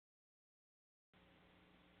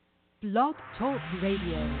Blog Talk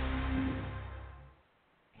Radio.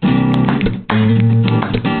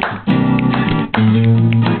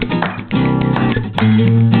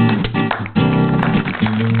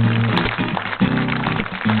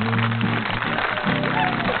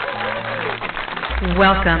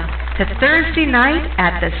 Welcome to Thursday night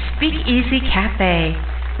at the SpeakEasy Cafe.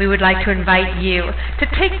 We would like to invite you to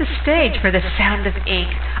take the stage for the Sound of Ink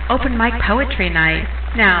Open Mic Poetry Night.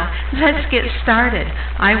 Now, let's get started.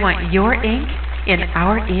 I want your ink in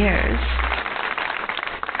our ears.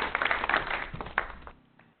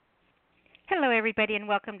 Hello, everybody, and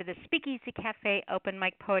welcome to the SpeakEasy Cafe Open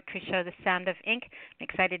Mic Poetry Show, The Sound of Ink. I'm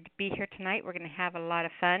excited to be here tonight. We're going to have a lot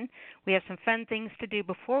of fun. We have some fun things to do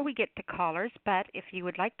before we get to callers, but if you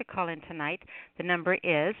would like to call in tonight, the number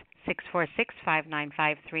is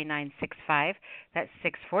 646-595-3965. That's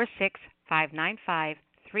 646-595-3965.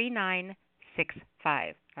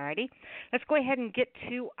 Alrighty, let's go ahead and get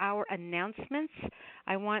to our announcements.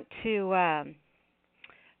 I want to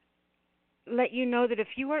let you know that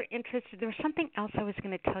if you are interested, there was something else I was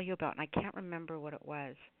going to tell you about, and I can't remember what it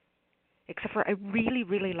was, except for I really,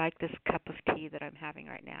 really like this cup of tea that I'm having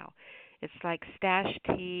right now. It's like stash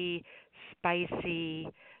tea,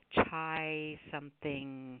 spicy, chai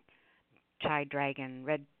something, chai dragon,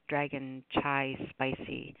 red dragon chai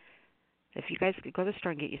spicy. If you guys could go to the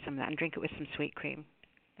store and get you some of that and drink it with some sweet cream,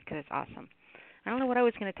 because it's awesome. I don't know what I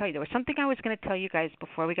was going to tell you. There was something I was going to tell you guys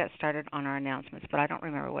before we got started on our announcements, but I don't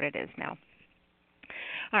remember what it is now.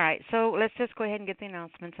 All right, so let's just go ahead and get the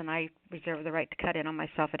announcements, and I reserve the right to cut in on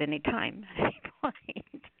myself at any time, at any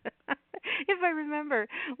point, if I remember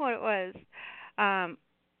what it was.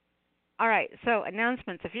 All right, so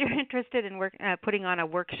announcements. If you're interested in putting on a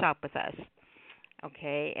workshop with us,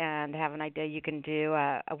 okay, and have an idea, you can do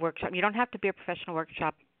a workshop. You don't have to be a professional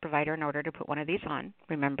workshop provider in order to put one of these on,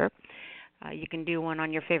 remember. You can do one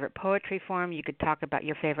on your favorite poetry form. You could talk about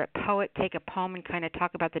your favorite poet, take a poem and kind of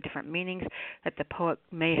talk about the different meanings that the poet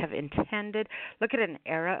may have intended. Look at an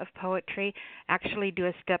era of poetry. Actually do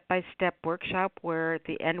a step-by-step workshop where at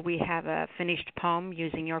the end we have a finished poem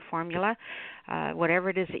using your formula. Whatever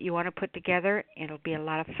it is that you want to put together, it'll be a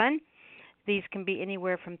lot of fun. These can be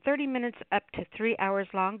anywhere from 30 minutes up to 3 hours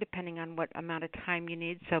long, depending on what amount of time you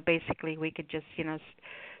need. So basically we could just,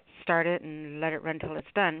 start it and let it run till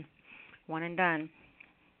it's done. One and done.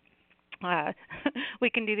 We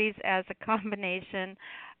can do these as a combination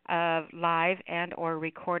of live and or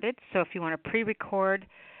recorded. So if you want to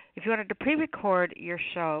if you wanted to pre-record your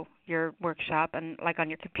show, your workshop, and like on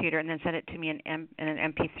your computer, and then send it to me in an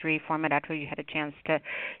MP3 format after you had a chance to,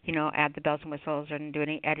 add the bells and whistles and do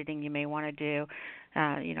any editing you may want to do,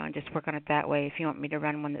 and just work on it that way. If you want me to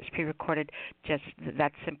run one that's pre-recorded, just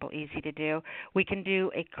that's simple, easy to do. We can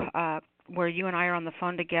do where you and I are on the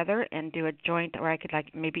phone together and do a joint, or I could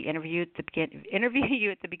maybe interview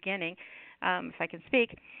you at the beginning, if I can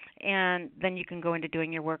speak, and then you can go into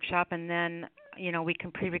doing your workshop, and then we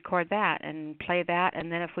can pre-record that and play that, and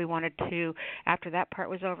then if we wanted to, after that part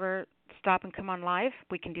was over, stop and come on live,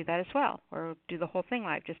 we can do that as well, or do the whole thing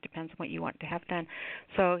live. Just depends on what you want to have done.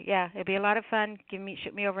 So yeah, it'd be a lot of fun.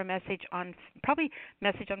 Shoot me over a message probably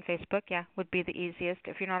message on Facebook. Yeah, would be the easiest.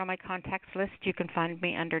 If you're not on my contacts list, you can find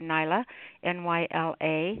me under Nyla, Nyla,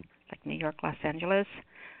 like New York, Los Angeles,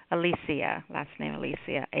 Alisia, last name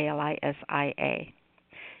Alisia, Alisia.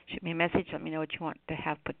 Shoot me a message. Let me know what you want to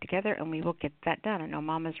have put together, and we will get that done. I know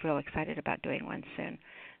Mama's real excited about doing one soon.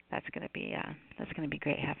 That's going to be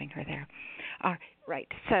great having her there. All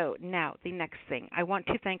right. So now the next thing, I want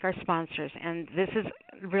to thank our sponsors, and this is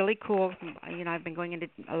really cool. I've been going into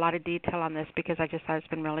a lot of detail on this because I just thought it's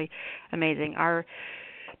been really amazing. Our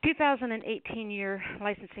 2018 year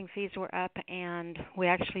licensing fees were up, and we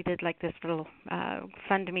actually did this little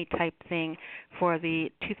fund me type thing for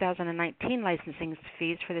the 2019 licensing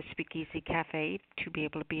fees for the SpeakEasy Cafe to be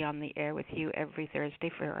able to be on the air with you every Thursday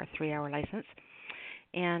for our 3-hour license.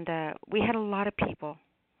 And we had a lot of people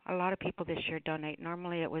this year donate.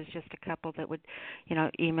 Normally it was just a couple that would,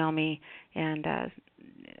 email me and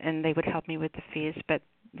they would help me with the fees. But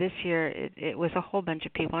this year it was a whole bunch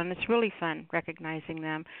of people, and it's really fun recognizing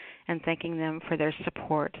them and thanking them for their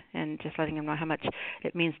support and just letting them know how much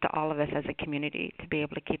it means to all of us as a community to be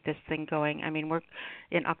able to keep this thing going. I mean,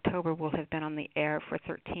 in October we'll have been on the air for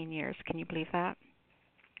 13 years. Can you believe that?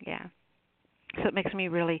 Yeah. So it makes me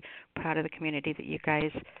really proud of the community that you guys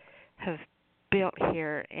have built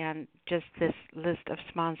here, and just this list of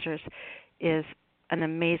sponsors is an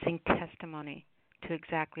amazing testimony to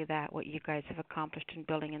exactly that, what you guys have accomplished in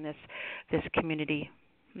building in this community,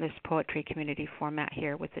 this poetry community format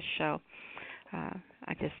here with this show.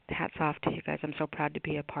 I just hats off to you guys. I'm so proud to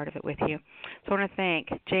be a part of it with you. So I want to thank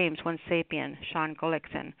James One Sapien, Sean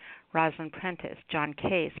Gullickson, Rosalind Prentice, John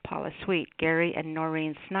Case, Paula Sweet, Gary and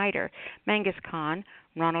Noreen Snyder, Mangus Khan,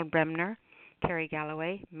 Ronald Bremner, Terry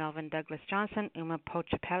Galloway, Melvin Douglas Johnson, Uma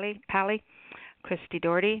Pochapalli, Christy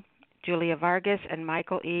Doherty, Julia Vargas, and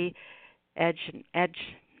Michael E.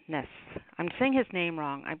 Edgeness. I'm saying his name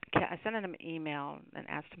wrong. I sent him an email and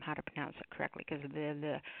asked him how to pronounce it correctly because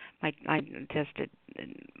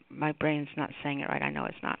my brain's not saying it right. I know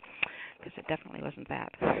it's not because it definitely wasn't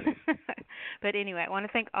that. But anyway, I want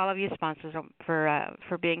to thank all of you sponsors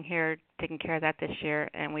for being here, taking care of that this year,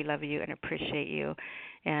 and we love you and appreciate you,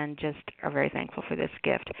 and just are very thankful for this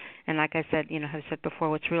gift. And like I said, I've said before,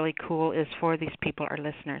 what's really cool is for these people, our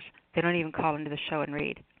listeners. They don't even call into the show and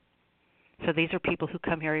read. So these are people who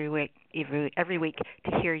come here every week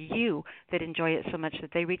to hear you that enjoy it so much that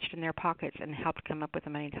they reached in their pockets and helped come up with the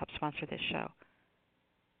money to help sponsor this show.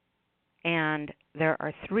 And there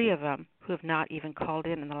are 3 of them who have not even called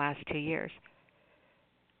in the last 2 years.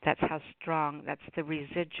 That's how strong, that's the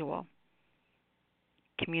residual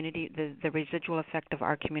community, the residual effect of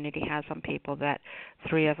our community has on people, that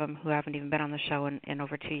 3 of them who haven't even been on the show in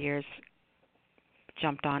over 2 years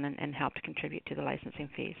jumped on and helped contribute to the licensing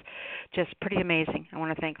fees. Just pretty amazing. I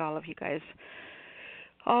want to thank all of you guys,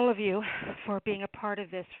 all of you, for being a part of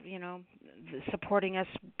this, supporting us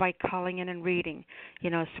by calling in and reading,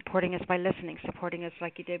 supporting us by listening, supporting us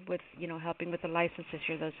like you did with, helping with the license this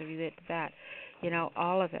year, those of you that did that.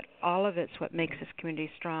 All of it's what makes this community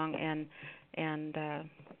strong and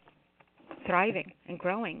thriving and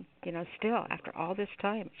growing, still after all this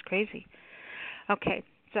time. It's crazy. Okay,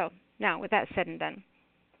 so now, with that said and done,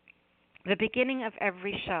 the beginning of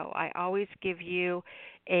every show, I always give you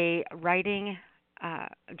a writing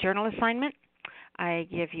journal assignment. I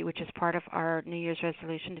give you, which is part of our New Year's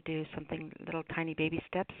resolution to do something, little tiny baby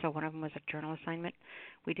steps. So one of them was a journal assignment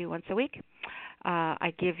we do once a week.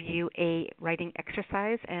 I give you a writing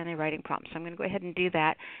exercise and a writing prompt. So I'm going to go ahead and do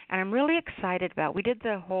that. And I'm really excited about, we did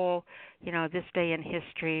the whole, this day in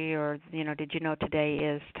history, or, did you know today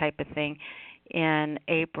is type of thing in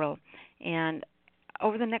April. And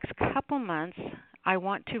over the next couple months, I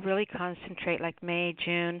want to really concentrate, like May,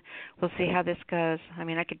 June. We'll see how this goes. I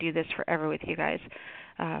mean, I could do this forever with you guys.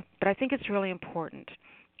 But I think it's really important.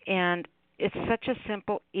 And it's such a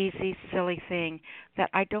simple, easy, silly thing that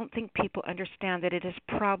I don't think people understand that it is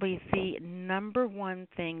probably the number one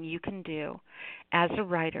thing you can do as a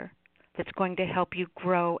writer that's going to help you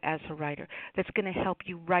grow as a writer, that's going to help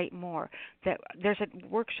you write more. There's a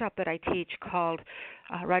workshop that I teach called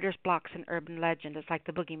Writer's Blocks and Urban Legend. It's like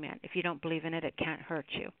the boogeyman. If you don't believe in it, it can't hurt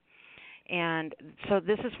you. And so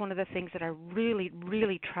this is one of the things that I really,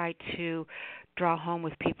 really try to draw home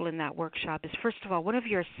with people in that workshop is, first of all, one of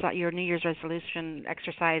your New Year's resolution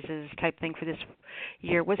exercises type thing for this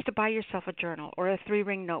year was to buy yourself a journal or a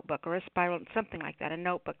 3-ring notebook or a spiral, something like that, a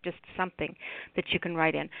notebook, just something that you can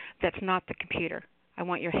write in that's not the computer. I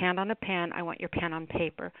want your hand on a pen. I want your pen on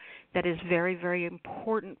paper. That is very, very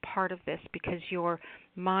important part of this because your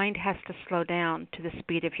mind has to slow down to the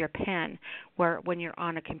speed of your pen, where when you're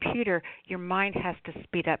on a computer, your mind has to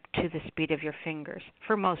speed up to the speed of your fingers.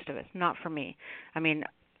 For most of us, not for me. I mean,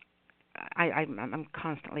 I'm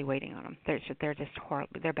constantly waiting on them. They're just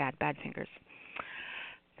horrible. They're bad fingers.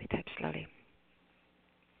 They type slowly.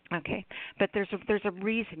 Okay, but there's a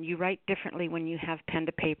reason you write differently when you have pen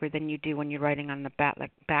to paper than you do when you're writing on the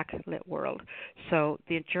backlit world. So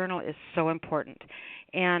the journal is so important.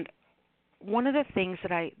 And one of the things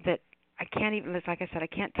that I can't even, like I said, I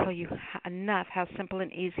can't tell you enough how simple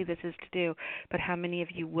and easy this is to do, but how many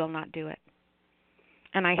of you will not do it.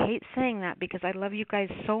 And I hate saying that because I love you guys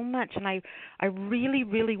so much, and I really,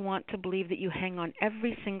 really want to believe that you hang on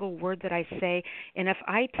every single word that I say. And if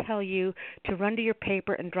I tell you to run to your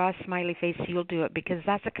paper and draw a smiley face, you'll do it because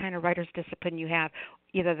that's the kind of writer's discipline you have,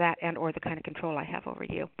 either that and or the kind of control I have over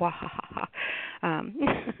you.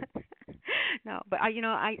 No, but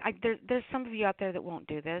there's some of you out there that won't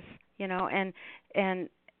do this, and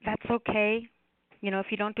that's okay.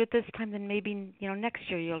 If you don't do it this time, then maybe, next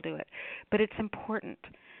year you'll do it. But it's important.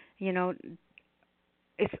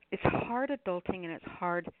 It's hard adulting and it's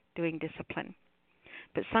hard doing discipline.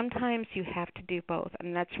 But sometimes you have to do both.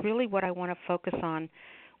 And that's really what I want to focus on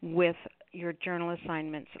with your journal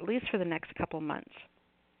assignments, at least for the next couple months.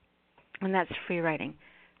 And that's free writing.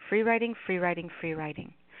 Free writing, free writing, free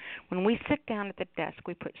writing. When we sit down at the desk,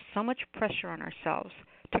 we put so much pressure on ourselves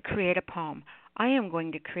to create a poem. I am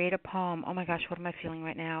going to create a poem. Oh, my gosh, what am I feeling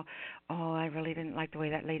right now? Oh, I really didn't like the way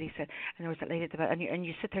that lady said. And there was that lady at the bottom. And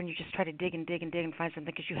you sit there and you just try to dig and dig and dig and find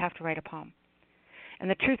something because you have to write a poem. And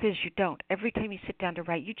the truth is you don't. Every time you sit down to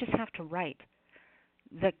write, you just have to write.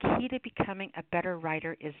 The key to becoming a better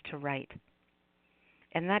writer is to write.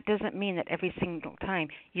 And that doesn't mean that every single time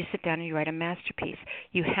you sit down and you write a masterpiece.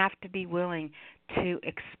 You have to be willing to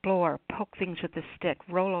explore, poke things with a stick,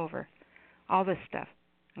 roll over, all this stuff.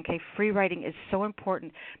 Okay, free writing is so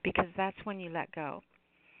important because that's when you let go.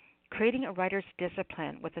 Creating a writer's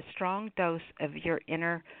discipline with a strong dose of your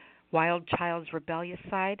inner wild child's rebellious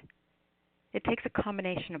side, it takes a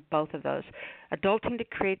combination of both of those. Adulting to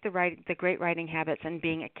create the great writing habits and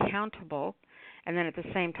being accountable, and then at the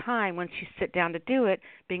same time, once you sit down to do it,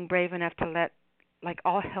 being brave enough to let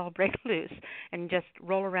all hell break loose and just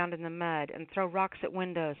roll around in the mud and throw rocks at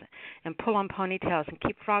windows and pull on ponytails and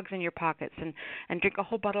keep frogs in your pockets and drink a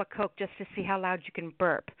whole bottle of Coke just to see how loud you can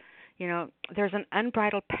burp. There's an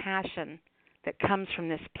unbridled passion that comes from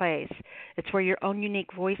this place. It's where your own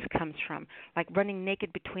unique voice comes from, like running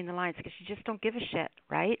naked between the lines because you just don't give a shit,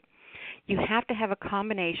 right? You have to have a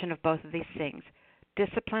combination of both of these things,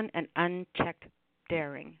 discipline and unchecked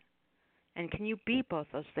daring. And can you be both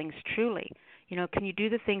those things truly? Can you do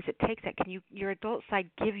the things it takes that? Can your adult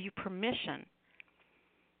side give you permission,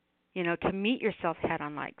 to meet yourself head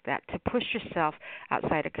on like that, to push yourself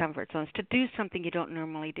outside of comfort zones, to do something you don't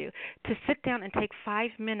normally do, to sit down and take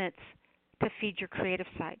 5 minutes to feed your creative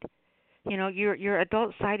side. Your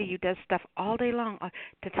adult side of you does stuff all day long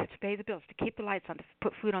to pay the bills, to keep the lights on, to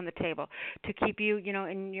put food on the table, to keep you,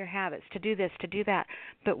 in your habits, to do this, to do that.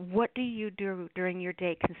 But what do you do during your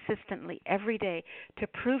day consistently every day to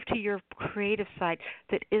prove to your creative side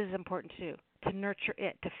that it is important to nurture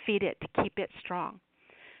it, to feed it, to keep it strong?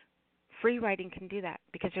 Free writing can do that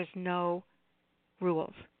because there's no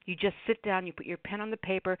rules. You just sit down, you put your pen on the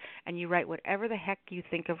paper, and you write whatever the heck you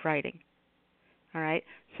think of writing. All right?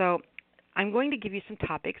 So I'm going to give you some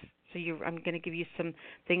topics. I'm going to give you some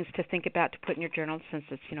things to think about to put in your journal since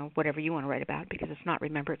it's, whatever you want to write about because it's not,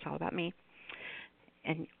 remember, it's all about me.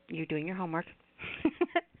 And you're doing your homework.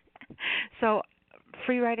 So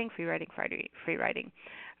free writing.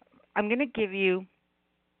 I'm going to give you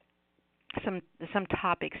some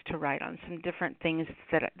topics to write on, some different things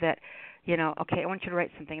that okay, I want you to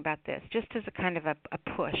write something about this, just as a kind of a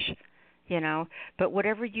push. But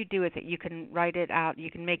whatever you do with it, you can write it out. You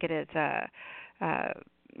can make it as a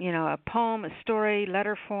poem, a story,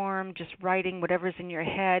 letter form, just writing whatever's in your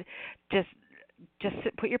head. Just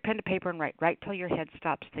put your pen to paper and write till your head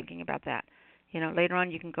stops thinking about that. Later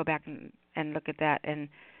on you can go back and look at that and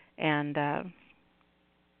kind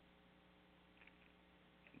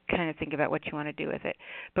of think about what you want to do with it.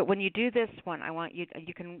 But when you do this one, I want you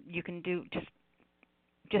can do just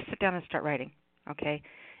sit down and start writing, okay?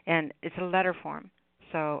 And it's a letter form,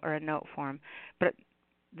 or a note form. But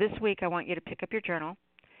this week I want you to pick up your journal,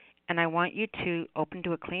 and I want you to open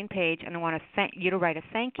to a clean page, and I want you to write a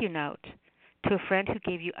thank you note to a friend who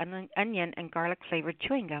gave you onion and garlic flavored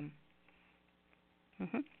chewing gum.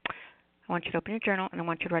 I want you to open your journal, and I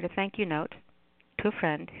want you to write a thank you note to a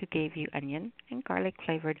friend who gave you onion and garlic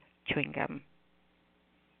flavored chewing gum.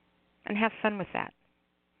 And have fun with that.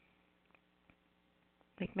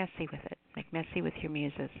 Make messy with it. Make messy with your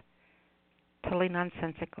muses. Totally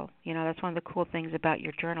nonsensical. That's one of the cool things about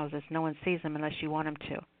your journals is no one sees them unless you want them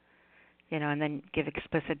to. And then give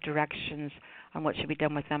explicit directions on what should be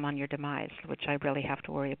done with them on your demise, which I really have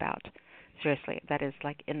to worry about. Seriously, that is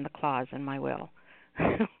like in the clause in my will.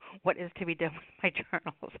 What is to be done with my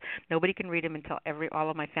journals? Nobody can read them until all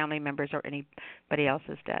of my family members or anybody else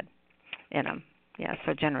is dead in them. Yeah,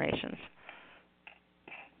 so generations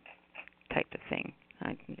type of thing.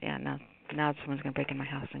 Now someone's going to break in my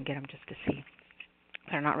house and get them just to see.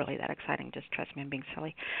 They're not really that exciting. Just trust me, I'm being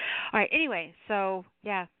silly. All right, anyway, so,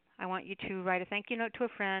 yeah, I want you to write a thank you note to a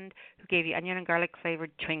friend who gave you onion and garlic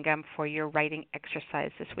flavored chewing gum for your writing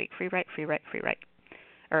exercise this week. Free write.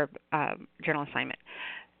 Or journal assignment.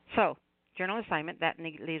 So, journal assignment, that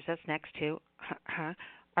leaves us next to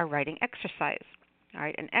our writing exercise. All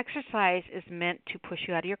right, an exercise is meant to push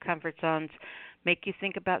you out of your comfort zones, make you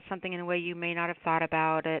think about something in a way you may not have thought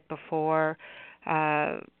about it before.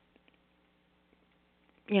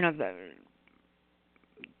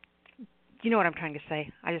 You know what I'm trying to say.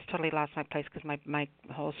 I just totally lost my place because my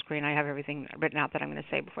whole screen, I have everything written out that I'm going to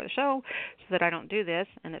say before the show so that I don't do this,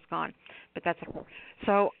 and it's gone. But that's okay.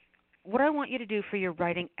 So what I want you to do for your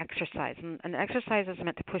writing exercise, and an exercise is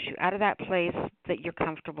meant to push you out of that place that you're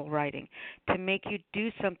comfortable writing, to make you do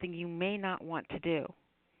something you may not want to do.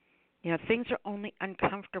 Things are only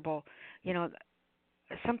uncomfortable.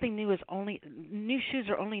 Something new new shoes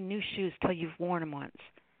are only new shoes till you've worn them once.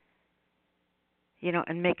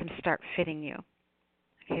 And make them start fitting you.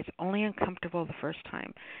 Okay, it's only uncomfortable the first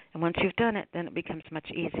time. And once you've done it, then it becomes much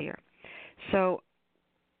easier. So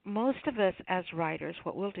most of us as writers,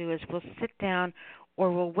 what we'll do is we'll sit down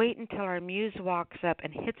or we'll wait until our muse walks up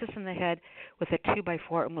and hits us in the head with a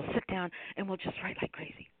 2x4, and we'll sit down and we'll just write like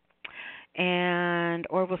crazy. And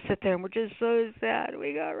or we'll sit there and we're just so sad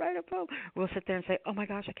we got to write a poem. We'll sit there and say, oh my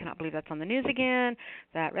gosh, I cannot believe that's on the news again,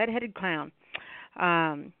 that redheaded clown.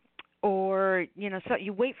 Or, so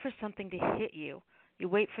you wait for something to hit you. You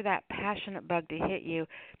wait for that passionate bug to hit you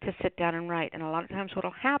to sit down and write. And a lot of times what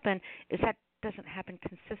will happen is that doesn't happen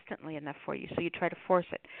consistently enough for you, so you try to force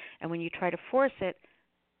it. And when you try to force it,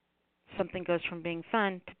 something goes from being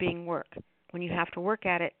fun to being work. When you have to work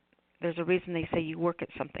at it, there's a reason they say you work at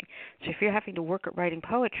something. So if you're having to work at writing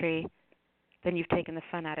poetry, then you've taken the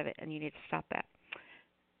fun out of it, and you need to stop that.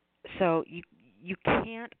 So you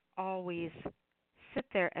can't always sit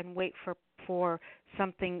there and wait for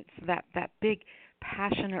something, that big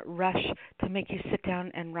passionate rush to make you sit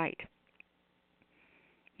down and write.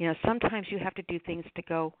 Sometimes you have to do things to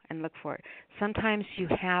go and look for it. Sometimes you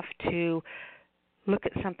have to look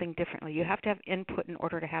at something differently. You have to have input in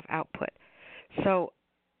order to have output. So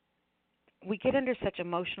we get under such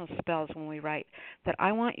emotional spells when we write that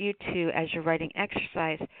I want you to, as your writing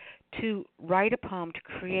exercise, to write a poem, to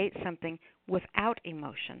create something without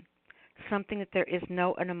emotion, something that there's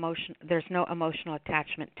no emotional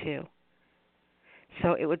attachment to.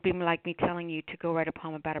 So it would be like me telling you to go write a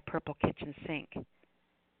poem about a purple kitchen sink.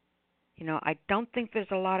 I don't think there's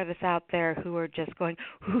a lot of us out there who are just going,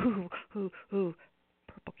 ooh,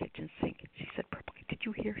 purple kitchen sink. She said purple. Did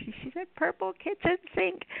you hear? She said purple kitchen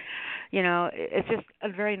sink. It's just a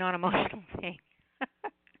very non-emotional thing.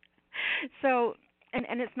 So,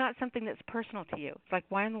 and it's not something that's personal to you. It's like,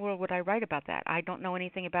 why in the world would I write about that? I don't know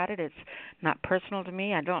anything about it. It's not personal to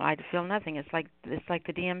me. I feel nothing. It's like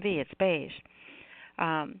the DMV. It's beige.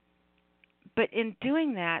 But in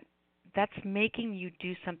doing that, that's making you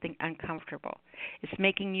do something uncomfortable. It's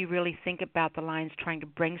making you really think about the lines, trying to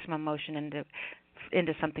bring some emotion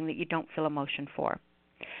into something that you don't feel emotion for.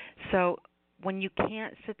 So when you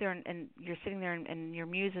can't sit there and you're sitting there and your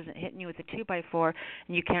muse isn't hitting you with a 2x4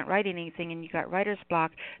 and you can't write anything and you got writer's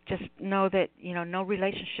block, just know that no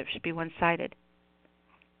relationship should be one-sided.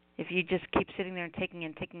 If you just keep sitting there and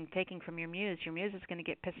taking from your muse is going to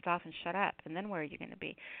get pissed off and shut up. And then where are you going to be?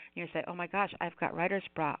 And you're going to say, oh, my gosh, I've got writer's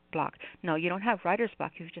block. No, you don't have writer's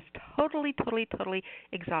block. You've just totally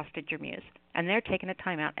exhausted your muse. And they're taking a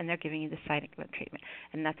time out, and they're giving you the silent treatment.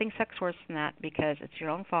 And nothing sucks worse than that because it's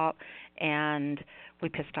your own fault, and we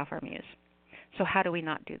pissed off our muse. So how do we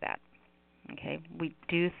not do that? Okay, we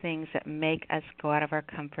do things that make us go out of our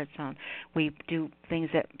comfort zone. We do things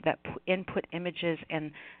that input images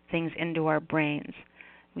and things into our brains.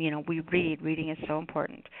 We read. Reading is so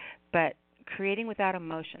important. But creating without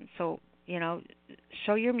emotion. So,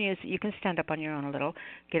 show your muse that you can stand up on your own a little.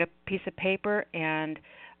 Get a piece of paper, and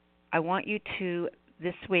I want you to,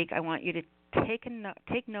 this week, I want you to take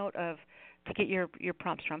note of, to get your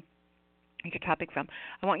prompts from, your topic from.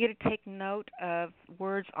 I want you to take note of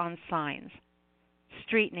words on signs,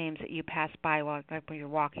 street names that you pass by while you're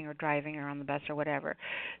walking or driving or on the bus or whatever,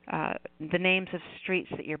 the names of streets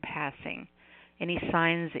that you're passing, any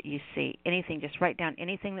signs that you see, anything. Just write down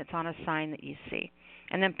anything that's on a sign that you see,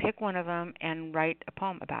 and then pick one of them and write a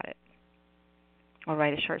poem about it, or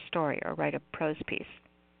write a short story, or write a prose piece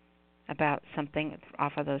about something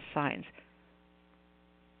off of those signs.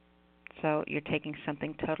 So you're taking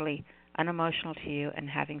something totally unemotional to you and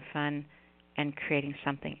having fun and creating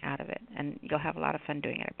something out of it. And you'll have a lot of fun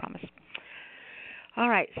doing it, I promise. All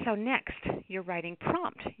right, so next, your writing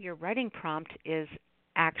prompt. Your writing prompt is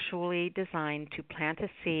actually designed to plant a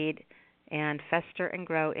seed and fester and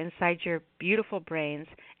grow inside your beautiful brains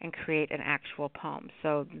and create an actual poem.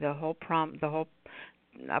 So the whole point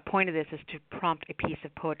of this is to prompt a piece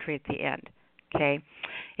of poetry at the end. Okay?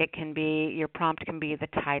 Your prompt can be the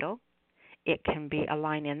title. It can be a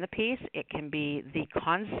line in the piece. It can be the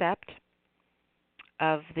concept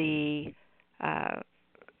of the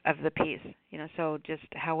piece. So just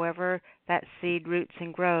however that seed roots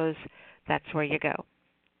and grows, that's where you go.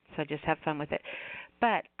 So just have fun with it.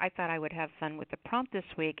 But I thought I would have fun with the prompt this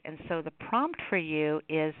week, and so the prompt for you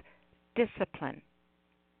is discipline,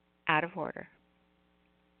 out of order,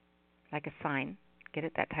 like a sign. Get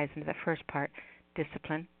it? That ties into the first part.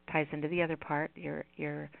 Discipline ties into the other part, your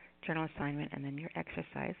journal assignment, and then your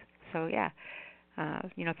exercise. So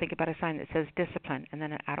think about a sign that says discipline and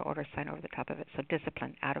then an out of order sign over the top of it. So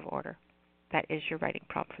discipline, out of order. That is your writing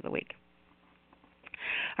prompt for the week.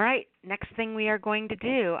 All right, next thing we are going to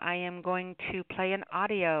do, I am going to play an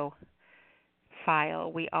audio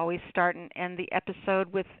file. We always start and end the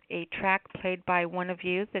episode with a track played by one of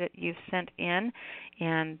you that you've sent in,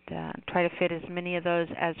 and try to fit as many of those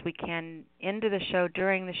as we can into the show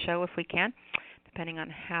during the show if we can, depending on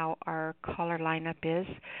how our caller lineup is.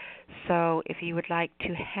 So if you would like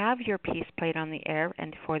to have your piece played on the air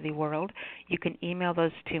and for the world, you can email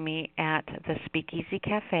those to me at the SpeakEasy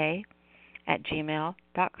Cafe at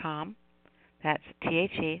gmail.com. That's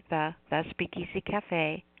THE, the SpeakEasy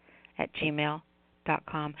Cafe at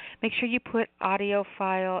gmail.com. Make sure you put audio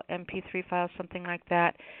file, MP3 file, something like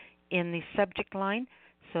that in the subject line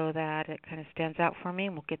so that it kind of stands out for me,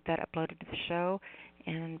 and we'll get that uploaded to the show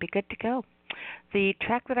and be good to go. The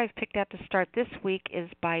track that I've picked out to start this week is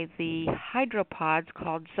by the Hydropods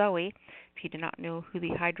called Zoe. If you do not know who the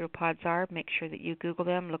Hydropods are, make sure that you Google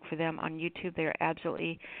them, look for them on YouTube. They are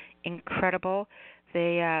absolutely incredible.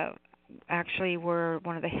 They actually were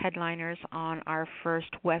one of the headliners on our first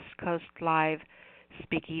West Coast Live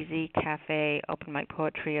Speakeasy Cafe open mic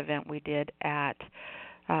poetry event we did at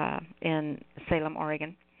in Salem,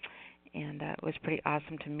 Oregon. And it was pretty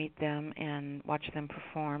awesome to meet them and watch them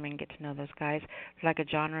perform and get to know those guys. It's like a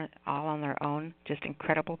genre all on their own, just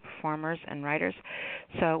incredible performers and writers.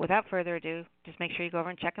 So without further ado, just make sure you go over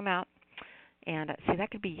and check them out. And see,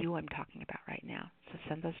 that could be you I'm talking about right now. So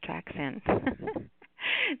send those tracks in.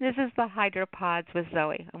 This is the Hydropods with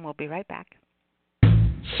Zoe, and we'll be right back.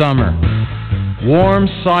 Summer. Warm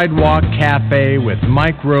sidewalk cafe with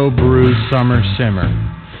micro-brew summer simmer.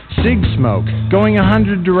 Cig smoke, going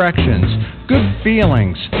 100 directions, good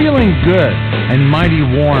feelings, feeling good, and mighty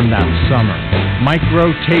warm that summer.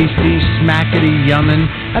 Micro tasty, smackety yummin'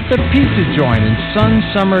 at the pizza joint in sun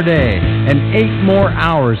summer day, and 8 more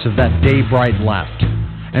hours of that day bright left.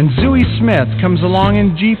 And Zooey Smith comes along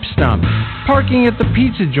in Jeep Stump, parking at the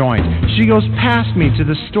pizza joint. She goes past me to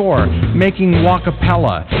the store, making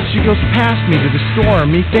walkapella. She goes past me to the store,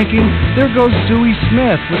 me thinking, there goes Zooey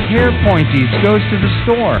Smith with hair pointies, goes to the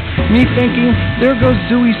store. Me thinking, there goes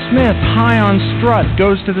Zooey Smith, high on strut,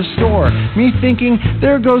 goes to the store. Me thinking,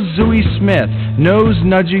 there goes Zooey Smith, nose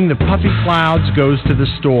nudging the puffy clouds, goes to the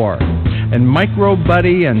store. And Micro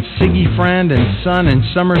Buddy and Siggy Friend and Sun and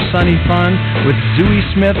Summer Sunny Fun with Zooey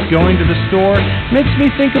Smith going to the store makes me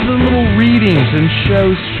think of the little readings and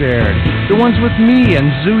shows shared. The ones with me and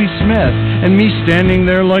Zooey Smith, and me standing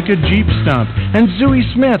there like a Jeep stump, and Zooey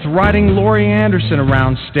Smith riding Laurie Anderson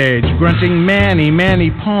around stage, grunting Manny,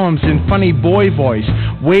 Manny poems in funny boy voice,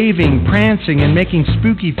 waving, prancing, and making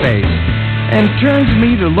spooky face. And turns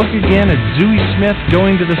me to look again at Zooey Smith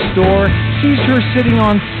going to the store, sees her sitting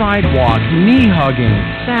on sidewalk, knee-hugging,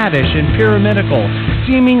 saddish and pyramidical,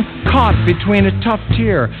 seeming caught between a tough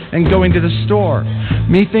tear and going to the store.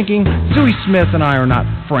 Me thinking, Zooey Smith and I are not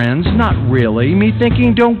friends, not really. Me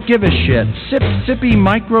thinking, don't give a shit. Sip, sippy,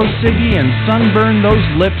 micro ciggy and sunburn those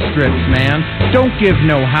lip strips, man. Don't give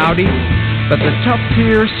no howdy. But the tough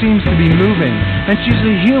tear seems to be moving, and she's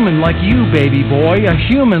a human like you, baby boy, a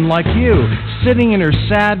human like you, sitting in her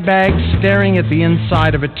sad bag staring at the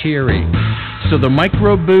inside of a teary. So the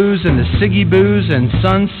micro booze and the ciggy booze and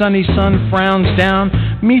sun, sunny sun frowns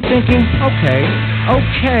down, me thinking, okay,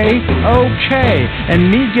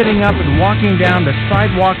 and me getting up and walking down the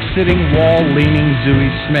sidewalk sitting wall leaning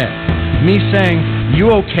Zooey Smith. Me saying,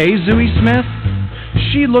 you okay, Zooey Smith?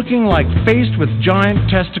 She looking like faced with giant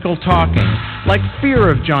testicle talking, like fear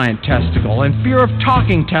of giant testicle and fear of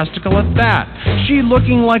talking testicle at that. She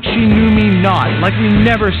looking like she knew me not, like we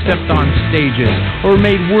never stepped on stages or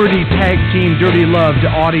made wordy tag team dirty love to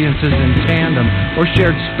audiences in tandem or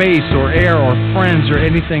shared space or air or friends or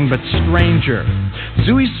anything but stranger.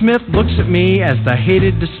 Zooey Smith looks at me as the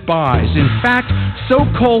hated despised, in fact, so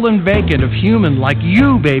cold and vacant of human like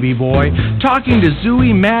you, baby boy, talking to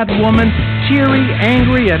Zooey mad woman, teary,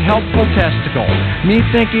 angry at helpful testicle. Me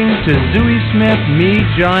thinking to Zooey Smith, me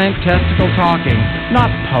giant testicle talking. Not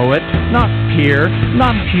poet, not peer,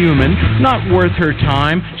 not human, not worth her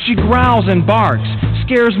time. She growls and barks,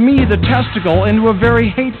 scares me, the testicle, into a very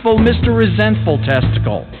hateful Mr. Resentful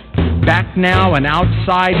testicle. Back now and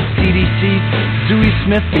outside seedy seats, Zooey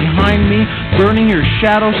Smith behind me, burning her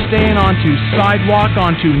shadow stain onto sidewalk,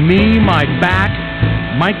 onto me, my back.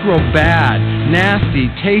 Micro bad, nasty,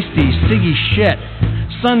 tasty, ciggy shit.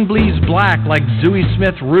 Sun bleeds black like Zooey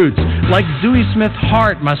Smith roots, like Zooey Smith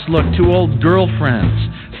heart must look to old girlfriends.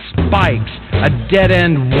 Spikes, a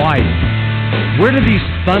dead-end wife. Where do these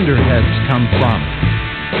thunderheads come from?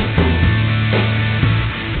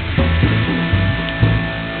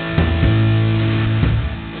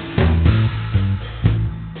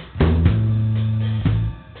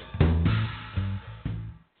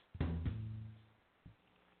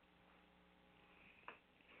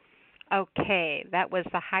 Okay, that was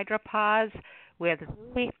the Hydropause with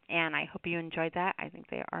Louie, and I hope you enjoyed that. I think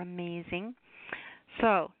they are amazing.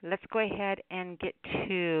 So let's go ahead and get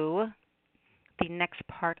to the next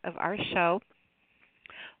part of our show.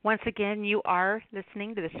 Once again, you are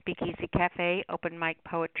listening to the SpeakEasy Cafe Open Mic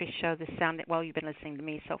Poetry Show. The sound, well, you've been listening to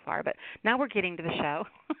me so far, but now we're getting to the show.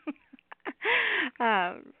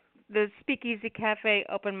 The SpeakEasy Cafe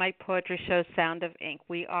Open Mic Poetry Show, Sound of Ink.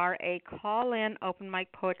 We are a call-in open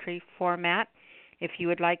mic poetry format. If you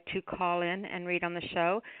would like to call in and read on the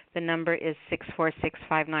show, the number is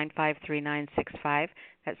 646-595-3965.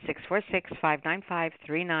 That's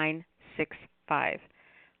 646-595-3965.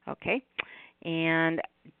 Okay? And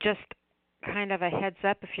just kind of a heads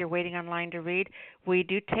up, if you're waiting online to read, we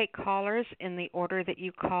do take callers in the order that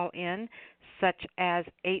you call in, such as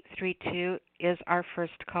 832 is our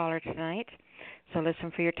first caller tonight. So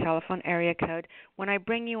listen for your telephone area code. When I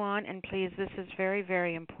bring you on, and please, this is very,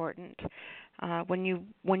 very important, when you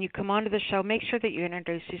come onto the show, make sure that you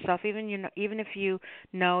introduce yourself, even if you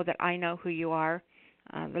know that I know who you are.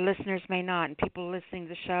 The listeners may not, and people listening to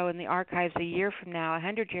the show in the archives a year from now,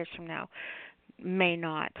 100 years from now, may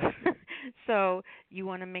not. So you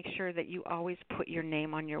want to make sure that you always put your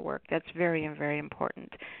name on your work. That's very, very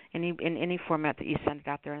important in any format that you send it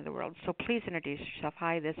out there in the world. So please introduce yourself.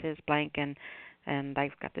 Hi, this is blank, and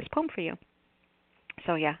I've got this poem for you.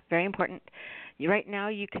 So, yeah, very important. Right now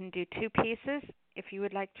you can do two pieces. If you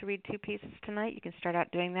would like to read two pieces tonight, you can start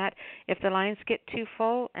out doing that. If the lines get too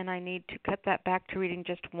full and I need to cut that back to reading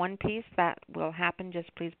just one piece, that will happen.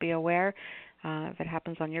 Just please be aware. If it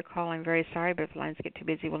happens on your call, I'm very sorry, but if the lines get too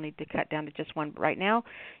busy, we'll need to cut down to just one. But right now,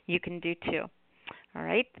 you can do two. All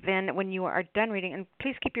right? Then when you are done reading, and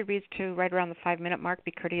please keep your reads to right around the 5-minute mark.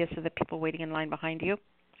 Be courteous of the people waiting in line behind you.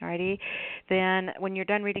 Alrighty. Then when you're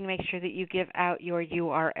done reading, make sure that you give out your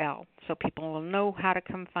URL so people will know how to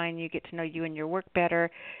come find you, get to know you and your work better,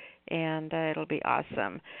 and it'll be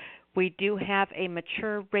awesome. We do have a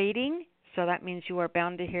mature rating, so that means you are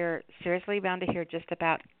seriously bound to hear just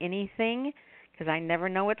about anything, because I never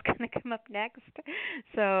know what's going to come up next.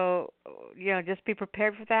 So, just be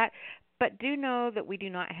prepared for that. But do know that we do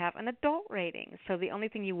not have an adult rating. So the only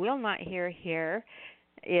thing you will not hear here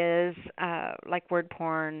is like word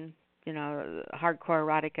porn, hardcore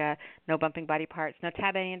erotica, no bumping body parts, no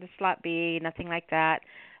tabbing into slot B, nothing like that.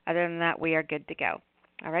 Other than that, we are good to go.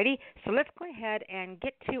 Alrighty, so let's go ahead and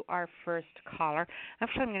get to our first caller.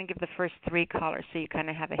 Actually, I'm going to give the first three callers so you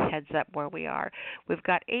kind of have a heads up where we are. We've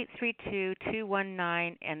got 832,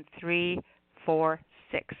 219, and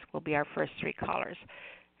 346 will be our first three callers.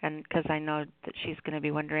 And because I know that she's going to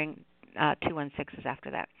be wondering, 216 is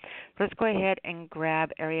after that. So let's go ahead and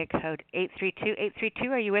grab area code 832.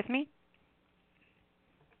 832, are you with me?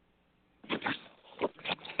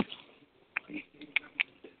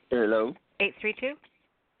 Hello. 832?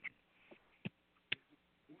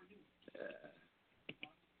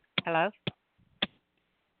 Hello?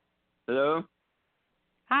 Hello.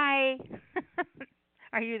 Hi.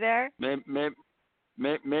 Are you there?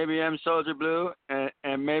 Maybe I'm Soldier Blue,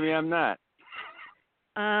 and maybe I'm not.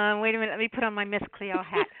 Wait a minute. Let me put on my Miss Cleo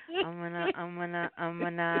hat.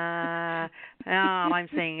 All I'm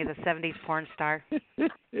saying is a 70s porn star.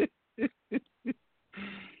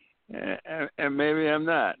 And maybe I'm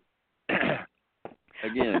not.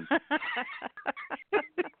 Again.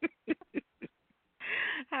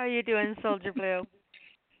 How are you doing, Soldier Blue?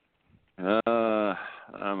 I'm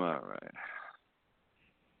all right.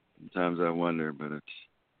 Sometimes I wonder, but it's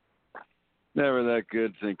never that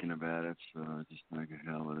good thinking about it, so I just make a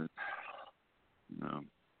hell of it.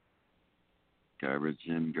 Garbage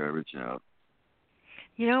in, garbage out.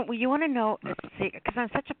 You want to know, because I'm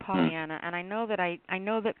such a Pollyanna, and I know that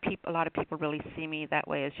a lot of people really see me that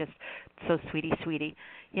way as just so sweetie,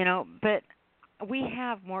 but we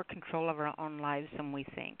have more control over our own lives than we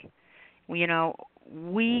think.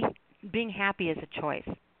 Being happy is a choice.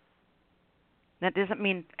 That doesn't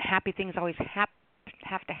mean happy things always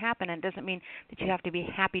have to happen, and it doesn't mean that you have to be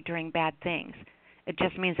happy during bad things. It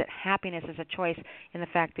just means that happiness is a choice in the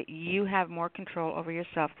fact that you have more control over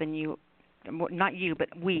yourself than not you, but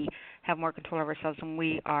we have more control over ourselves than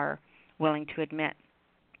we are willing to admit.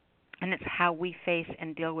 And it's how we face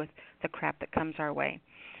and deal with the crap that comes our way.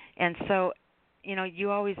 And so, I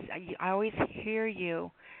always hear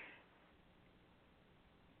you,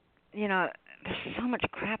 there's so much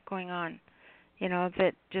crap going on,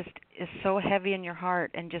 that just is so heavy in your heart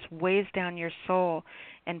and just weighs down your soul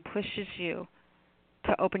and pushes you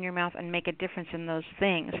to open your mouth and make a difference in those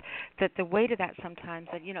things, that the weight of that sometimes,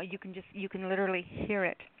 that you can literally hear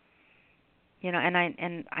it. You know, and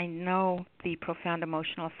I know the profound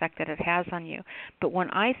emotional effect that it has on you. But when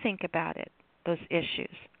I think about it, those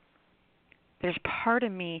issues, there's part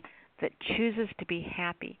of me that chooses to be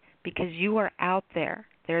happy because you are out there.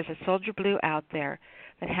 There's a Soldier Blue out there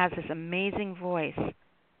that has this amazing voice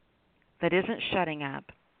that isn't shutting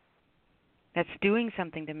up, that's doing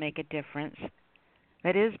something to make a difference,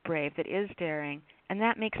 that is brave, that is daring, and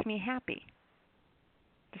that makes me happy.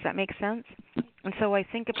 Does that make sense? And so I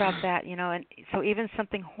think about that, you know, and so even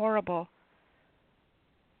something horrible,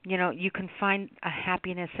 you know, you can find a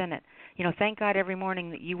happiness in it. You know, thank God every morning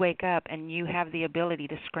that you wake up and you have the ability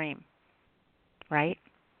to scream, right?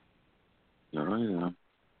 Oh, yeah.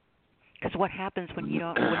 Because what happens when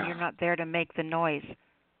you're not there to make the noise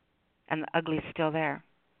and the ugly's still there?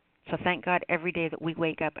 So thank God every day that we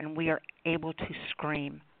wake up and we are able to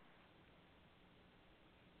scream.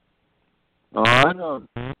 Oh, I don't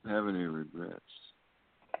have any regrets.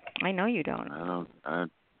 I know you don't.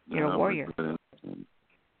 You're a warrior. Regret anything.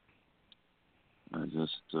 I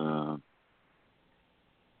just I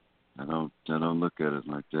don't look at it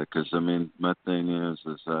like that, because I mean, my thing is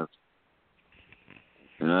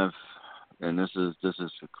and this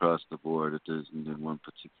is across the board. It isn't in one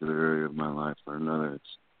particular area of my life or another.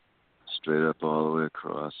 It's straight up all the way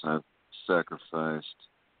across. I've sacrificed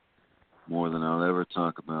more than I'll ever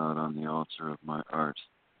talk about on the altar of my art.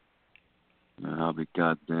 And I'll be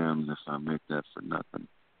goddamned if I make that for nothing.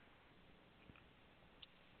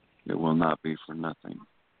 It will not be for nothing.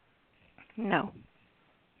 No.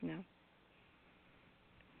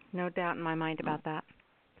 No doubt in my mind about that.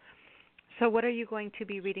 So what are you going to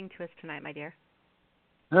be reading to us tonight, my dear?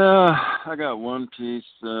 I got one piece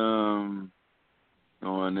going.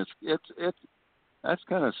 It's that's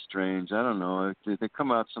kind of strange. I don't know. They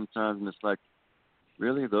come out sometimes, and it's like,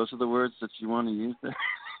 really, those are the words that you want to use there?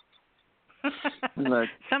 Like,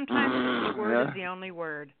 sometimes the word is the only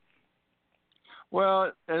word.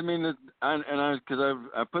 Well, I mean, because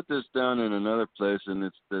I put this down in another place, and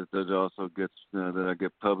it's that also gets that I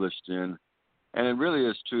get published in, and it really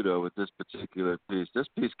is true though with this particular piece. This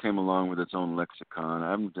piece came along with its own lexicon.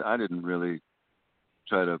 I didn't really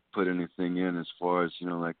try to put anything in as far as, you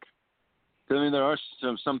know, like, I mean, there are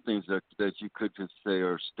some things that you could just say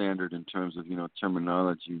are standard in terms of, you know,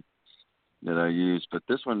 terminology that I use, but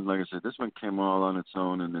this one, like I said, this one came all on its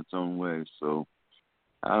own in its own way. So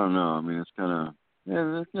I don't know. I mean, it's kind of,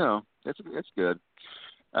 yeah, you know, it's good.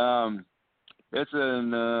 It's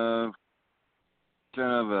an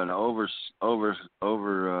kind of an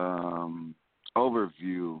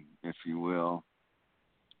overview, if you will,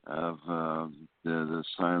 of the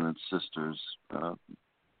Silent Sisters,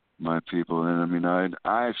 my people. And I mean,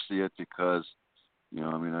 I see it because, you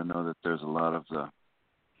know, I mean, I know that there's a lot of the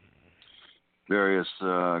various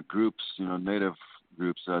groups, you know, native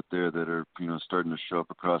groups out there that are, you know, starting to show up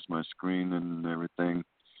across my screen and everything.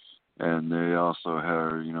 And they also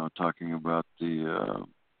are, you know, talking about the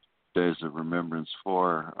days of remembrance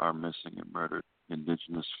for our missing and murdered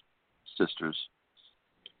indigenous sisters,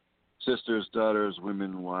 daughters,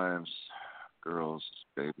 women, wives, girls,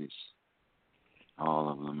 babies. All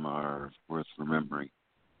of them are worth remembering.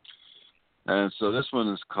 And so this one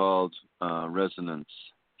is called Resonance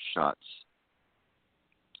Shots.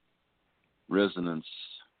 Resonance.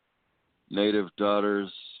 Native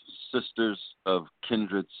daughters, sisters of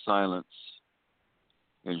kindred silence,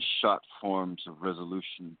 in shot forms of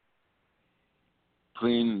resolution.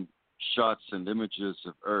 Clean shots and images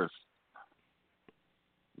of earth.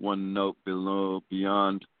 One note below,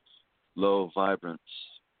 beyond low vibrance.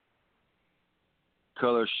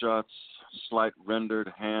 Color shots, slight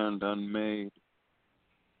rendered, hand unmade.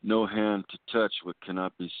 No hand to touch what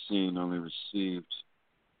cannot be seen, only received.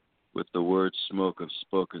 With the word smoke of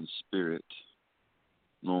spoken spirit.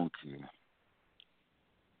 Nonki.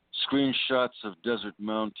 Screenshots of desert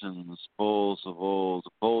mountains, bowls of old,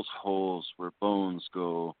 both holes where bones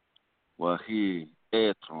go. Wahi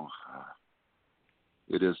etronha.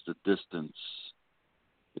 It is the distance,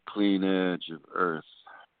 the clean edge of earth.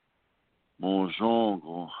 Mon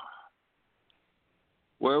jongle.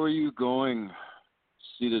 Where were you going?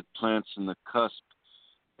 Seated plants in the cusp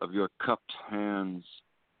of your cupped hands.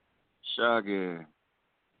 Shage.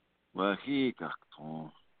 Wahi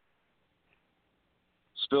gakton.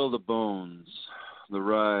 Spill the bones, the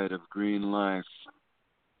ride of green life.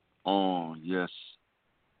 Oh, yes.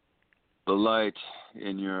 The light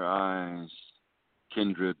in your eyes,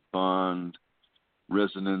 kindred bond,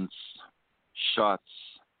 resonance, shots,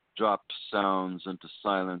 dropped sounds into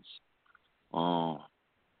silence. Oh,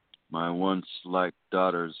 my once light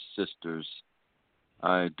daughters, sisters,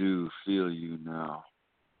 I do feel you now.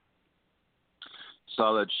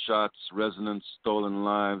 Solid shots, resonance, stolen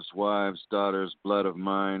lives, wives, daughters, blood of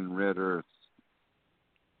mine, red earth,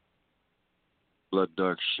 blood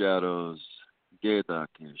dark shadows,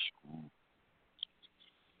 Gedakishku.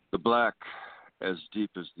 The black as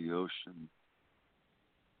deep as the ocean,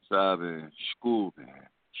 Sabe, Shkube,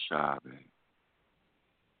 Shabe.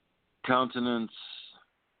 Countenance,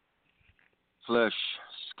 flesh,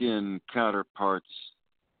 skin, counterparts,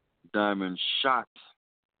 diamond shot,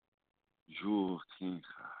 Jewel Kinka.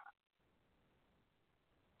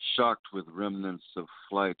 Shocked with remnants of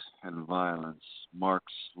flight and violence,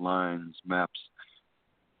 marks, lines, maps.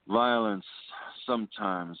 Violence,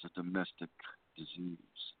 sometimes a domestic disease.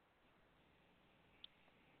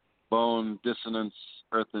 Bone dissonance,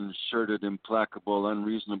 earthen shirted, implacable,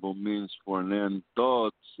 unreasonable means for an end.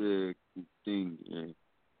 Doce kutinge.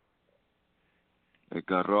 A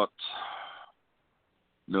garrot.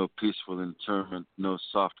 No peaceful interment, no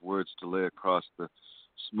soft words to lay across the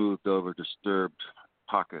smoothed over, disturbed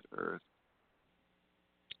pocket earth.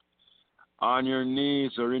 On your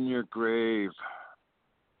knees or in your grave.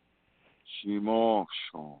 Shimon,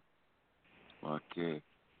 okay.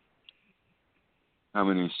 How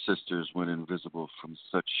many sisters went invisible from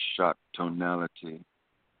such shock tonality?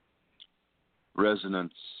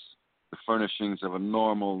 Resonance, the furnishings of a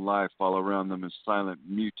normal life all around them is silent,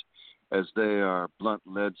 mute, as they are. Blunt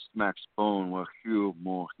lead smacks bone, while hue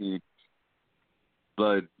mohi.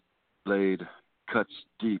 Blood blade cuts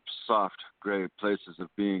deep, soft, gray places of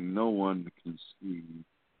being no one can see.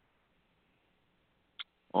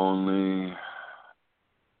 Only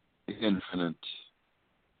the infinite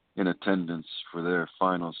in attendance for their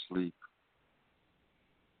final sleep.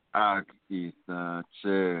 Agita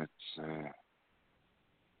tse tse.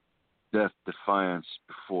 Death defiance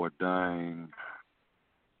before dying.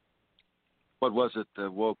 What was it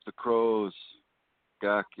that woke the crows?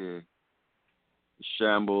 Gake. The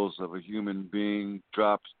shambles of a human being,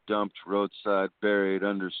 dropped, dumped, roadside, buried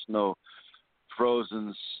under snow,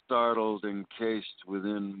 frozen, startled, encased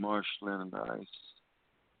within marshland ice.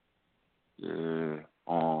 Yeah,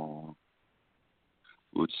 on.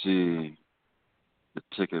 Would see the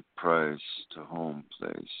ticket price to home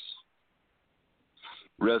place.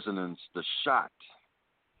 Resonance, the shot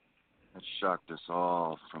that shocked us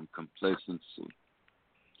all from complacency.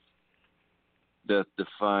 Death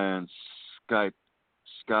defiance,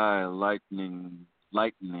 sky lightning,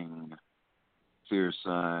 fierce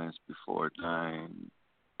eyes before dying.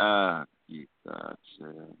 Ah, Gita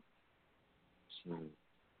said.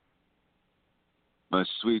 My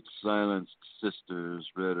sweet silenced sisters,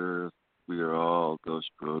 red earth, we are all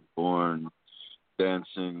ghost road born,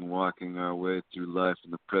 dancing, walking our way through life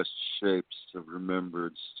in the pressed shapes of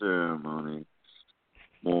remembered ceremony.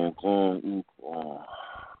 Mon grand ou.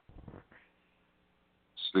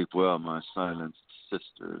 Sleep well, my silenced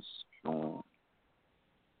sisters.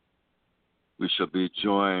 We shall be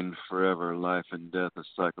joined forever, life and death, a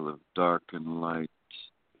cycle of dark and light.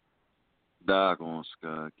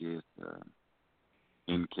 Dagonska Gita,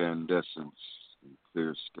 incandescence in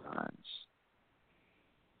clear skies.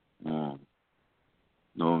 Non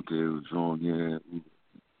que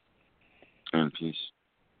and peace.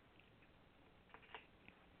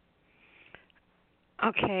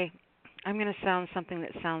 Okay, I'm going to say something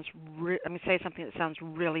that sounds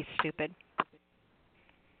really stupid,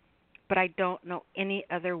 but I don't know any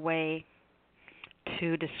other way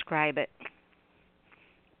to describe it.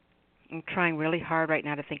 I'm trying really hard right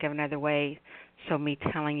now to think of another way, so me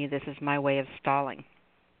telling you this is my way of stalling.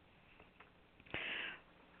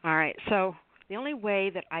 All right, so the only way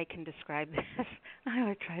that I can describe this,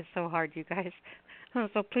 I try so hard, you guys,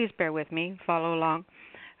 so please bear with me, follow along.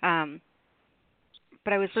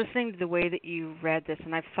 But I was listening to the way that you read this,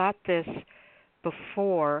 and I've thought this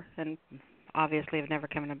before, and obviously I've never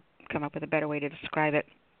come up with a better way to describe it.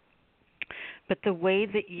 But the way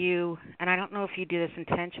that you, and I don't know if you do this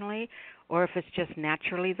intentionally, or if it's just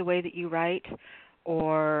naturally the way that you write,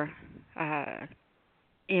 or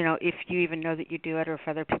if you even know that you do it, or if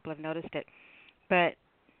other people have noticed it. But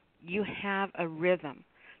you have a rhythm.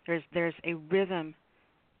 There's a rhythm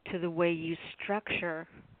to the way you structure.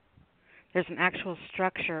 There's an actual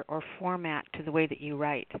structure or format to the way that you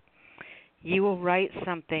write. You will write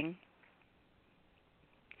something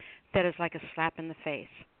that is like a slap in the face.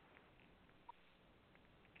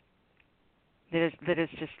 That is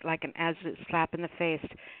just like an absolute slap in the face,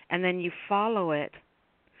 and then you follow it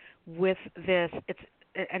with this.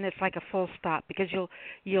 It's like a full stop, because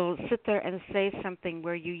you'll sit there and say something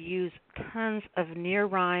where you use tons of near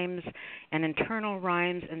rhymes and internal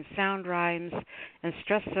rhymes and sound rhymes and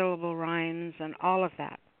stress syllable rhymes and all of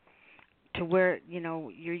that. to where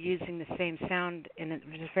you're using the same sound, and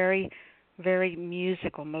it's very, very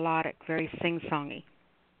musical, melodic, very sing-songy.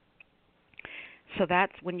 So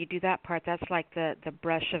that's when you do that part. That's like the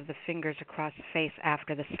brush of the fingers across the face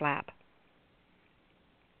after the slap.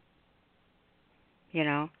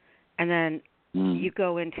 And then you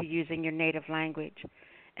go into using your native language,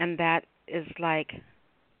 and that is like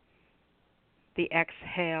the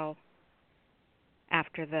exhale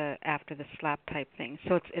after the slap type thing.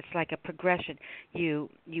 So it's like a progression. You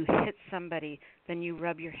hit somebody, then you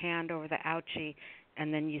rub your hand over the ouchie,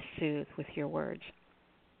 and then you soothe with your words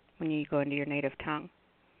when you go into your native tongue.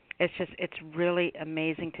 It's really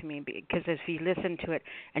amazing to me, because if you listen to it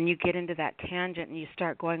and you get into that tangent and you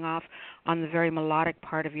start going off on the very melodic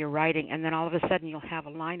part of your writing, and then all of a sudden you'll have a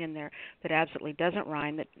line in there that absolutely doesn't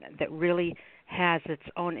rhyme, that really has its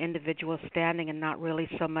own individual standing and not really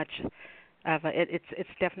so much of it's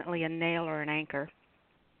definitely a nail or an anchor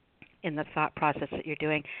in the thought process that you're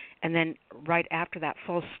doing. And then right after that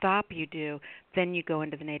full stop you do, then you go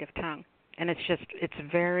into the native tongue. And it's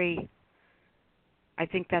very, I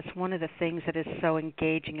think that's one of the things that is so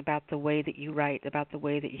engaging about the way that you write, about the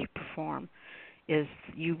way that you perform, is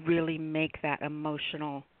you really make that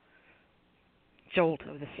emotional jolt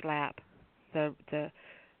of the slap, the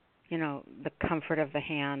comfort of the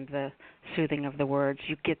hand, the soothing of the words.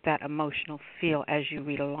 You get that emotional feel as you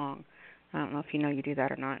read along. I don't know if you do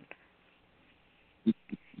that or not.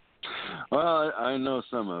 Well, I know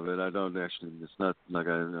some of it. I don't actually. It's not like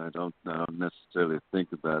I don't necessarily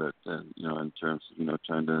think about it. In terms of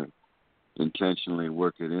trying to intentionally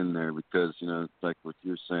work it in there, because like what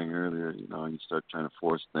you were saying earlier. You start trying to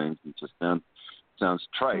force things, it just sounds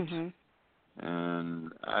trite. Mm-hmm.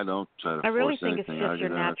 And I don't try to. I really force think it's just your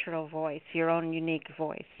natural voice, your own unique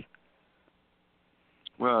voice.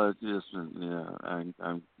 Well, it's just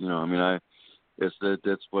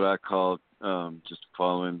that's what I call just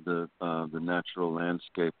following the natural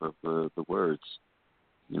landscape of the words.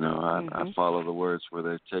 I follow the words where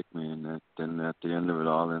they take me, and then at the end of it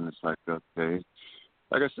all, then it's like, okay,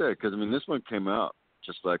 like I said, because this one came out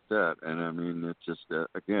just like that, and it just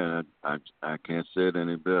again, I can't say it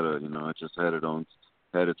any better. It just had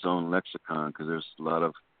its own lexicon, because there's a lot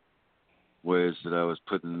of ways that I was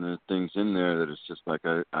putting the things in there that it's just like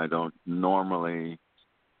I don't normally,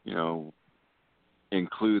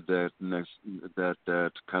 include that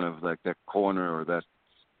kind of like that corner or that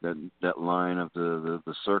line of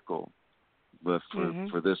the circle, but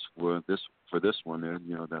for this one,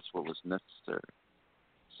 that's what was necessary.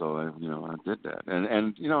 So I did that,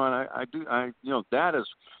 and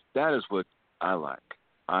that is what I like.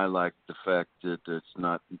 I like the fact that it's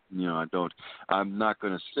not, I'm not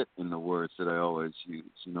going to sit in the words that I always use.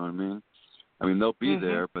 You know what I mean? They'll be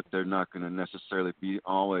there, but they're not going to necessarily be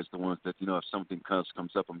always the ones that, if something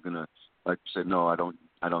comes up, I'm going to say, no, I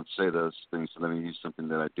don't say those things, so let me use something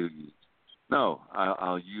that I do use. No,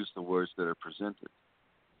 I'll use the words that are presented.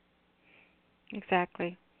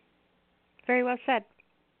 Exactly. Very well said.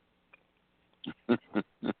 All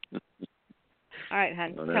right,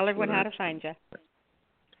 hon. Well, tell everyone how to find you.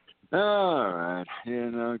 All right.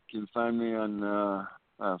 You can find me on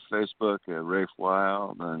Facebook at Rafe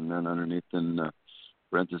Wild, and then underneath in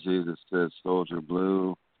parentheses it says Soldier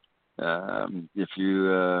Blue. If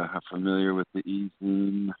you are familiar with the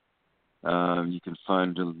e-zine, you can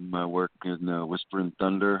find my work in Whispering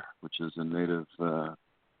Thunder, which is a native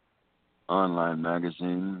online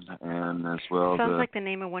magazine, and as well. Sounds like the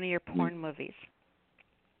name of one of your porn movies.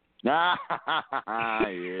 Yeah.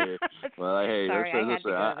 Well, hey, sorry, I had to go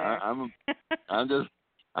there.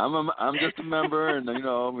 I'm just a member, and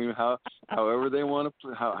however they want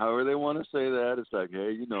to say that, it's like,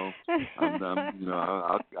 hey,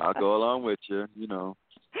 I'll go along with you,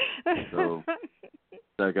 So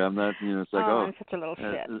like I'm not, it's like, I'm such a little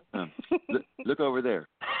shit. Look over there.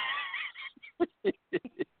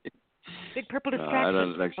 Big purple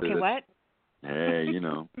distraction. Okay, what? Hey,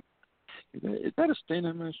 is that a stain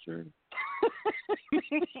on my shirt?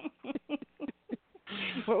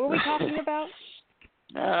 What were we talking about?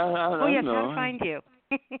 How to find you.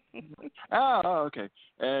 Okay.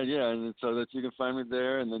 And so that you can find me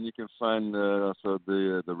there, and then you can find also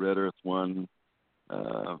the Red Earth one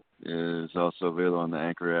is also available on the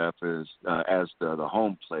Anchor app as the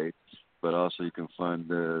home plate, but also you can find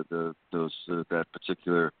that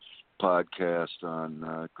particular podcast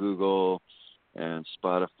on Google and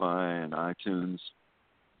Spotify and iTunes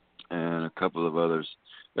and a couple of others.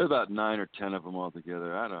 There's about 9 or 10 of them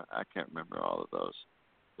altogether. I can't remember all of those,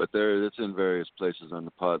 but it's in various places on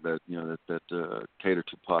the pod that cater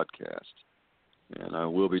to podcast. And I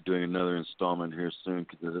will be doing another installment here soon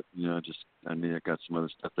because, I got some other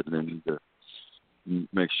stuff that I need to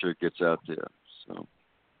make sure it gets out there. So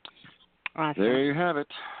Awesome. there you have it.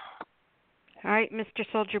 All right, Mr.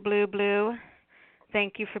 Soldier Blue,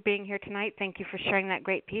 thank you for being here tonight. Thank you for sharing that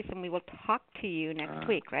great piece, and we will talk to you next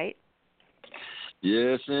week, right?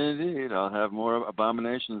 Yes, indeed. I'll have more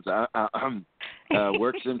abominations.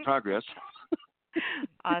 Works in progress.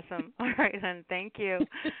 Awesome. All right, then. Thank you.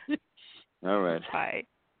 All right. Bye.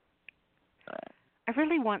 I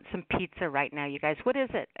really want some pizza right now, you guys. What is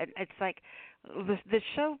it? It's like the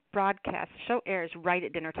show airs right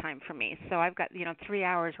at dinner time for me. So I've got 3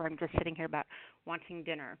 hours where I'm just sitting here about wanting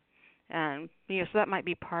dinner, and so that might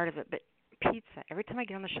be part of it. But pizza. Every time I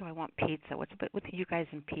get on the show, I want pizza. What's with you guys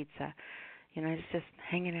and pizza? It's just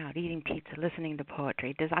hanging out, eating pizza, listening to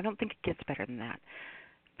poetry. I don't think it gets better than that.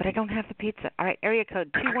 But I don't have the pizza. All right, area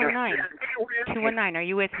code 219. 219, are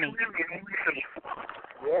you with me?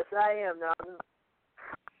 Yes, I am, Nana.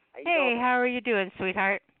 Hey, how are you doing,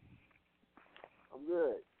 sweetheart? I'm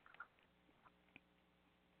good.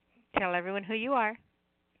 Tell everyone who you are.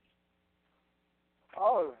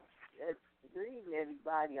 Oh, good evening,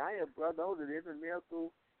 everybody. I am Brother O, the Living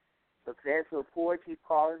Miracle Professor of Poetry,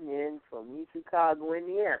 calling in from East Chicago,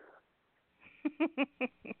 Indiana.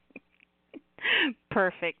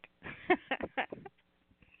 Perfect.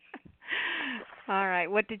 All right,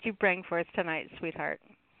 what did you bring for us tonight, sweetheart?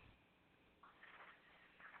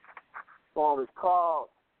 The song is called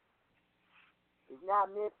It's Not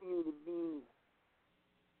Meant for You to Be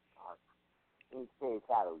insane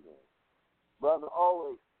title again. Brother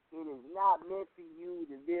O, it is not meant for you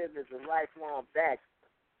to live as a lifelong bachelor.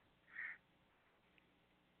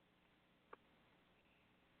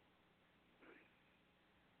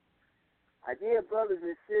 My dear brothers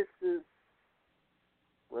and sisters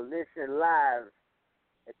will listen live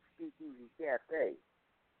at SpeakEasy Cafe.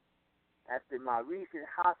 After my recent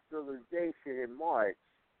hospitalization in March,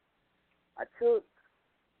 I took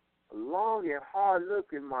a long and hard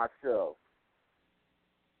look at myself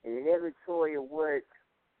and an inventory of what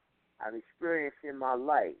I've experienced in my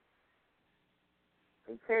life,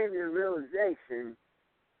 and came to the realization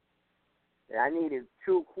that I need a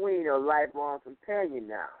true queen or lifelong companion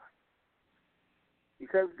now.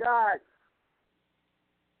 Because God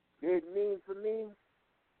didn't mean for me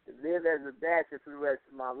to live as a bachelor for the rest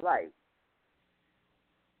of my life.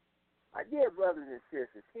 My dear brothers and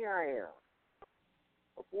sisters, here I am,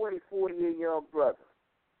 a 44-year-young brother,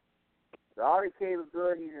 with all the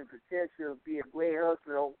capabilities and potential of being a great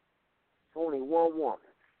husband to only one woman.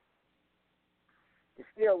 And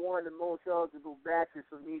still one of the most eligible bachelors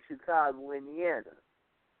from East Chicago, Indiana.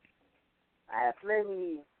 I have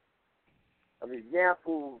plenty of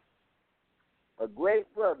examples of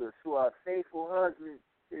great brothers who are faithful husbands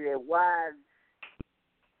to their wives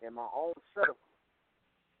in my own circle.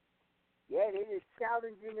 Yet it is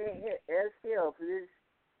challenging as hell for this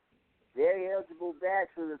very eligible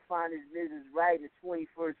bachelor to find his Mrs. Right in the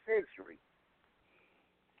 21st century.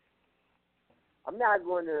 I'm not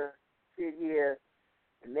going to sit here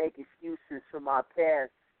and make excuses for my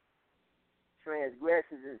past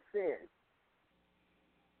transgressions and sins.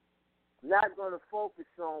 I'm not going to focus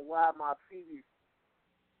on why my previous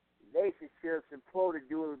relationships imploded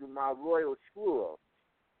due to my royal screw-up.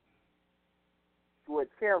 To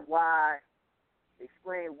explain why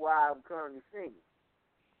I'm currently single.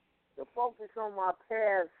 The focus on my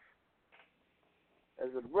past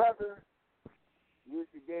as a brother,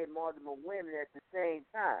 used to date multiple women at the same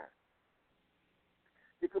time.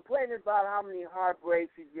 To complain about how many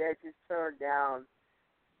heartbreaks, rejections, turned down,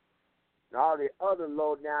 and all the other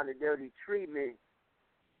low down and dirty treatment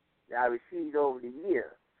that I received over the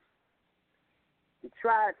years. To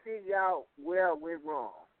try to figure out where I went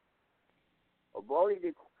wrong. Or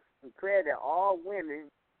boldly declare that all women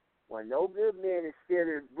were no good men and still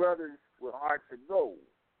their brothers with hearts of gold.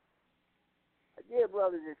 My dear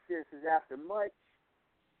brothers and sisters, after much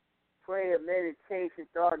prayer, meditation,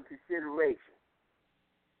 thought, and consideration,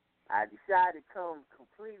 I decided to come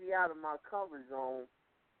completely out of my comfort zone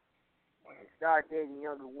and start dating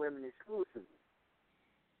younger women exclusively.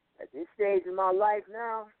 At this stage in my life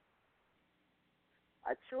now,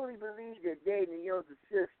 I truly believe that dating a younger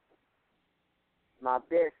sister is my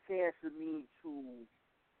best chance for me to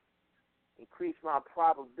increase my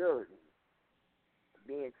probability of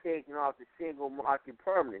being taken off the single market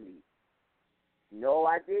permanently. No,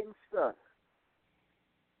 I didn't stutter.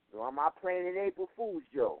 So I'm not playing an April Fool's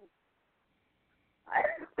joke.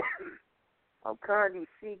 I'm currently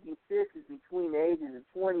seeking sisters between the ages of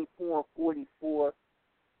 24 and 44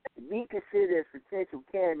 to be considered as potential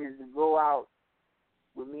candidates to go out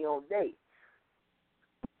with me on dates.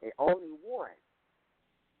 and only one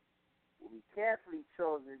will be carefully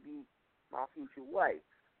chosen to be my future wife.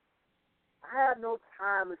 I have no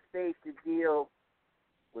time or space to deal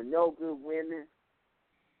with no good women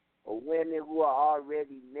or women who are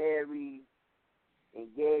already married,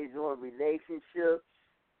 engaged in relationships.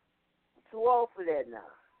 I'm too old for that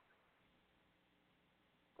now.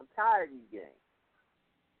 I'm tired of these games.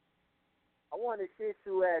 I want a sister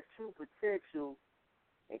who has true potential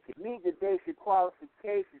and can meet the basic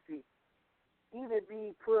qualifications to even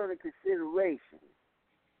be put into consideration.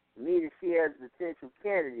 For me to see as a potential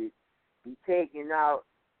candidate be taken out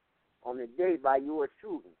on a date by yours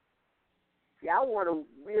truly. See, I want a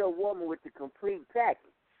real woman with the complete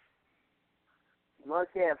package. She must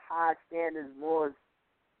have high standards, morals,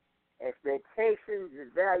 expectations,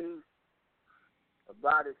 and values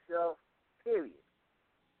about herself, period.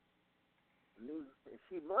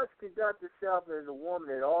 She must conduct herself as a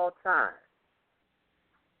woman at all times.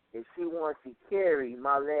 If she wants to carry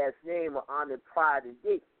my last name or honor pride and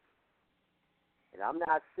dignity. And I'm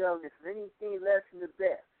not selling this for anything less than the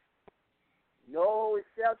best. No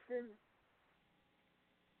exceptions,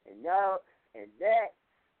 and that is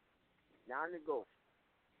non-negotiable.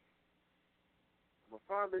 I'm a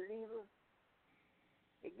firm believer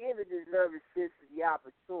in giving deserving sisters the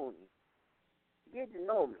opportunity to get to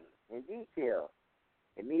know me in detail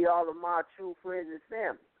and meet all of my true friends and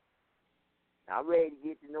family. I'm ready to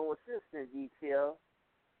get to know her sister in detail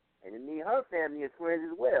and to meet her family and friends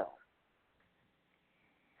as well.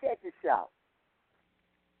 Check this out.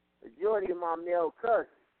 Majority of my male cousins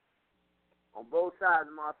on both sides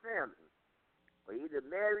of my family are either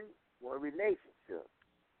married or in relationships.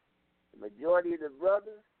 The majority of the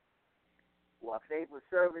brothers who are faithful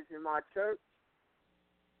servants in my church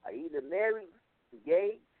are either married,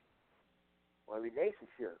 engaged, or in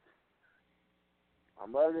relationships. My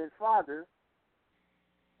mother and father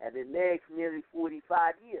have been married for nearly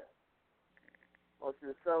 45 years. Most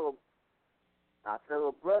of our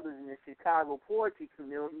fellow brothers in the Chicago poetry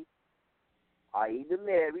community are either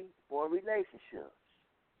married or in relationships.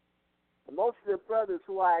 And most of the brothers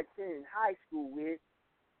who I attended high school with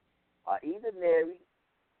are either married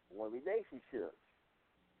or in relationships.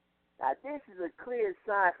 Now, this is a clear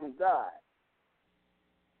sign from God.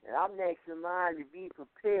 And I'm next in line to be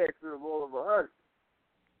prepared for the role of a husband.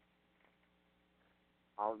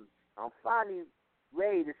 I'm finally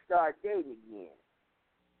ready to start dating again.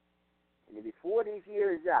 And then before this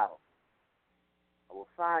year is out, I will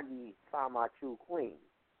finally find my true queen.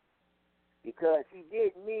 Because she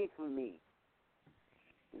did me for me.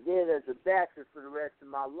 She did as a bachelor for the rest of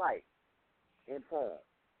my life in poem.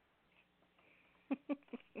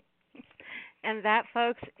 And that,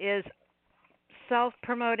 folks, is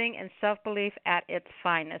self-promoting and self-belief at its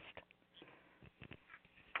finest.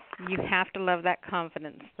 You have to love that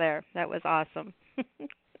confidence there. That was awesome.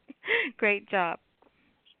 Great job.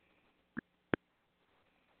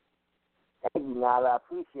 Thank you, Nyla. I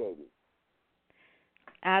appreciate it.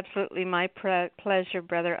 Absolutely my pleasure,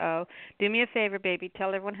 Brother O. Do me a favor, baby. Tell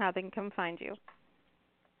everyone how they can come find you.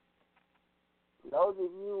 Those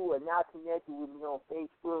of you who are not connected with me on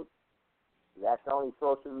Facebook, that's the only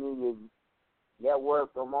social media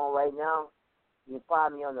network I'm on right now. You can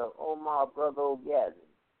find me on the Omar Brother Orgasm.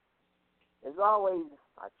 As always,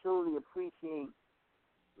 I truly appreciate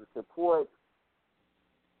the support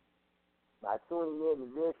by tuning in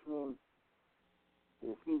and listening to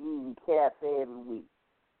the SpeakEasy Cafe every week.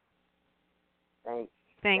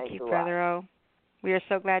 Thank you, Brother O. We are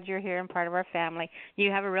so glad you're here and part of our family. You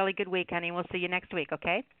have a really good week, honey. We'll see you next week,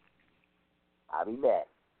 okay? I'll be back.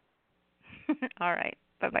 All right.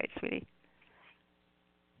 Bye-bye, sweetie.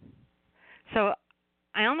 So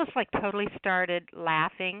I almost totally started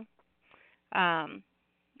laughing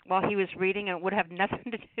while he was reading, and it would have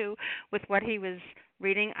nothing to do with what he was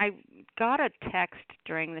reading. I got a text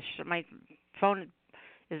during the show. My phone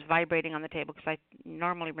is vibrating on the table because I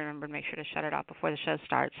normally remember to make sure to shut it off before the show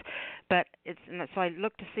starts. So I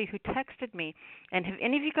looked to see who texted me. And have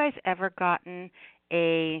any of you guys ever gotten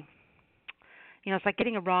it's like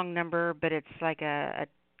getting a wrong number, but it's like a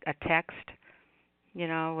text,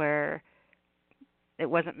 where it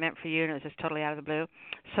wasn't meant for you and it was just totally out of the blue.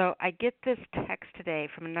 So I get this text today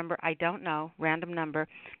from a number I don't know, random number,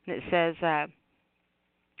 and it says,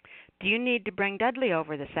 do you need to bring Dudley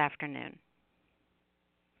over this afternoon?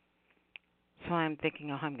 So I'm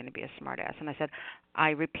thinking, I'm going to be a smartass. And I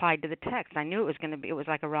replied to the text. I knew it was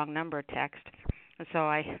like a wrong number text. And so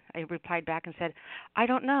I replied back and said, I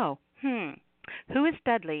don't know. Who is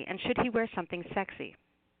Dudley, and should he wear something sexy?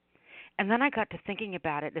 And then I got to thinking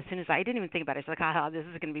about it. As soon as I didn't even think about it, it's like, this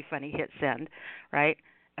is going to be funny. Hit send, right?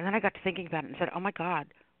 And then I got to thinking about it and said, oh my God,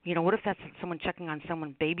 What if that's someone checking on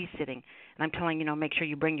someone babysitting, and I'm telling, make sure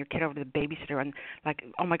you bring your kid over to the babysitter, and like,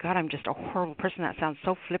 oh my God, I'm just a horrible person. That sounds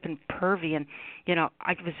so flippin' pervy, and,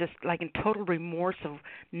 I was just like in total remorse of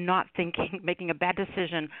not thinking, making a bad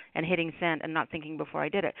decision and hitting send and not thinking before I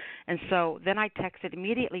did it. And so then I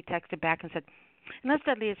immediately texted back and said, unless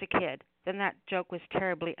Dudley is a kid, then that joke was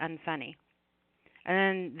terribly unfunny. And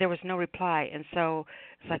then there was no reply, and so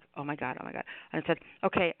it's like, oh my God. And I said,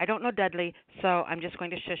 okay, I don't know Dudley, so I'm just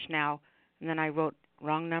going to shush now. And then I wrote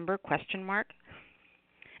wrong number, ?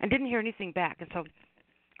 And didn't hear anything back. And so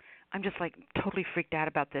I'm just like totally freaked out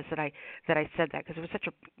about this that I said that, because it was such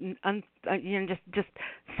just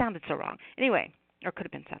sounded so wrong. Anyway, or could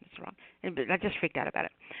have been sounded so wrong. But I just freaked out about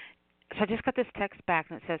it. So I just got this text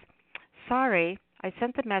back, and it says, sorry, I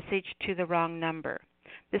sent the message to the wrong number.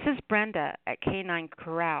 This is Brenda at Canine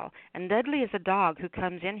Corral, and Dudley is a dog who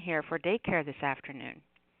comes in here for daycare this afternoon.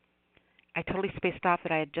 I totally spaced off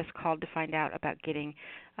that I had just called to find out about getting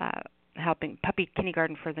helping puppy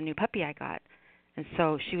kindergarten for the new puppy I got. And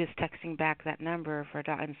so she was texting back that number for a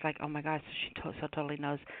dog, and it's like, oh my gosh, so she totally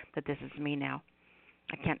knows that this is me now.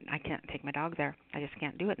 I can't take my dog there. I just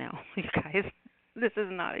can't do it now, you guys. This is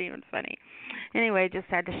not even funny. Anyway, just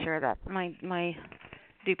had to share that my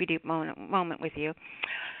doopy-doop moment with you.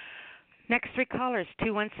 Next three callers,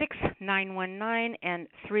 216-919 and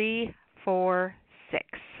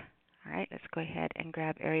 346. All right, let's go ahead and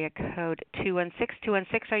grab area code 216.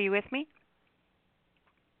 216, are you with me?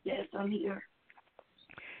 Yes, I'm here.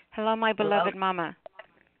 Hello, my beloved mama.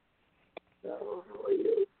 Hello, how are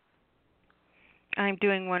you? I'm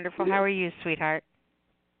doing wonderful. How are you, sweetheart?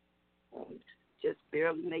 I'm just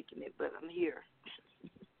barely making it, but I'm here.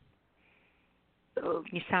 So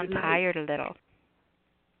you sound tired a little.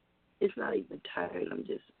 It's not even tired.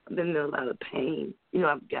 I've been in a lot of pain.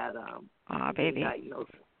 I've got baby.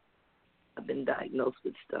 I've been diagnosed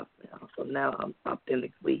with stuff now. So now I'm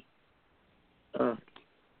authentically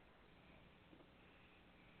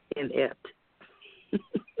inept.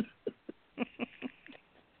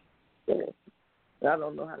 So I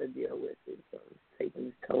don't know how to deal with it. So it's taking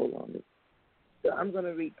its toll on me. So I'm going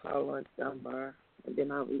to read Paul Laurence Dunbar, and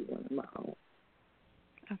then I'll read one of my own.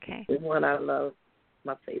 Okay. The one I love,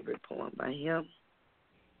 my favorite poem by him,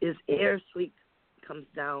 is Air Sweet Comes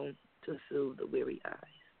Down to Soothe the Weary Eyes.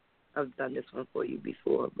 I've done this one for you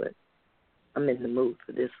before, but I'm in the mood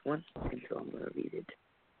for this one, and so I'm going to read it.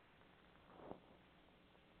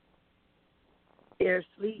 Air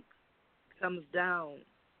sleep comes down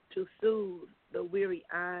to soothe the weary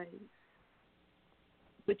eyes,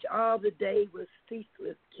 which all the day with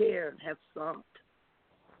ceaseless care have sought.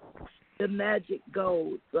 The magic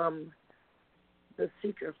gold from the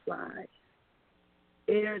seeker flies.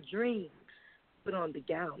 Air dreams put on the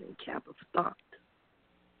gown and cap of thought,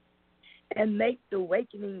 and make the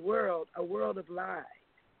wakening world a world of lies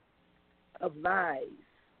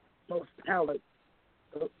most palatable,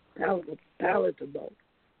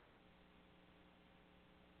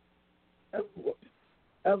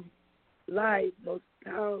 of lies most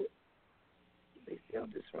palatable. They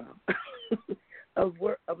spelled this wrong. of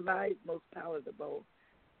lies most palatable,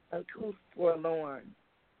 uncouth forlorn,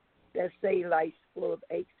 that say life's full of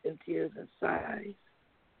aches and tears and sighs.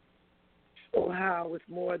 Oh, how with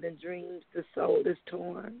more than dreams the soul is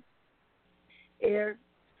torn. Ere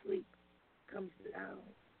sleep comes down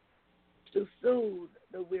to soothe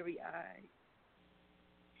the weary eyes.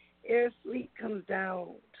 Ere sleep comes down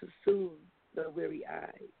to soothe the weary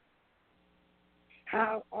eyes.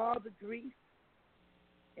 How all the grief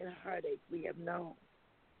and heartache we have known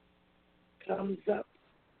comes up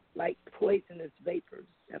like poisonous vapors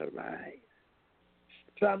that arise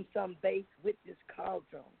from some base witch's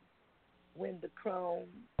cauldron, when the crone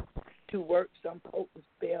to work some potent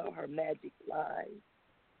spell her magic lies.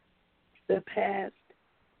 The past,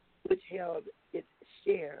 which held its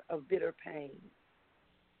share of bitter pain,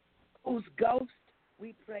 whose ghost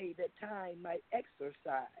we pray that time might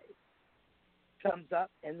exorcise, comes up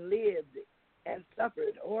and lived and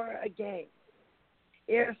suffered o'er again.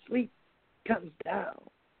 Ere sleep comes down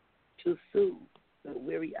to soothe the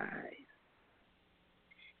weary eyes.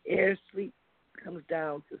 Ere sleep comes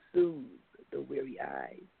down to soothe the weary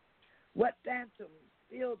eyes. What phantoms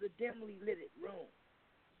fill the dimly lit room?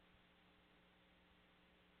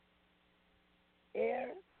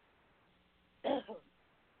 Ere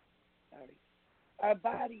our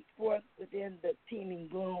bodies forth within the teeming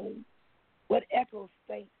gloom, what echoes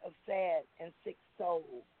faint of sad and sick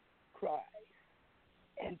soul cries,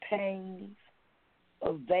 and pains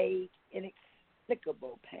of vague,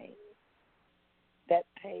 inexplicable pain that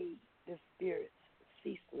pay the spirit's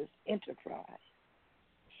ceaseless enterprise.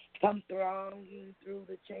 come thronging through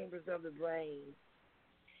the chambers of the brain.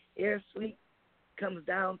 Ere sleep comes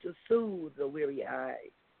down to soothe the weary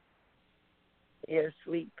eyes. Ere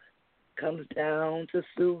sleep comes down to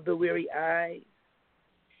soothe the weary eyes,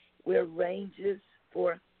 where ranges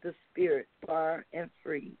forth the spirit far and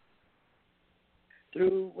free,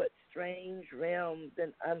 through what strange realms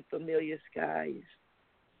and unfamiliar skies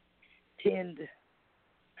tend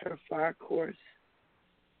her far course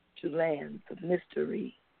to lands of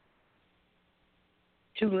mystery,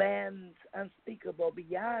 to lands unspeakable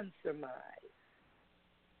beyond surmise,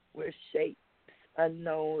 where shapes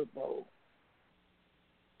unknowable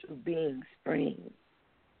to being spring,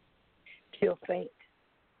 till faint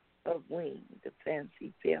of wing the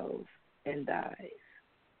fancy fails and dies.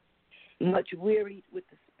 Much wearied with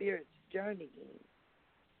the spirit's journeying,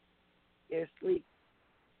 ere sleep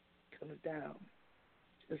comes down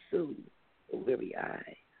to soothe the weary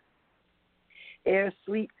eyes. Ere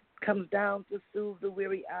sleep comes down to soothe the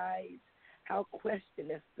weary eyes, how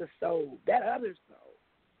questioneth the soul, that other soul,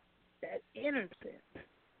 that inner sense,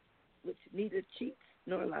 which neither cheats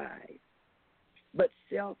nor lies, but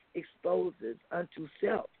self exposes unto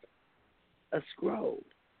self a scroll,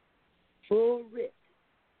 full writ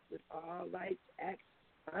with all life's acts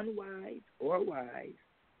unwise or wise,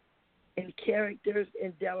 in characters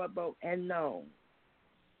indelible and known,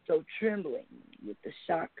 so trembling with the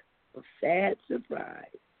shock of sad surprise,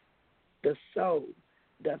 the soul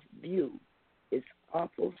doth view its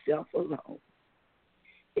awful self alone,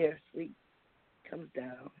 ere sleep comes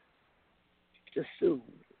down to soothe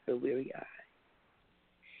the weary eye.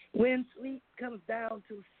 When sleep comes down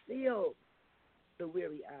to seal the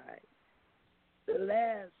weary eye, the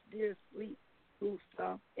last dear sleep whose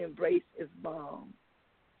soft embrace is balm,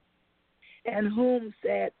 and whom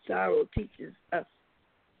sad sorrow teaches us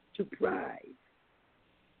to prize,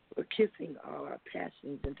 for kissing all our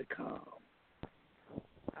passions into calm.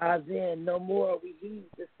 Ah, then no more we heed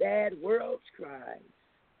the sad world's cries,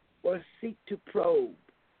 or seek to probe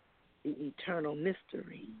the eternal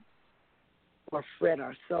mystery, or fret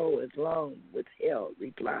our soul as long withheld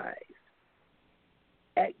replies.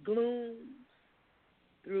 At glooms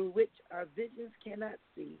through which our visions cannot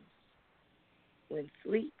see, when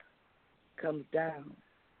sleep comes down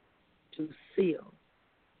to seal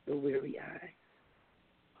the weary eye.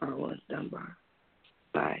 Harlan Dunbar,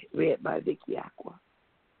 read by Vicky Aqua.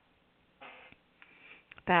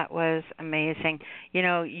 That was amazing. You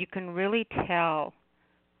know, you can really tell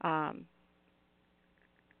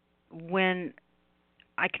when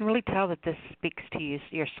I can really tell that this speaks to you,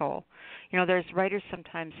 your soul. You know, there's writers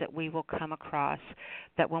sometimes that we will come across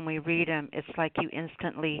that when we read them, it's like you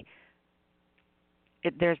instantly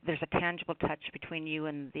there's a tangible touch between you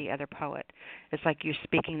and the other poet. It's like you're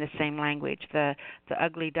speaking the same language. The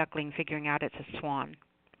ugly duckling figuring out it's a swan,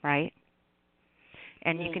 right?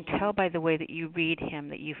 And you can tell by the way that you read him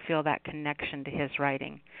that you feel that connection to his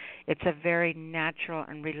writing. It's a very natural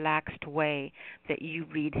and relaxed way that you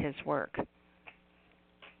read his work.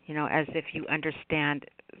 You know, as if you understand,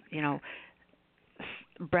 you know,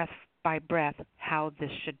 breath by breath how this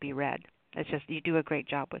should be read. It's just, you do a great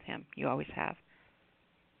job with him. You always have.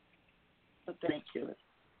 Well, thank you.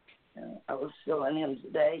 I was feeling him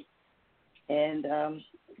today. And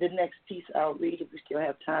the next piece I'll read if we still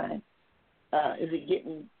have time. Is it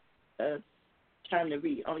getting time to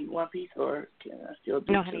read only one piece, or can I still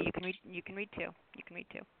do No, two? honey, you can read two. You can read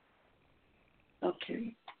two.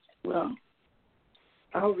 Okay. Well,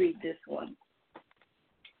 I'll read this one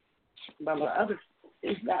by my other.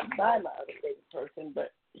 It's not by my other favorite person,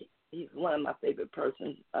 but he's one of my favorite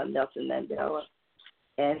persons, Nelson Mandela,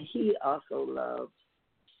 and he also loves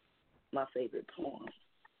my favorite poem.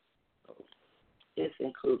 So it's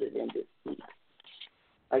included in this piece.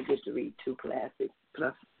 I get to read two classics,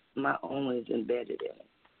 plus my own is embedded in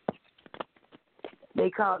it. They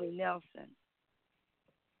call me Nelson.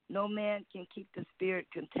 No man can keep the spirit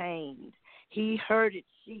contained. He herded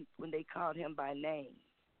sheep when they called him by name.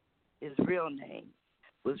 His real name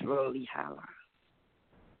was Rolly Hala.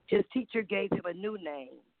 His teacher gave him a new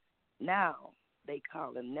name. Now they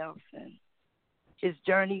call him Nelson. His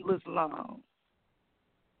journey was long.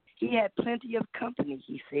 He had plenty of company,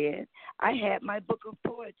 he said. I had my book of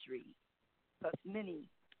poetry, plus many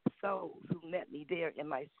souls who met me there in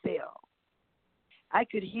my cell. I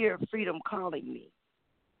could hear freedom calling me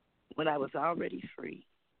when I was already free.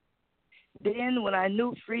 Then, when I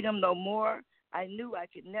knew freedom no more, I knew I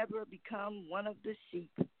could never become one of the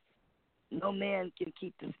sheep. No man can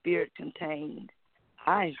keep the spirit contained.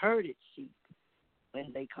 I herded sheep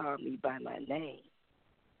when they called me by my name.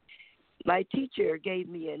 My teacher gave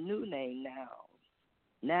me a new name now.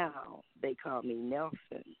 Now they call me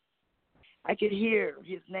Nelson. I could hear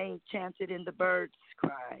his name chanted in the birds'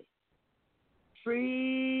 cry.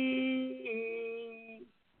 Free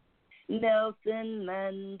Nelson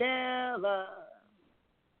Mandela.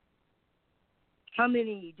 How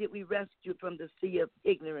many did we rescue from the sea of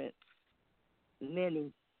ignorance?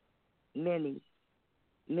 Many, many,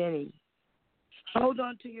 many. Hold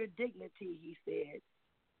on to your dignity, he said.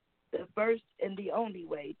 The first and the only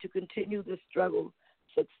way to continue the struggle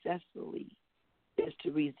successfully is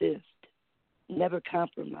to resist. Never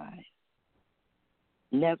compromise.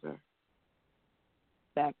 Never.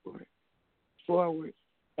 Backward. Forward.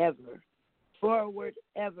 Ever. Forward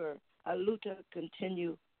ever. Aluta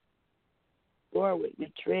continue. Forward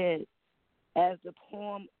we tread as the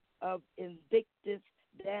poem of Invictus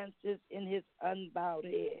dances in his unbowed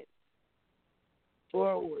head.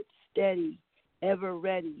 Forward, steady, ever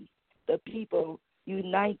ready. The people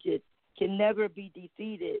united can never be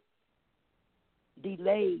defeated.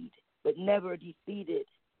 Delayed, but never defeated.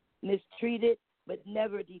 Mistreated, but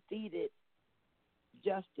never defeated.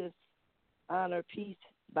 Justice, honor, peace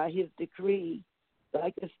by his decree.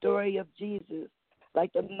 Like the story of Jesus,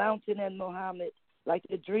 like the mountain and Muhammad, like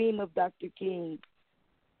the dream of Dr. King.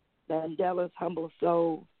 Mandela's humble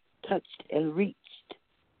soul touched and reached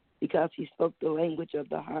because he spoke the language of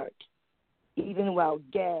the heart. Even while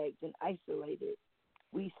gagged and isolated,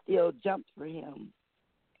 we still jumped for him.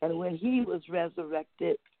 And when he was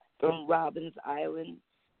resurrected from Robin's Island,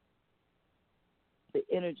 the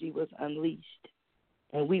energy was unleashed,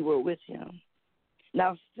 and we were with him.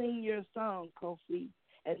 Now sing your song, Kofi,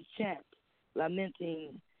 and chant,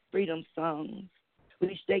 lamenting freedom songs.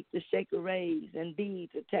 We shake the shaker rays and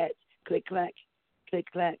beads attached, click, clack,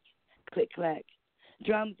 click, clack, click, clack.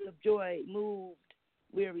 Drums of joy moved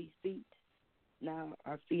weary feet. Now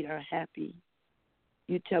our feet are happy.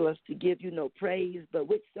 You tell us to give you no praise, but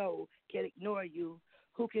which soul can ignore you?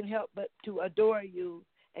 Who can help but to adore you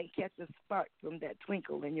and catch a spark from that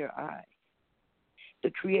twinkle in your eye? The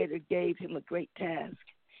Creator gave him a great task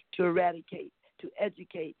to eradicate, to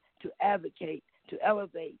educate, to advocate, to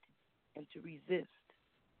elevate, and to resist.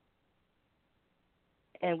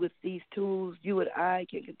 And with these tools, you and I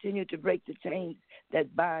can continue to break the chains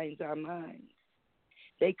that binds our minds.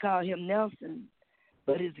 They call him Nelson,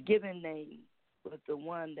 but his given name was the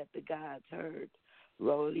one that the gods heard,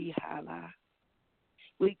 Roli Hala.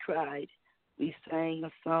 We cried, we sang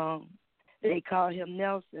a song. They call him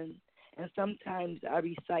Nelson, and sometimes I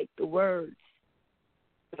recite the words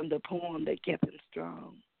from the poem that kept him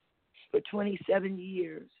strong. For 27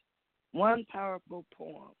 years, one powerful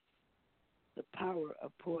poem, the power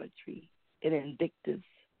of poetry in Invictus.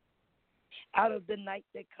 Out of the night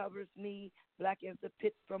that covers me, black as the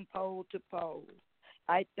pit from pole to pole,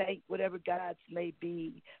 I thank whatever gods may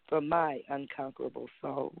be for my unconquerable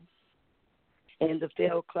soul. In the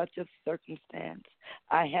fell clutch of circumstance,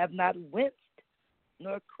 I have not winced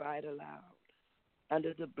nor cried aloud.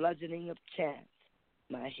 Under the bludgeoning of chance,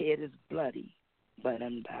 my head is bloody but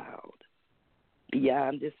unbowed.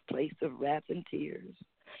 Beyond this place of wrath and tears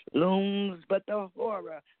looms but the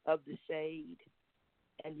horror of the shade,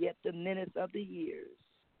 and yet the menace of the years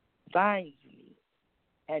finds me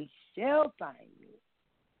and shall find me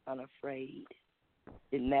unafraid.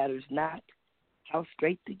 It matters not how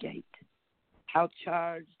straight the gate, how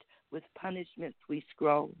charged with punishments we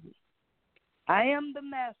scroll. I am the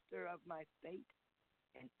master of my fate,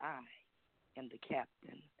 and I am the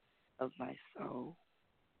captain of my soul.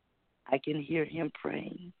 I can hear him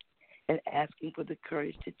praying and asking for the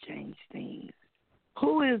courage to change things.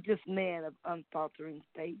 Who is this man of unfaltering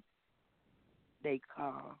faith? They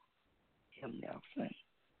call him Nelson.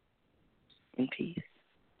 In peace.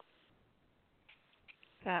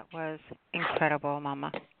 That was incredible,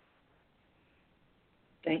 Mama.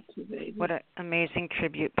 Thank you, baby. What an amazing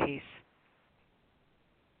tribute piece.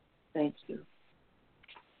 Thank you.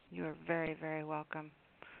 You are very, very welcome.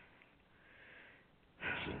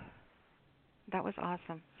 That was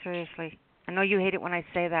awesome. Seriously. I know you hate it when I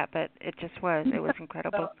say that, but it just was. It was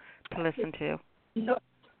incredible to listen to. No,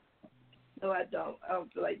 I don't. I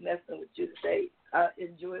don't feel like messing with you today. I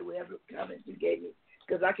enjoy whatever comments you gave me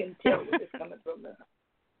because I can tell where it's coming from.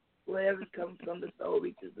 Wherever's coming from, the soul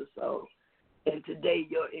reaches the soul. And today,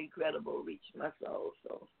 your incredible reached my soul.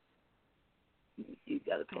 So you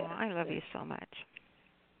got to pass. Oh, I love you so much.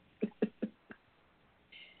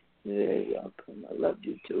 You're very welcome. I love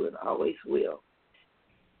you too, and always will.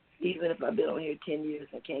 Even if I've been on here 10 years,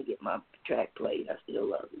 I can't get my track played. I still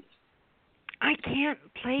love you. I can't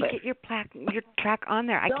get your track on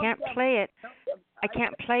there. I can't play it. I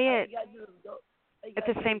can't play it at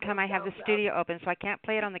the same time I have the studio open, so I can't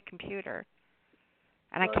play it on the computer.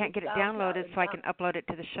 And I can't get it downloaded so I can upload it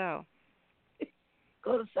to the show.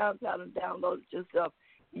 Go to SoundCloud and download it yourself.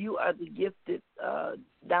 You are the gifted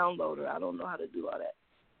downloader. I don't know how to do all that.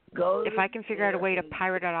 If I can figure out a way to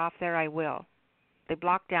pirate it off there, I will. They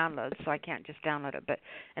block downloads, so I can't just download it. But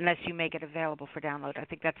unless you make it available for download, I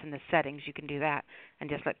think that's in the settings. You can do that and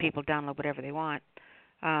just let people download whatever they want.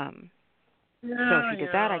 So if you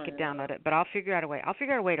did that, I could download it. But I'll figure out a way. I'll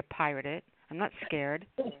figure out a way to pirate it. I'm not scared.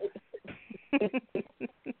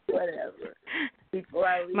 Whatever.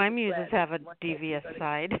 My muses have a devious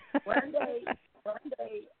side. One day,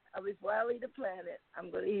 before I leave the planet,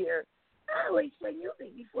 I'm going to hear, I always play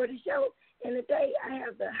music before the show. And today I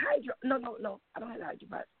have the hydro. No, I don't have the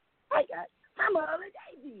hydropod. I got Mama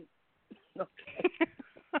Holiday. Okay.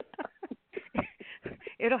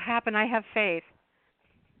 It'll happen. I have faith.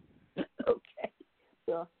 Okay.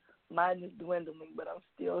 So mine is dwindling, but I'm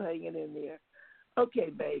still hanging in there. Okay,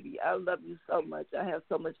 baby. I love you so much. I have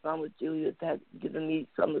so much fun with you. It has given me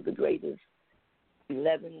some of the greatest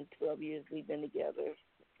 11, 12 years we've been together.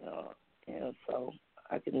 And so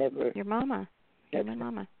I could never. Your mama. You're my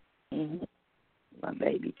mama. Mm-hmm. My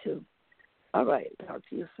baby, too. All right. Talk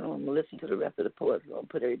to you soon. I'm going to listen to the rest of the poets. I'm going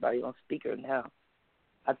to put everybody on speaker now.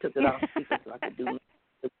 I took it off speaker so I could do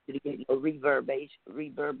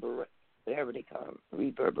whatever they call it,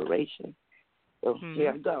 reverberation. So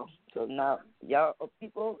here I go. So now, y'all,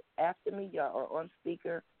 people after me, y'all are on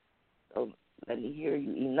speaker. So let me hear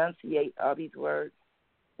you enunciate all these words.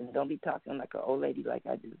 And don't be talking like an old lady like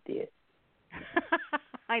I just did.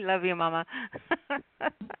 I love you, Mama.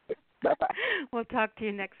 Bye-bye. We'll talk to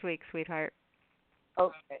you next week, sweetheart.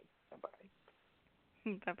 Okay.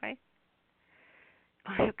 Bye-bye. Bye-bye.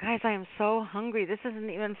 Oh, guys, I am so hungry. This isn't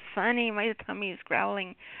even funny. My tummy is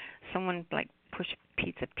growling. Someone, push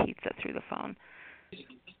pizza through the phone.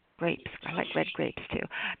 Grapes. I like red grapes, too.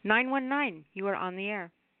 919, you are on the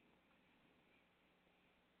air.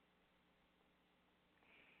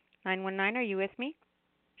 919, are you with me?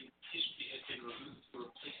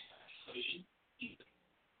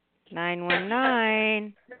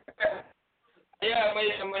 919.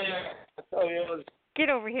 Get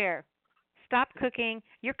over here. Stop cooking.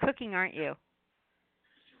 You're cooking, aren't you?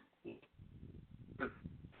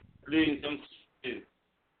 Please,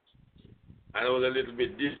 I was a little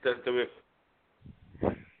bit distant away.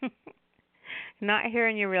 Not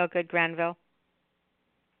hearing you real good, Granville.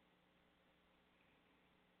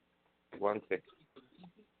 One sec.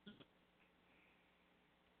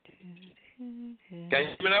 Can you hear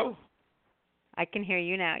me now? I can hear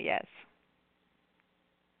you now, yes.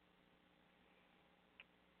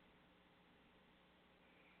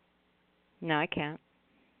 No, I can't.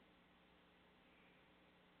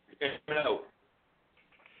 Can you hear me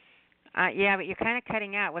now? Yeah, but you're kind of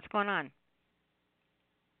cutting out. What's going on?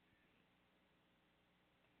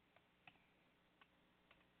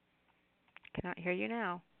 Cannot hear you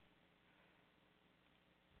now.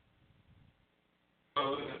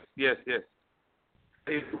 Yes.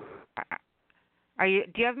 Are you?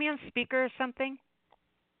 Do you have me on speaker or something?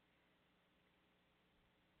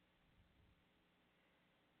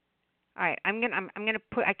 All right, I'm gonna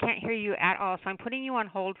put. I can't hear you at all, so I'm putting you on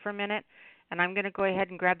hold for a minute, and I'm gonna go ahead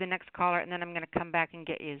and grab the next caller, and then I'm gonna come back and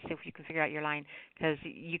get you, see if you can figure out your line, because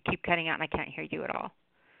you keep cutting out, and I can't hear you at all.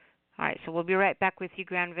 All right, so we'll be right back with you,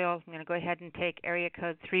 Granville. I'm gonna go ahead and take area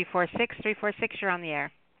code 346. 346, you're on the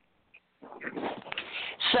air.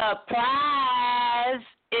 Surprise!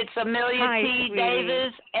 It's Amelia Hi, T. sweetie.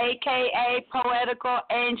 Davis, a.k.a. Poetical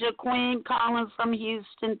Angel Queen, calling from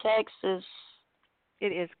Houston, Texas.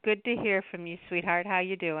 It is good to hear from you, sweetheart. How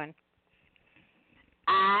you doing?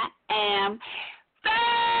 I am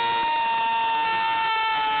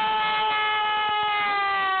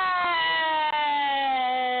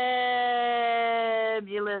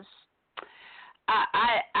fabulous.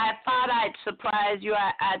 I thought I'd surprise you.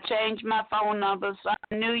 I changed my phone number, so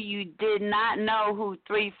I knew you did not know who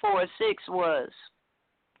 346 was.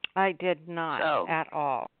 I did not at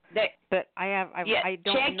all. But I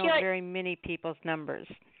don't know very many people's numbers.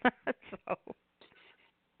 So.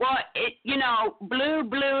 Well, Blue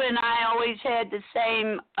and I always had the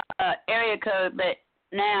same area code, but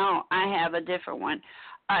now I have a different one.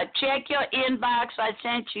 Check your inbox. I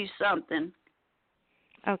sent you something.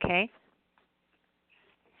 Okay.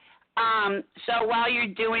 So while you're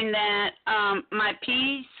doing that, my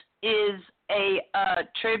piece is a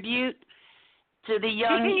tribute to the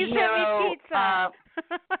young hero. Sent me pizza.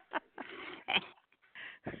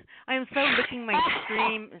 I am so licking my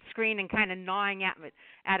screen and kind of gnawing at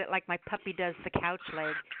it like my puppy does the couch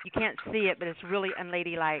leg. You can't see it, but it's really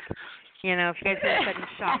unladylike. You know, if you guys hear a sudden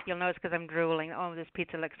shock, you'll notice because I'm drooling. Oh, this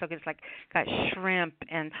pizza looks so good. It's like got shrimp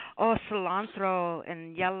and cilantro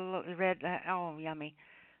and yellow, red. Oh, yummy.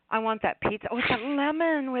 I want that pizza. Oh, it's got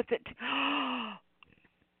lemon with it.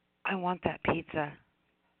 I want that pizza.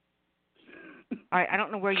 All right, I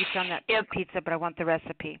don't know where you found that pizza, but I want the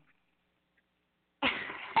recipe.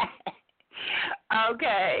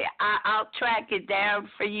 Okay, I'll track it down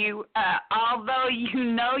for you. Although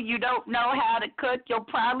you don't know how to cook, you'll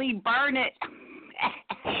probably burn it.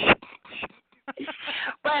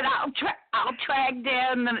 But I'll track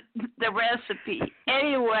down the recipe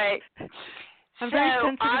anyway. I'm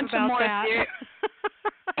very sensitive about that.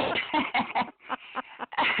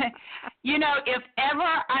 You know, if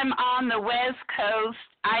ever I'm on the West Coast,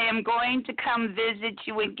 I am going to come visit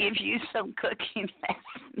you and give you some cooking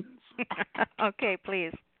lessons. Okay,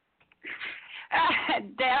 please.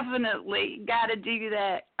 Definitely got to do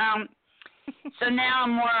that. So now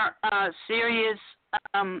I'm more serious.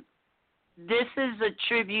 This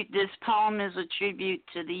poem is a tribute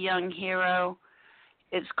to the young hero.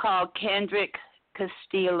 It's called Kendrick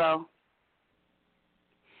Castillo.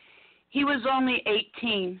 He was only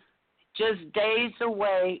 18, just days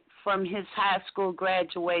away from his high school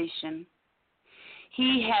graduation.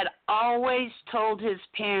 He had always told his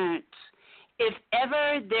parents, if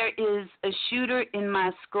ever there is a shooter in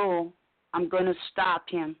my school, I'm going to stop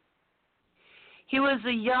him. He was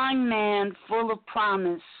a young man full of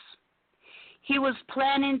promise. He was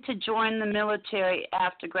planning to join the military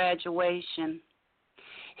after graduation.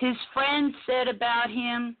 His friends said about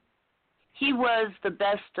him, he was the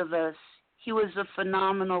best of us. He was a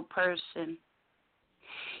phenomenal person.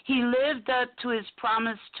 He lived up to his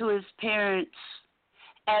promise to his parents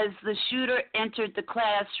as the shooter entered the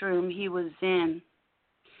classroom he was in.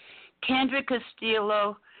 Kendrick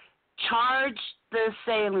Castillo charged the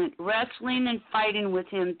assailant, wrestling and fighting with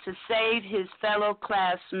him to save his fellow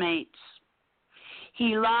classmates.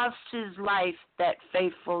 He lost his life that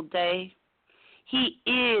fateful day. He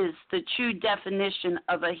is the true definition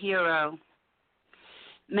of a hero.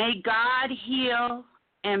 May God heal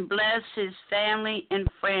and bless his family and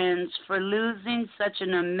friends for losing such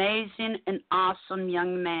an amazing and awesome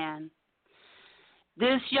young man.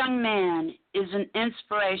 This young man is an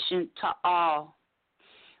inspiration to all.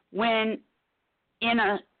 When in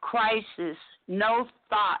a crisis, no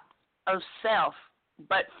thought of self,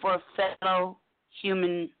 but for fellow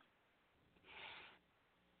human.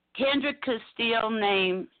 Kendrick Castillo's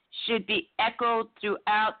name should be echoed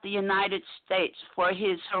throughout the United States for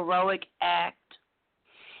his heroic act.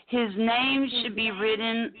 His name should be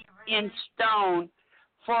written in stone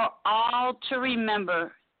for all to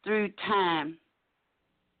remember through time.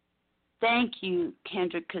 Thank you,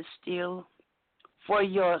 Kendrick Castillo, for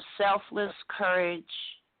your selfless courage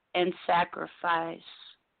and sacrifice.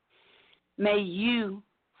 May you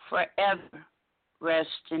forever rest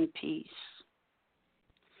in peace.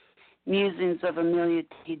 Musings of Amelia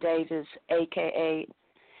T. Davis, a.k.a.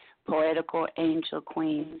 Poetical Angel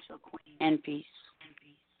Queen, and peace.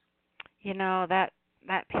 You know, that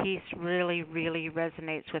piece really, really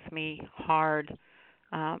resonates with me hard,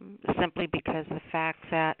 simply because of the fact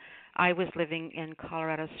that I was living in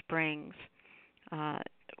Colorado Springs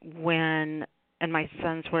and my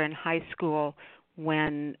sons were in high school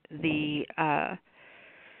when the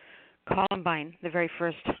Columbine, the very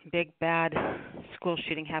first big bad school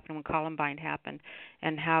shooting happened when Columbine happened,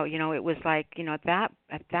 and how, it was like,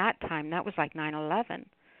 at that time that was like 9/11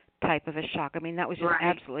 type of a shock. I mean, that was just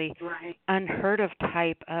absolutely unheard of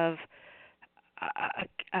type of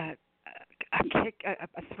a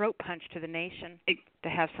throat punch to the nation to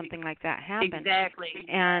have something like that happen. Exactly.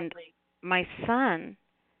 And my son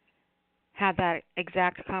had that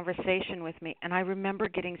exact conversation with me, and I remember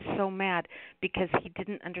getting so mad because he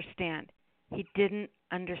didn't understand. He didn't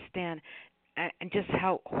understand, and just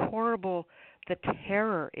how horrible the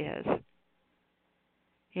terror is.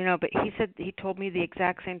 But he told me the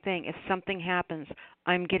exact same thing. If something happens,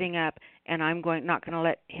 I'm getting up and I'm not going to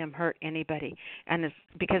let him hurt anybody. And it's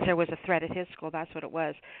because there was a threat at his school. That's what it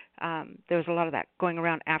was. There was a lot of that going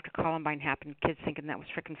around after Columbine happened. Kids thinking that was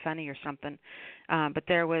freaking funny or something. But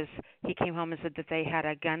he came home and said that they had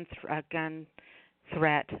a gun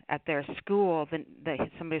threat at their school, that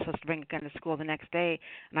somebody was supposed to bring a gun to school the next day,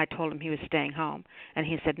 and I told him he was staying home. And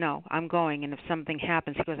he said, no, I'm going, and if something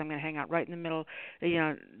happens, he goes, I'm going to hang out right in the middle,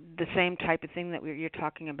 the same type of thing that you're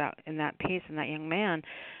talking about in that piece, and that young man.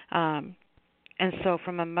 And so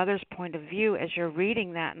from a mother's point of view, as you're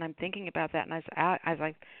reading that, and I'm thinking about that, and as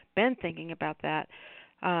I've been thinking about that,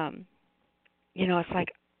 it's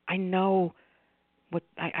like I know what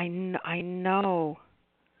I know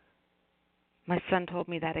My son told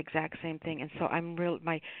me that exact same thing, and so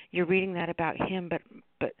you're reading that about him,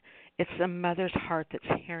 but it's a mother's heart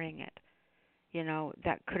that's hearing it. You know,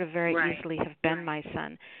 that could have very easily have been my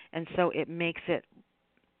son, and so it makes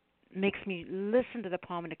me listen to the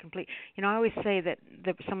poem in a complete. You know, I always say that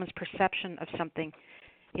someone's perception of something.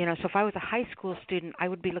 You know, so if I was a high school student, I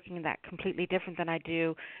would be looking at that completely different than I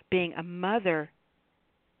do being a mother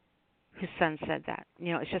whose son said that.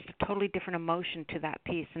 You know, it's just a totally different emotion to that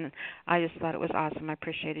piece, and I just thought it was awesome. I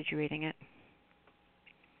appreciated you reading it.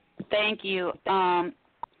 Thank you.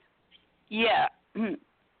 Yeah,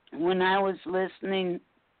 when I was listening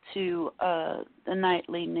to the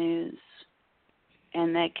nightly news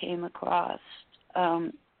and that came across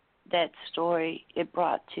that story, it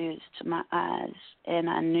brought tears to my eyes, and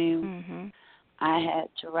I knew I had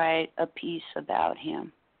to write a piece about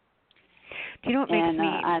him. Do you know what makes me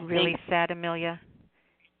really sad, Amelia?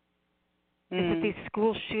 Is that these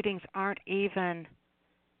school shootings aren't even,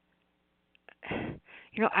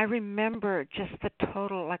 you know, I remember just the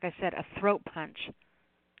total, like I said, a throat punch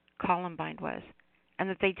Columbine was, and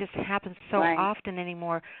that they just happen so often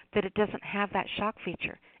anymore that it doesn't have that shock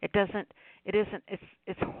feature.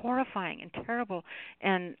 It's horrifying and terrible,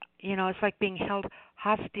 and, you know, it's like being held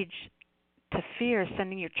hostage to fear,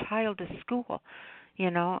 sending your child to school, you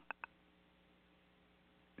know.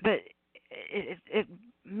 But it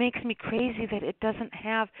makes me crazy that it doesn't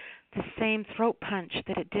have the same throat punch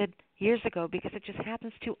that it did years ago, because it just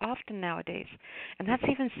happens too often nowadays. And that's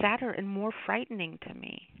even sadder and more frightening to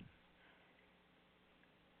me.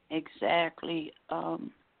 Exactly.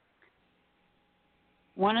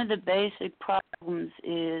 One of the basic problems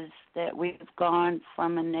is that we've gone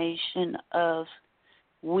from a nation of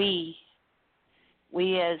we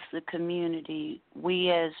as the community, we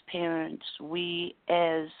as parents, we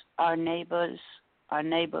as our neighbors, our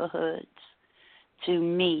neighborhoods, to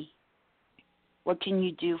me. What can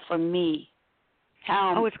you do for me?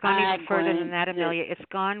 It's gone even further than that, Amelia. It's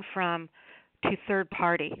gone to third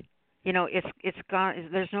party. You know, it's gone.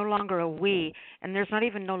 There's no longer a we, and there's not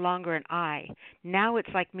even no longer an I. Now it's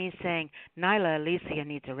like me saying, Nyla Alisia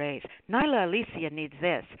needs a raise. Nyla Alisia needs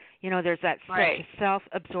this. You know, there's that such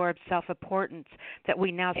self-absorbed self-importance that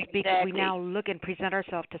we now speak. We now look and present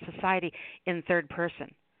ourselves to society in third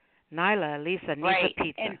person. Nyla Alisia needs a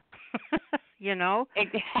pizza. You know,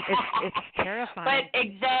 it's terrifying. But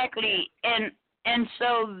exactly, and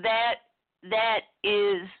so that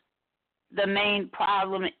is the main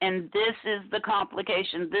problem, and this is the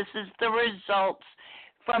complication. This is the results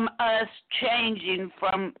from us changing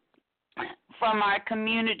from our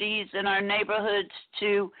communities and our neighborhoods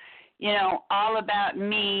to, you know, all about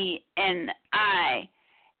me and I.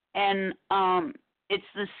 And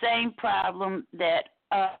it's the same problem that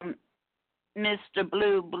Mr.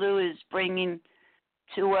 Blue is bringing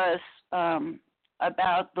to us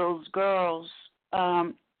about those girls.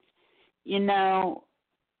 You know,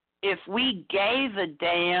 if we gave a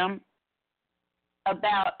damn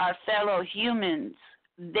about our fellow humans,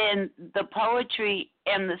 then the poetry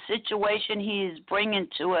and the situation he is bringing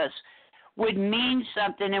to us would mean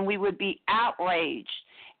something, and we would be outraged,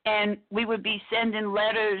 and we would be sending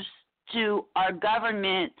letters to our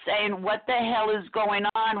government saying, what the hell is going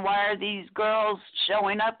on? Why are these girls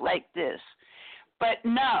showing up like this? But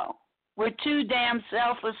no, we're too damn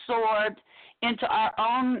self-absorbed into our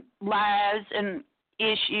own lives and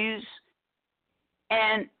issues.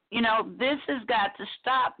 And, you know, this has got to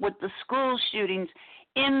stop with the school shootings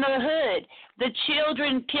in the hood, the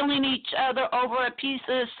children killing each other over a piece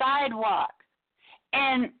of sidewalk,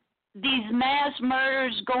 and these mass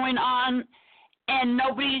murders going on, and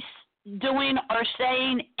nobody's doing or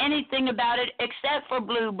saying anything about it except for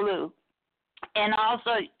Blue. And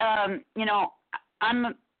also, you know,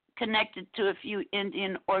 I'm connected to a few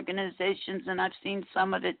Indian organizations, and I've seen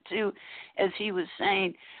some of it too, as he was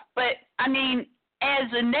saying. But, I mean,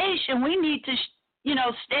 as a nation, we need to, you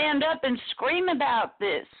know, stand up and scream about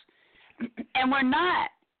this. And we're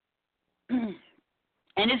not. And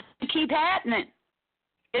it's going to keep happening.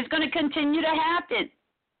 It's going to continue to happen.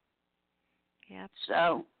 Yep.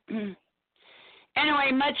 So,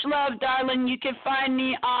 anyway, much love, darling. You can find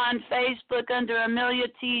me on Facebook under Amelia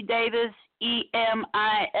T. Davis, EMILIATDAVIS,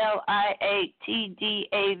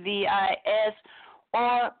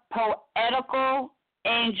 or Poetical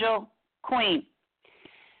Angel Queen.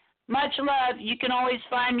 Much love. You can always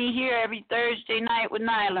find me here every Thursday night with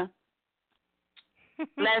Nyla.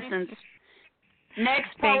 Blessings.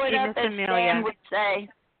 Next poet up, as Stan would say.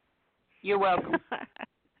 You're welcome. I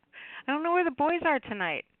don't know where the boys are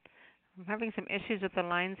tonight. I'm having some issues with the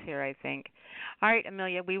lines here, I think. All right,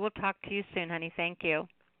 Amelia, we will talk to you soon, honey. Thank you.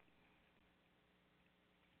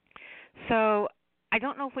 So I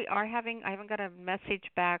don't know if we are having. I haven't got a message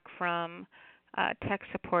back from tech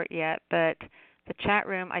support yet, but the chat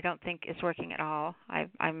room I don't think is working at all.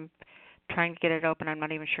 I'm trying to get it open. I'm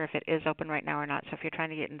not even sure if it is open right now or not. So if you're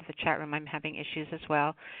trying to get into the chat room, I'm having issues as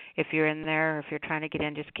well. If you're in there, or if you're trying to get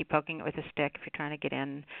in, just keep poking it with a stick. If you're trying to get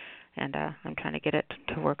in, and I'm trying to get it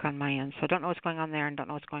to work on my end. So I don't know what's going on there, and don't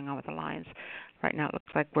know what's going on with the lines. Right now, it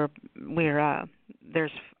looks like we're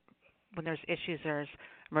there's when there's issues, there's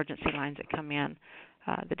emergency lines that come in,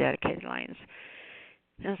 the dedicated lines.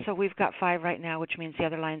 And so we've got 5 right now, which means the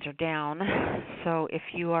other lines are down. So if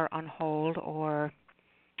you are on hold, or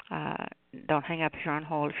don't hang up if you're on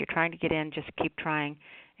hold. If you're trying to get in, just keep trying,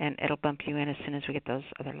 and it'll bump you in as soon as we get those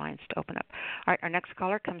other lines to open up. All right, our next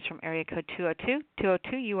caller comes from area code 202.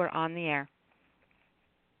 202, you are on the air.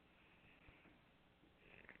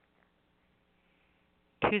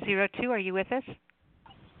 Are you with us?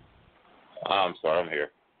 I'm sorry, I'm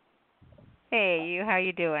here. Hey, you. How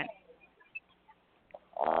you doing?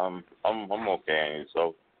 I'm okay, and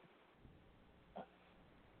so.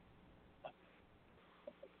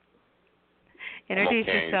 Introduce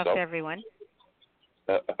okay, yourself so. to everyone.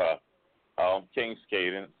 King's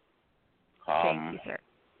Cadence. Thank you, sir.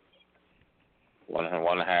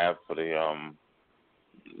 One half for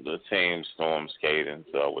the team Storm's Cadence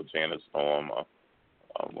with Gina Storm.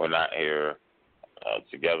 We're not here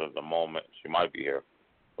together at the moment. She might be here,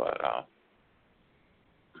 but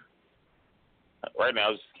right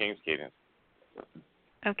now it's King's Cadence.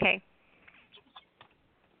 Okay.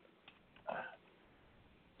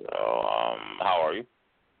 So, how are you?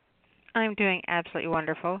 I'm doing absolutely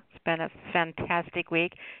wonderful. It's been a fantastic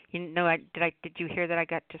week. You know, did you hear that I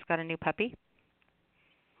just got a new puppy?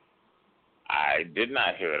 I did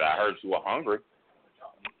not hear it. I heard you were hungry.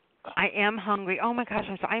 I am hungry. Oh my gosh,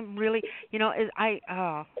 I'm really,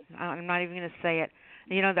 I'm not even going to say it.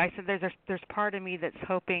 You know, I said there's part of me that's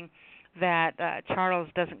hoping that Charles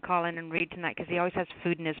doesn't call in and read tonight, because he always has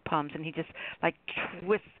food in his palms, and he just like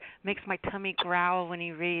twists, makes my tummy growl when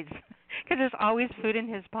he reads, because there's always food in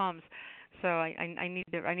his palms. So I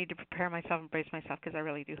need to prepare myself and brace myself, because I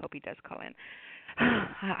really do hope he does call in.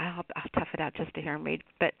 I'll tough it out just to hear him read.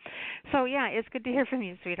 But so yeah, it's good to hear from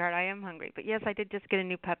you, sweetheart. I am hungry, but yes, I did just get a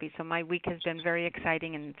new puppy, so my week has been very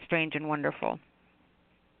exciting and strange and wonderful.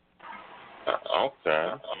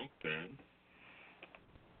 Okay.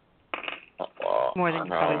 More than you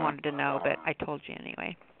probably wanted to know, but I told you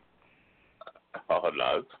anyway. Oh,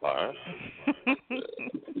 no, it's fine.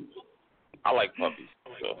 I like puppies.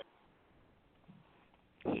 So.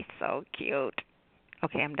 He's so cute.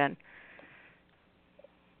 Okay, I'm done.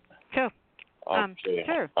 So, okay.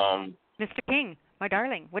 sir, Mr. King, my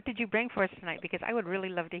darling, what did you bring for us tonight? Because I would really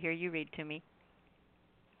love to hear you read to me.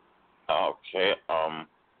 Okay. I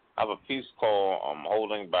have a piece called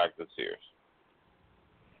 "Holding Back the Tears."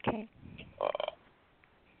 Okay.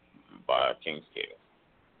 By King's Cadence.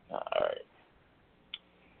 All right.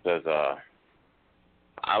 It says,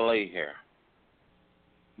 I lay here,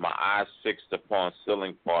 my eyes fixed upon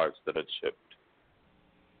ceiling parts that are chipped.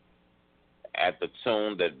 At the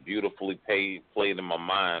tune that beautifully played in my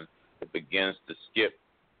mind, it begins to skip,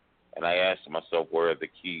 and I ask myself, where are the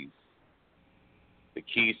keys? The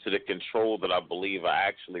keys to the control that I believe I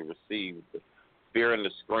actually received, the fear and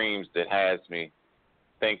the screams that has me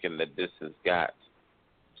thinking that this has got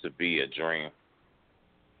to be a dream.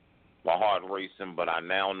 My heart racing, but I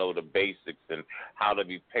now know the basics and how to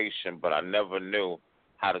be patient, but I never knew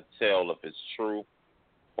how to tell if it's true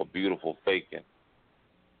or beautiful faking.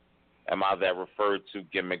 Am I that referred to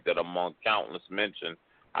gimmick that among countless mention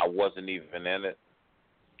I wasn't even in it?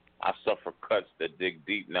 I suffer cuts that dig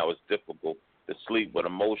deep. Now it's difficult to sleep with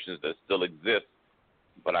emotions that still exist,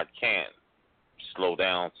 but I can't slow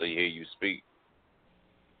down to hear you speak.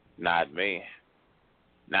 Not me.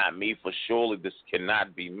 Not me, for surely this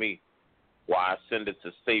cannot be me. Why I send it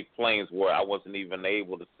to safe planes where I wasn't even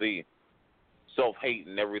able to see.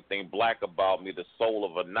 Self-hating, everything black about me, the soul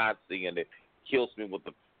of a Nazi, and it kills me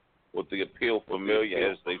with the appeal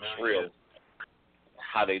familiar as they trill.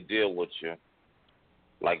 How they deal with you.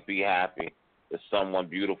 Like, be happy that someone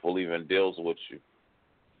beautiful even deals with you.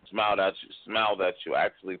 Smiled at you,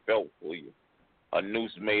 actually felt for you. A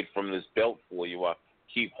noose made from this belt for you. I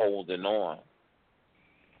keep holding on.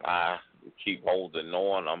 I keep holding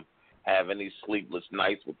on. I'm having these sleepless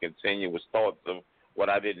nights with continuous thoughts of what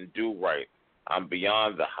I didn't do right. I'm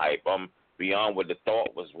beyond the hype. I'm beyond what the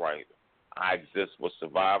thought was right. I exist with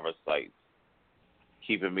survivor sites,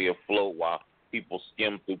 keeping me afloat while people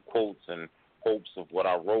skim through quotes and hopes of what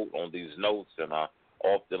I wrote on these notes, and I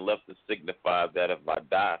often left to signify that if I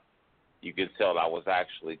die, you can tell I was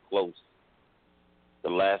actually close. the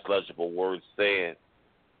last legible word said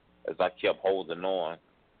as I kept holding on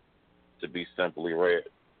to be simply read.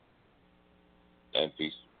 And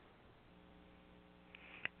peace.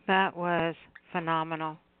 That was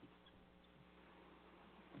phenomenal.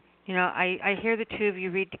 You know, I hear the two of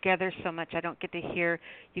you read together so much. I don't get to hear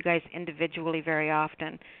you guys individually very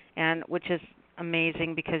often, and which is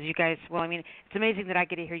amazing because you guys, well, I mean, it's amazing that I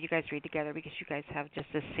get to hear you guys read together because you guys have just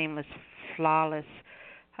this seamless, flawless,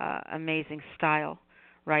 amazing style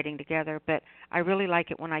writing together. But I really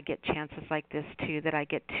like it when I get chances like this too, that I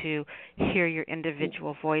get to hear your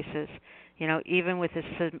individual voices. You know, even with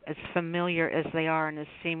as familiar as they are and as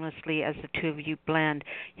seamlessly as the two of you blend,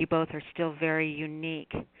 you both are still very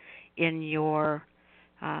unique in your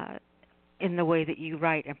in the way that you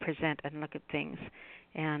write and present and look at things.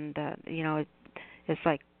 And you know, it's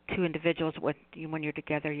like two individuals. When you're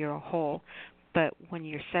together, you're a whole. But when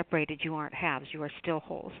you're separated, you aren't halves. You are still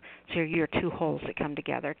wholes. So you're two wholes that come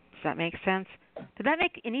together. Does that make sense? Did that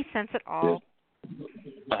make any sense at all?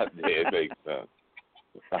 Yeah, it makes sense.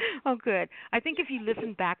 Oh, good. I think if you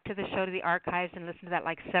listen back to the show, to the archives, and listen to that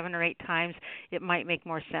like 7 or 8 times, it might make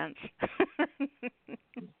more sense.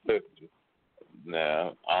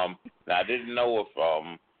 Now, I didn't know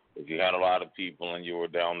if you had a lot of people and you were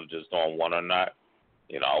down to just on one or not.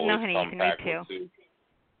 You know, I always no, honey, come you can back read with two.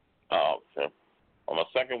 Sure. Well, my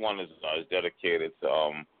second one is dedicated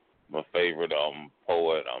to my favorite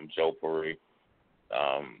poet, Joe Perry.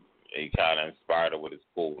 He kind of inspired it with his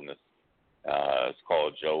coolness. It's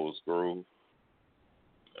called Joe's Groove,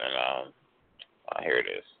 and here it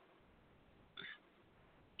is.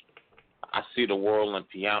 I see the world in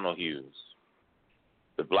piano hues.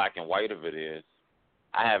 The black and white of it is,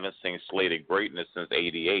 I haven't seen slated greatness since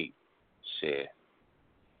 '88. Shit.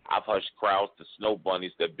 I've hushed crowds to snow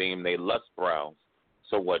bunnies that beam they lust brows.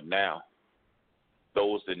 So what now?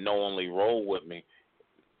 Those that knowingly roll with me.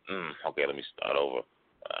 Okay, let me start over.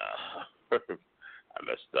 I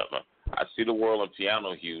messed up. I see the world in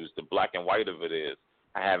piano hues. The black and white of it is,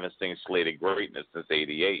 I haven't seen slated greatness since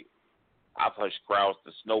 '88. I've hushed crowds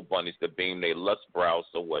to snow bunnies that beam they lust brows.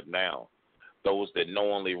 So what now? Those that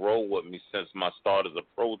knowingly roll with me since my start as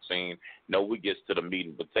a protein know we get to the meat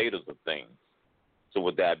and potatoes of things. So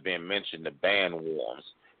with that being mentioned, the band warms,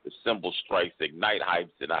 the cymbal strikes, ignite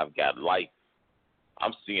hypes, and I've got life.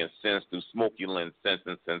 I'm seeing sense through smoky lens sense,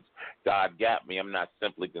 and since God got me, I'm not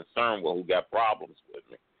simply concerned with who got problems with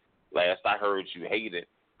me. Last I heard you hated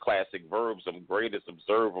classic verbs. I'm greatest,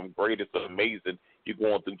 observe, I'm greatest, amazing. You're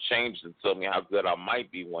going through change and tell me how good I might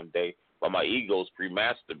be one day, but my ego's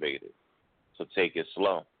pre-masturbated. So take it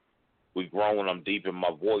slow. We grown, I'm deep in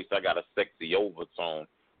my voice. I got a sexy overtone.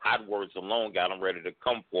 Hot words alone got them ready to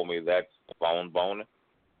come for me. That's phone boner.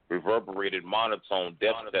 Reverberated monotone,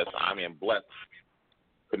 death test, I am blessed.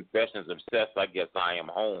 Confessions obsessed, I guess I am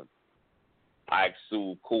home. I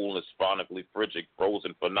exude coolness, phonically frigid,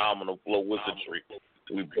 frozen, phenomenal flow wizardry.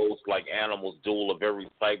 We boast like animals, duel of every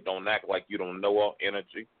type. Don't act like you don't know our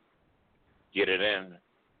energy. Get it in.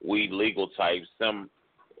 We legal type symbol.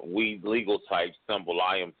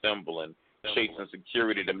 I am Timberland. Chasing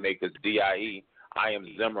security to make us DIE. I am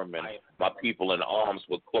Zimmerman. My people in arms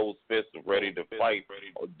with closed fists ready to fight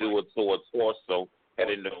or do it to a torso. Head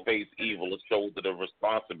in the face, evil, a shoulder the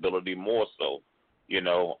responsibility more so. You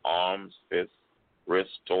know, arms, fists,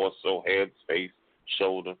 wrist, torso, head, face,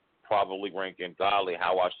 shoulder. Probably ranking golly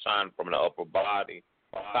how I shine from the upper body.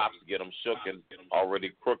 Cops get them shook and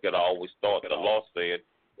already crooked. I always thought the law said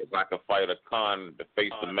if I could fight a con to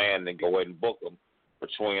face the man, then go ahead and book him.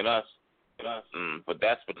 Between us. But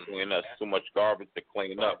that's between us. Too much garbage to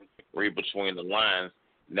clean up. Read between the lines.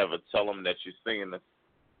 Never tell them that you're seeing us.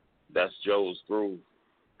 That's Joe's Groove.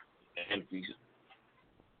 And peace.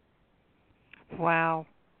 Wow.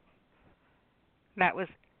 That was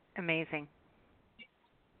amazing.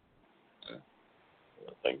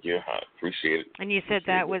 Thank you. I appreciate it. And you said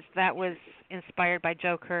that was inspired by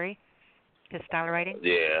Joe Curry, his style of writing?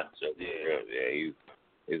 Yeah.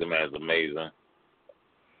 He's a man's amazing.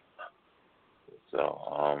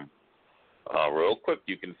 So, real quick,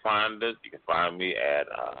 you can find us. You can find me at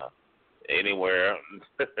anywhere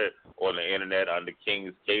on the internet under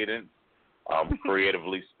King's Cadence.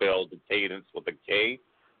 Creatively spelled the Cadence with a K,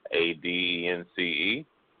 ADENCE.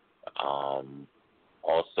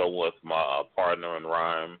 Also with my partner in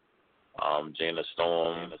rhyme, Gina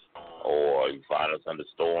Storm, or you can find us under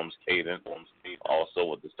Storm's Cadence. Also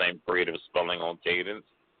with the same creative spelling on Cadence.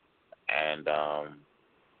 And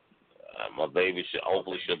my baby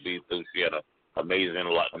hopefully she'll be through. She had an amazing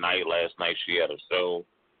night last night. She had a show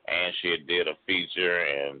and she did a feature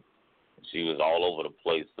and she was all over the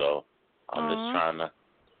place. So I'm just trying to,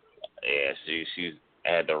 she's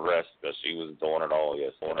had to rest because she was doing it all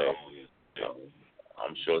yesterday. So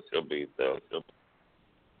I'm sure she'll be there. So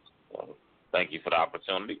thank you for the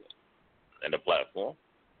opportunity and the platform.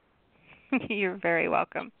 You're very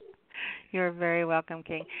welcome. You're very welcome,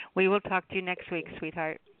 King. We will talk to you next week,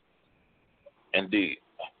 sweetheart. Indeed.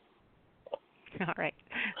 All right.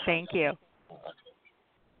 Thank you.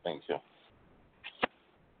 Thank you.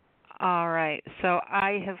 All right. So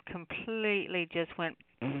I have completely just went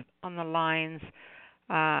on the lines.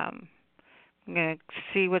 I'm going to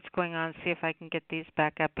see what's going on, see if I can get these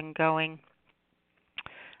back up and going.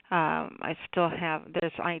 I have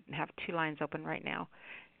 2 lines open right now.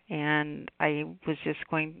 And I was just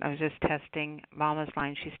testing Mama's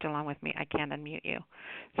line. She's still on with me. I can't unmute you.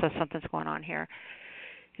 So something's going on here.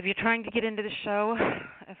 If you're trying to get into the show,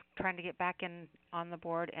 trying to get back in on the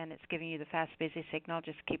board and it's giving you the fast busy signal,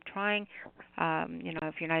 just keep trying.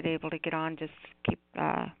 If you're not able to get on, just keep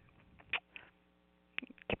trying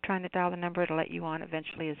to dial the number. It'll let you on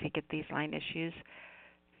eventually as you get these line issues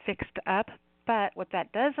fixed up. But what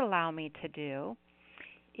that does allow me to do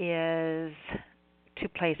is to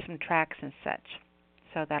play some tracks and such.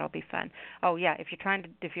 So that'll be fun. Oh yeah, if you're trying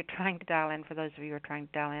to dial in, for those of you who are trying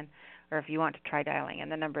to dial in, or if you want to try dialing in,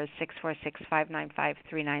 the number is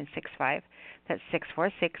 646-595-3965. That's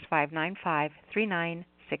 646-595-3965.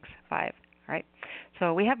 All right.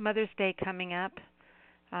 So we have Mother's Day coming up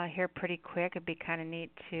here pretty quick. It'd be kind of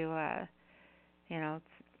neat to,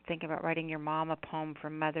 think about writing your mom a poem for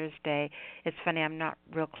Mother's Day. It's funny, I'm not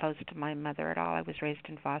real close to my mother at all. I was raised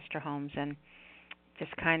in foster homes, and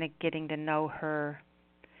just kind of getting to know her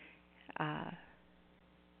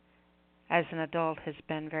as an adult has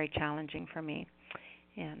been very challenging for me.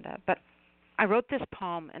 But I wrote this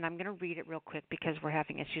poem, and I'm going to read it real quick because we're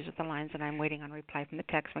having issues with the lines, and I'm waiting on a reply from the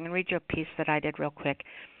text. I'm going to read you a piece that I did real quick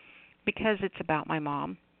because it's about my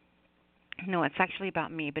mom. No, it's actually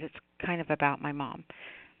about me, but it's kind of about my mom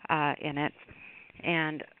in it.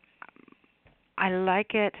 And I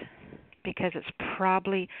like it because it's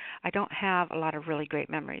probably, I don't have a lot of really great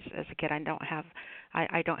memories as a kid. I don't have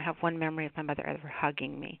one memory of my mother ever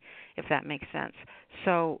hugging me, if that makes sense.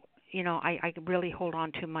 So, I really hold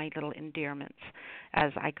on to my little endearments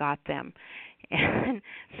as I got them. And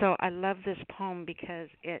so I love this poem because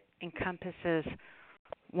it encompasses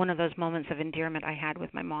one of those moments of endearment I had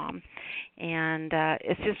with my mom. And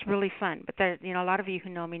it's just really fun. But there, a lot of you who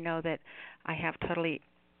know me know that I have totally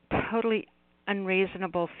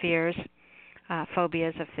unreasonable fears,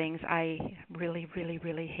 phobias of things. I really, really,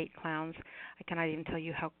 really hate clowns. I cannot even tell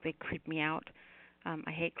you how they creep me out.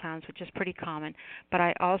 I hate clowns, which is pretty common. But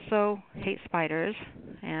I also hate spiders,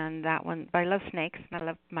 and that one. But I love snakes, and I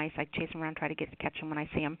love mice. I chase them around, try to catch them when I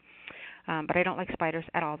see them. But I don't like spiders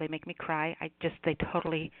at all. They make me cry. They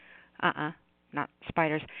totally, not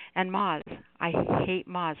spiders. And moths. I hate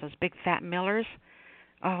moths. Those big fat millers.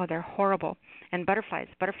 Oh, they're horrible. And butterflies.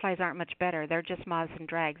 Butterflies aren't much better. They're just moths in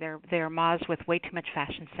drag. They're moths with way too much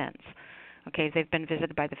fashion sense. Okay, they've been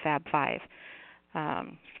visited by the Fab Five.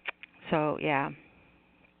 So yeah,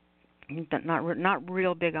 not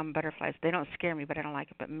real big on butterflies. They don't scare me, but I don't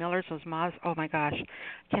like it. But millers, those moths. Oh my gosh, I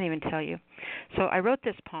can't even tell you. So I wrote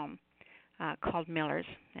this poem called Millers,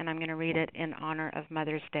 and I'm going to read it in honor of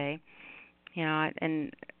Mother's Day.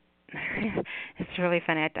 And it's really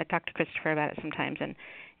funny. I talk to Christopher about it sometimes,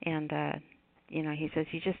 and he says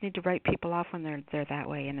you just need to write people off when they're that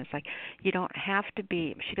way, and it's like she does not have to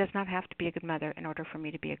be a good mother in order for me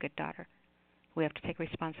to be a good daughter. We have to take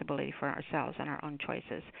responsibility for ourselves and our own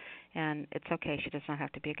choices, and it's okay. She does not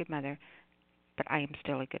have to be a good mother, but I am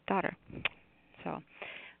still a good daughter. So,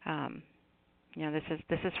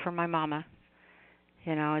 this is for my mama.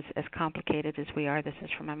 As complicated as we are, this is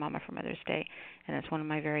for my mama for Mother's Day, and it's one of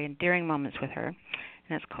my very endearing moments with her, and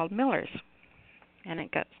it's called Millers, and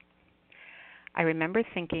it goes. I remember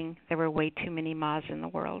thinking there were way too many moths in the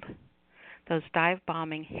world. Those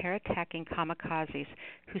dive-bombing, hair-attacking kamikazes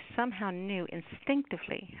who somehow knew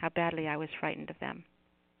instinctively how badly I was frightened of them.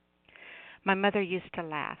 My mother used to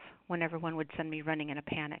laugh whenever one would send me running in a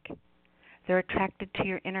panic. They're attracted to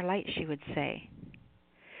your inner light, she would say.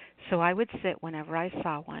 So I would sit whenever I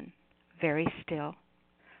saw one, very still,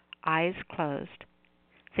 eyes closed,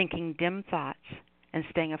 thinking dim thoughts and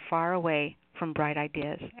staying as far away from bright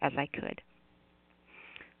ideas as I could.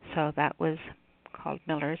 So that was called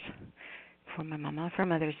Millers for my mama for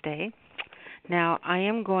Mother's Day. Now I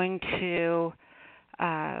am going to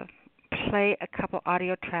play a couple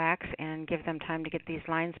audio tracks and give them time to get these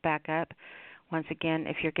lines back up. Once again,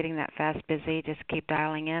 if you're getting that fast busy, just keep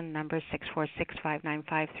dialing in. Number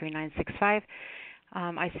 646-595-3965.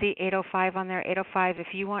 I see 805 on there. 805, if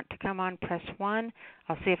you want to come on, press 1.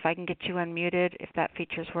 I'll see if I can get you unmuted, if that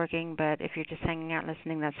feature's working. But if you're just hanging out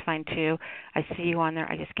listening, that's fine too. I see you on there.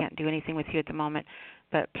 I just can't do anything with you at the moment.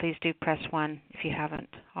 But please do press 1 if you haven't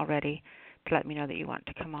already to let me know that you want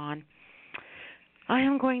to come on. I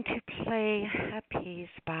am going to play a piece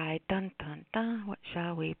by Dun Dun Dun. What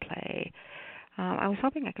shall we play? I was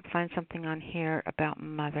hoping I could find something on here about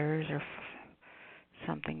mothers or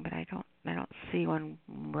something, but I don't see one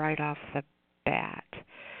right off the bat.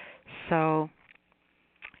 So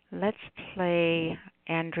let's play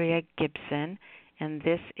Andrea Gibson, and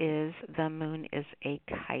this is The Moon is a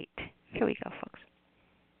Kite. Here we go, folks.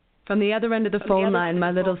 From the other end of the phone line,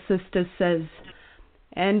 my little sister says,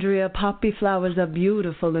 Andrea, poppy flowers are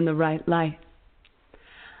beautiful in the right light.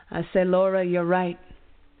 I say, Laura, you're right.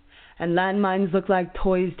 And landmines look like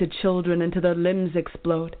toys to children until their limbs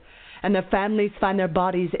explode. And their families find their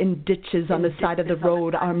bodies in ditches on the side of the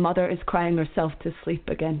road. Our mother is crying herself to sleep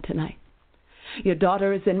again tonight. Your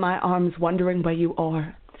daughter is in my arms wondering where you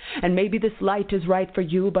are. And maybe this light is right for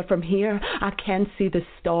you, but from here I can't see the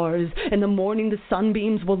stars. In the morning the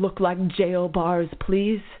sunbeams will look like jail bars.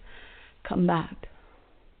 Please, come back.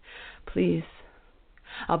 Please.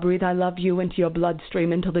 I'll breathe I love you into your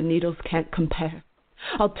bloodstream until the needles can't compare.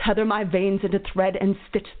 I'll tether my veins into thread and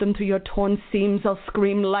stitch them through your torn seams. I'll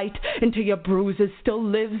scream light into your bruises. Still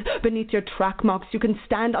lives beneath your track marks. You can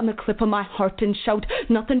stand on the cliff of my heart and shout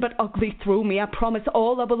nothing but ugly through me. I promise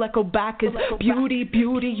all I will echo back is beauty,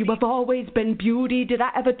 beauty. You have always been beauty. Did I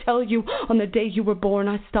ever tell you on the day you were born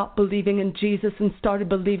I stopped believing in Jesus and started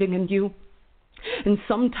believing in you? And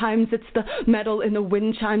sometimes it's the metal in the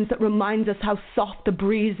wind chimes that reminds us how soft the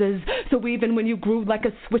breeze is. So even when you grew like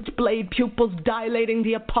a switchblade, pupils dilating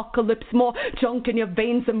the apocalypse, more junk in your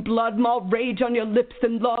veins and blood, more rage on your lips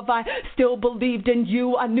than love, I still believed in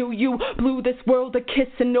you. I knew you blew this world a kiss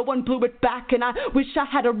and no one blew it back. And I wish I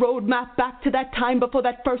had a roadmap back to that time before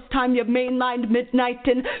that first time you mainlined midnight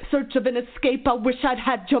in search of an escape. I wish I'd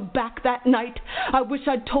had your back that night. I wish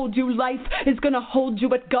I'd told you life is gonna hold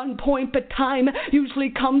you at gunpoint, but time usually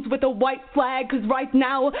comes with a white flag, 'cause right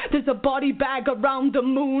now there's a body bag around the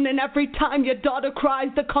moon, and every time your daughter cries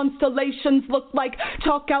the constellations look like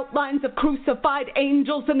chalk outlines of crucified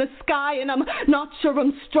angels in the sky, and I'm not sure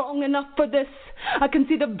I'm strong enough for this. I can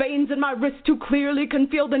see the veins in my wrist too clearly, can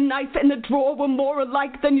feel the knife in the drawer. We're more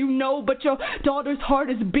alike than you know, but your daughter's heart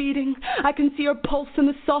is beating. I can see her pulse in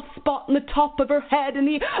the soft spot on the top of her head. In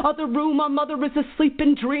the other room, our mother is asleep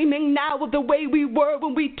and dreaming now of the way we were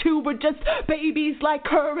when we two were just babies like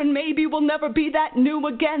her, and maybe we'll never be that new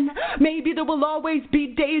again. Maybe there will always be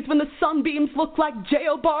days when the sunbeams look like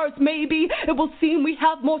jail bars. Maybe it will seem we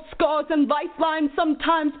have more scars and lifelines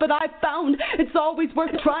sometimes, but I've found it's always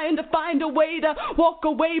worth trying to find a way to walk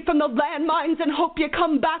away from the landmines and hope you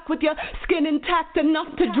come back with your skin intact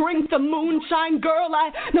enough to drink the moonshine. Girl,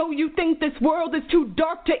 I know you think this world is too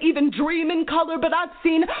dark to even dream in color, but I've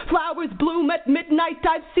seen flowers bloom at midnight.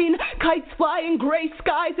 I've seen kites fly in gray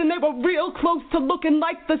skies, and they were real close to looking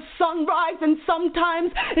like the sunrise. And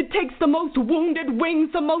sometimes it takes the most wounded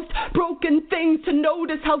wings, the most broken things, to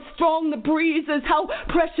notice how strong the breeze is, how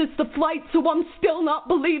precious the flight. So I'm still not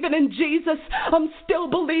believing in Jesus. I'm still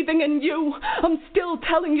believing in you. I'm still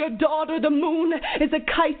telling your daughter the moon is a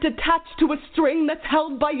kite attached to a string that's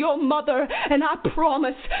held by your mother, and I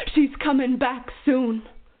promise she's coming back soon.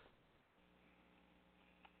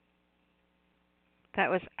 That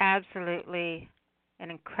was absolutely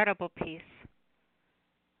an incredible piece.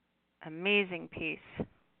 Amazing piece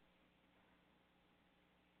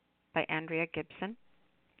by Andrea Gibson.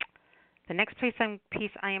 The next piece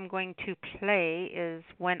I am going to play is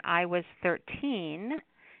When I Was 13,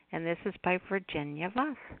 and this is by Virginia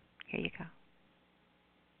Voss. Here you go.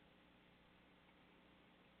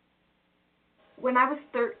 When I was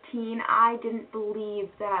 13, I didn't believe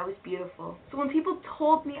that I was beautiful. So when people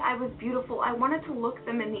told me I was beautiful, I wanted to look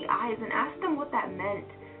them in the eyes and ask them what that meant.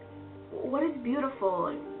 What is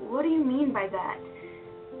beautiful? What do you mean by that?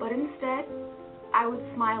 But instead, I would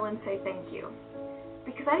smile and say thank you.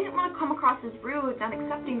 Because I didn't want to come across as rude, not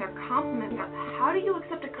accepting their compliment. How do you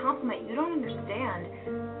accept a compliment you don't understand,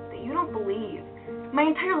 that you don't believe? My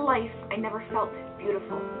entire life, I never felt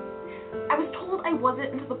beautiful. I was told I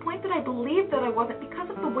wasn't, and to the point that I believed that I wasn't because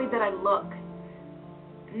of the way that I look.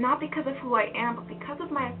 Not because of who I am, but because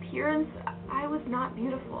of my appearance, I was not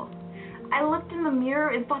beautiful. I looked in the mirror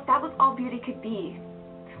and thought that was all beauty could be.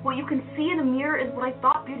 What you can see in a mirror is what I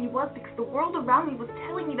thought beauty was, because the world around me was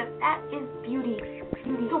telling me that that is beauty.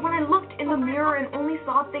 So when I looked in the mirror and only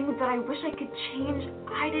saw things that I wish I could change,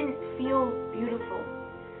 I didn't feel beautiful.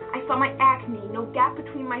 I saw my acne, no gap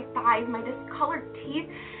between my thighs, my discolored teeth,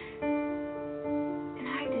 and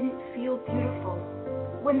I didn't feel beautiful.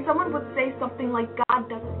 When someone would say something like, God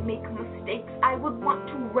doesn't make mistakes, I would want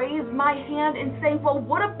to raise my hand and say, well,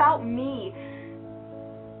 what about me?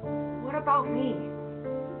 What about me?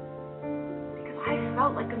 Because I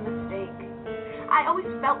felt like a mistake. I always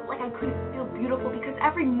felt like I couldn't feel beautiful because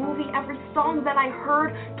every movie, every song that I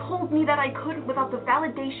heard told me that I couldn't without the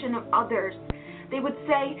validation of others. They would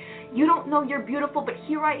say, you don't know you're beautiful, but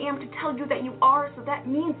here I am to tell you that you are, so that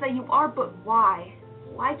means that you are, but why?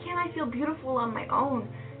 Why can't I feel beautiful on my own?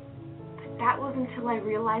 But that was until I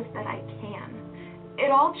realized that I can.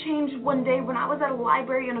 It all changed one day when I was at a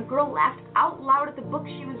library and a girl laughed out loud at the book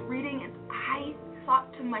she was reading, and I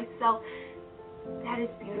thought to myself, that is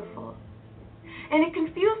beautiful. And it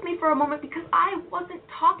confused me for a moment because I wasn't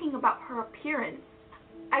talking about her appearance.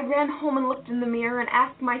 I ran home and looked in the mirror and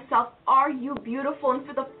asked myself, are you beautiful? And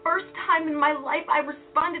for the first time in my life, I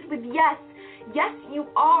responded with yes. Yes, you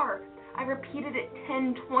are. I repeated it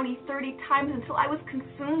 10, 20, 30 times until I was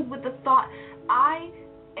consumed with the thought, I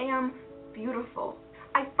am beautiful.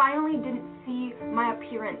 I finally didn't see my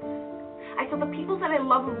appearance. I saw the people that I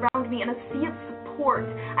love around me in a sea of support.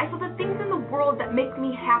 I saw the things in the world that make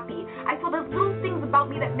me happy. I saw the little things about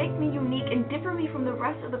me that make me unique and differ me from the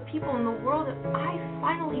rest of the people in the world, and I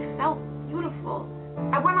finally felt beautiful.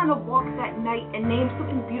 I went on a walk that night and named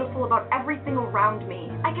something beautiful about everything around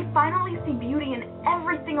me. I could finally see beauty in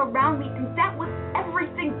everything around me, and that was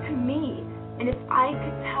everything to me. And if I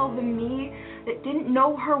could tell the me that didn't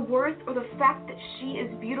know her worth or the fact that she is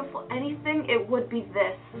beautiful anything, it would be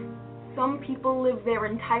this. Some people live their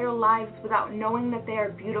entire lives without knowing that they are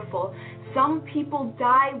beautiful. Some people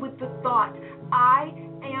die with the thought, I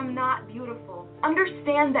am not beautiful.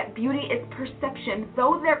 Understand that beauty is perception.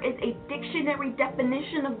 Though there is a dictionary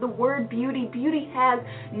definition of the word beauty, beauty has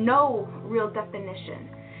no real definition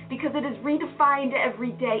because it is redefined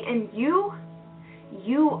every day, and you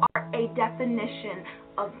are a definition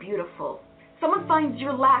of beautiful. Someone finds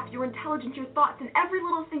your laugh, your intelligence, your thoughts, and every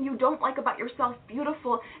little thing you don't like about yourself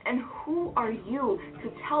beautiful, and who are you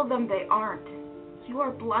to tell them they aren't? You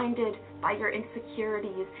are blinded by your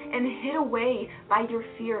insecurities and hid away by your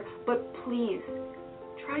fear, but please,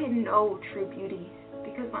 try and know true beauty,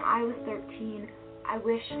 because when I was 13, I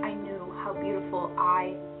wish I knew how beautiful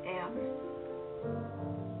I am.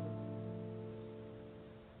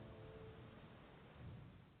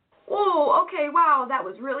 Oh, okay, wow, that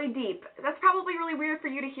was really deep. That's probably really weird for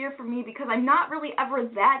you to hear from me because I'm not really ever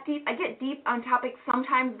that deep. I get deep on topics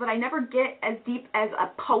sometimes, but I never get as deep as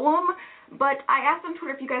a poem. But I asked on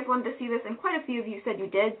Twitter if you guys wanted to see this, and quite a few of you said you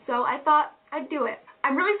did, so I thought I'd do it.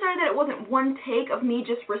 I'm really sorry that it wasn't one take of me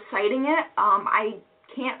just reciting it. I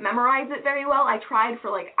can't memorize it very well. I tried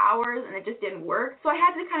for like hours, and it just didn't work. So I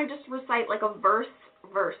had to kind of just recite like a verse.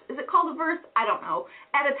 Is it called a verse? I don't know.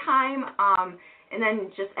 At a time, and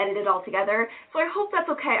then just edit it all together. So I hope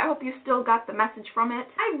that's okay. I hope you still got the message from it.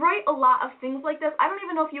 I write a lot of things like this. I don't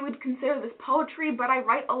even know if you would consider this poetry, but I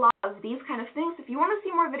write a lot of these kind of things. If you want to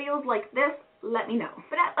see more videos like this, let me know.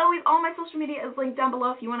 But as always, all my social media is linked down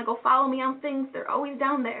below. If you want to go follow me on things, they're always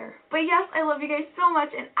down there. But yes, I love you guys so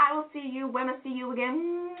much, and I will see you when I see you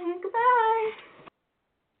again. Goodbye.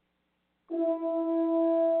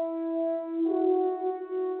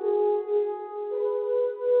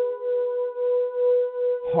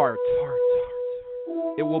 Heart.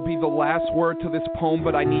 It will be the last word to this poem,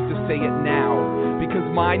 but I need to say it now, because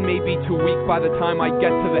mine may be too weak by the time I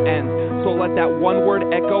get to the end. So let that one word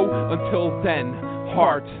echo until then.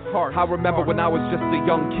 Heart. I remember when I was just a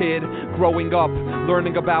young kid, growing up,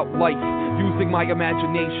 learning about life, using my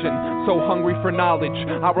imagination, so hungry for knowledge.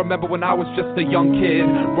 I remember when I was just a young kid,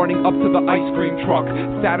 running up to the ice cream truck,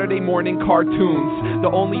 Saturday morning cartoons.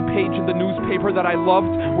 The only page in the newspaper that I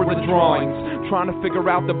loved were the drawings, trying to figure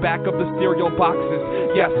out the back of the cereal boxes.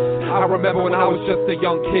 Yes, I remember when I was just a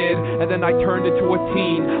young kid, and then I turned into a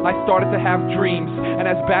teen. I started to have dreams, and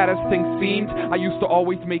as bad as things seemed, I used to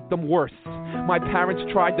always make them worse. My parents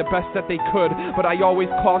tried the best that they could, but I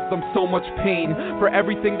always caused them so much pain. For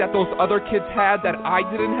everything that those other kids had that I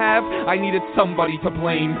didn't have, I needed somebody to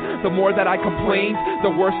blame. The more that I complained,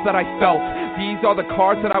 the worse that I felt. These are the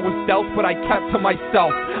cards that I was dealt, but I kept to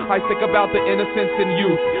myself. I think about the innocence in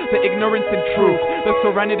youth, the ignorance in truth, the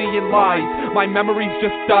serenity in lies. My memories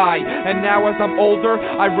just die, and now as I'm older,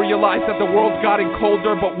 I realize that the world's gotten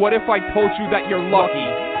colder. But what if I told you that you're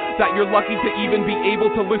lucky? That you're lucky to even be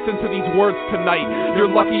able to listen to these words tonight.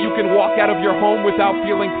 You're lucky you can walk out of your home without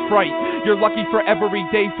feeling fright. You're lucky for every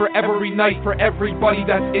day, for every night, for everybody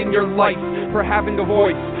that's in your life, for having a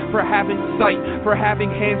voice, for having sight, for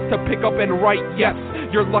having hands to pick up and write. Yes,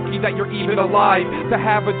 you're lucky that you're even alive, to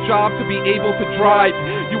have a job, to be able to drive.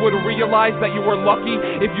 You would realize that you were lucky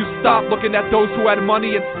if you stopped looking at those who had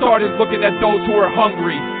money and started looking at those who were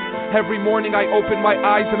hungry. Every morning I open my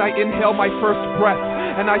eyes and I inhale my first breath,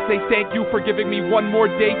 and I say thank you for giving me one more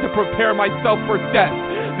day to prepare myself for death.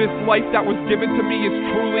 This life that was given to me is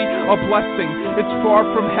truly a blessing. It's far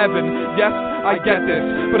from heaven. Yes, I get this,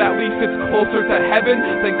 but at least it's closer to heaven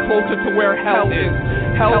than closer to where hell is.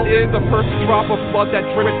 Hell is the first drop of blood that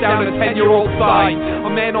drips down a 10-year-old's thigh. A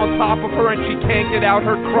man on top of her and she can't get out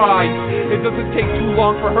her cries. It doesn't take too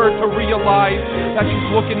long for her to realize that she's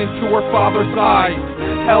looking into her father's eyes.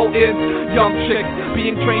 Hell is young chicks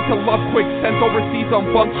being trained to love quick, sent overseas on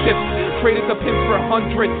bunk ships, traded to pimps for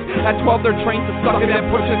hundreds. At 12 they're trained to suck it and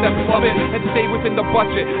push it and plumb it and stay within the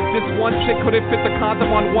budget. This one chick couldn't fit the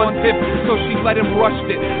condom on one hip, so she let him rush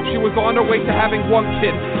it. She was on her way to having one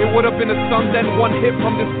kid. It would have been a son then. One hit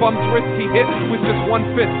from this bum's wrist he hit with just one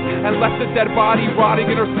fist and left the dead body rotting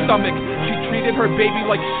in her stomach. She treated her baby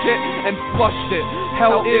like shit and flushed it.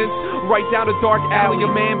 Hell is right down a dark alley, a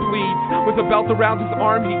man bleeds with a belt around his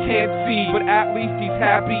arm he can't see, but at least he's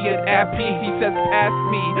happy and at peace. He says, pass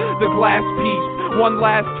me the glass piece, one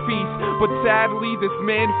last feast. But sadly this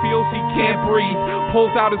man feels he can't breathe,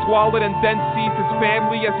 pulls out his wallet and then sees his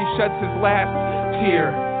family as he sheds his last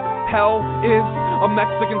tear. Hell is a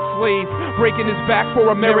Mexican slave breaking his back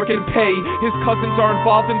for American pay. His cousins are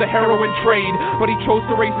involved in the heroin trade, but he chose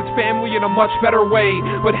to raise his family in a much better way.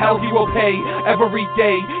 But hell he will pay every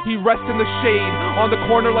day. He rests in the shade on the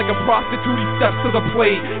corner like a prostitute. He steps to the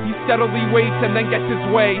plate. He steadily waits and then gets his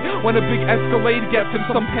way. When a big Escalade gets him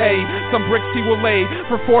some pay, some bricks he will lay.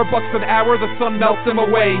 For $4 an hour the sun melts him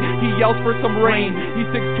away. He yells for some rain. He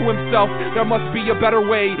thinks to himself there must be a better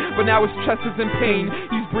way, but now his chest is in pain.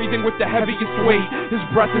 He's breathing with the heaviest weight. His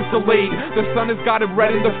breath is delayed. The sun has got him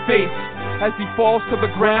red in the face. As he falls to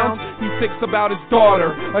the ground, he thinks about his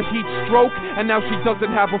daughter. A heat stroke, and now she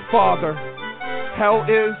doesn't have a father. Hell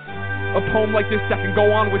is a poem like this that can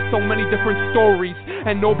go on with so many different stories,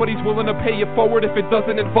 and nobody's willing to pay it forward if it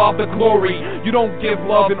doesn't involve the glory. You don't give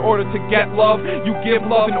love in order to get love, you give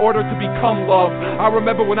love in order to become love. I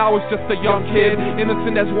remember when I was just a young kid,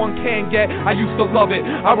 innocent as one can get, I used to love it.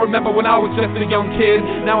 I remember when I was just a young kid,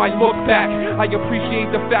 now I look back, I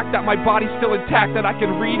appreciate the fact that my body's still intact, that I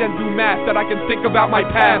can read and do math, that I can think about my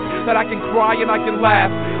past, that I can cry and I can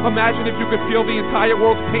laugh. Imagine if you could feel the entire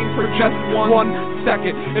world's pain for just one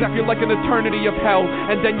second. It'd feel like an eternity of hell,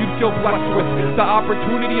 and then you'd feel blessed with the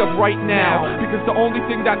opportunity of right now, because the only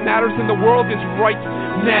thing that matters in the world is right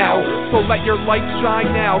now. So let your light shine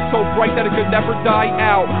now, so bright that it could never die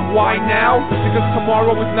out. Why now? Because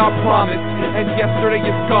tomorrow is not promised, and yesterday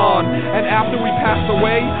is gone, and after we pass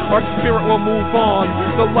away, our spirit will move on.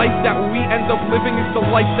 The life that we end up living is the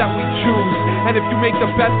life that we choose, and if you make the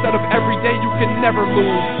best out of every day, you can never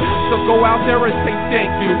lose. So go out there and say thank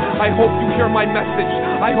you. I hope you hear my message.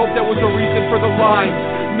 I hope there was a reason for the lines.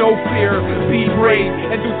 No fear, be brave,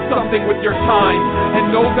 and do something with your time.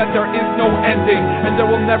 And know that there is no ending, and there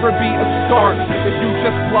will never be a start if you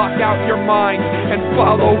just block out your mind and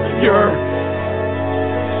follow your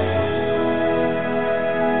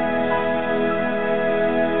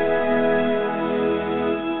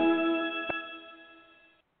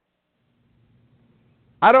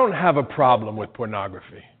I don't have a problem with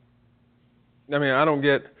pornography. I mean, I don't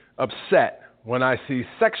get upset when I see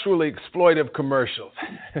sexually exploitive commercials.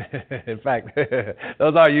 In fact,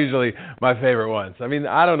 those are usually my favorite ones. I mean,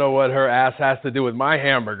 I don't know what her ass has to do with my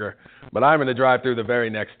hamburger, but I'm going to drive through the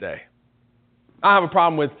very next day. I have a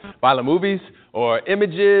problem with violent movies or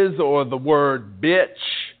images or the word bitch.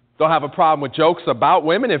 Don't have a problem with jokes about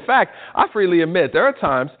women. In fact, I freely admit there are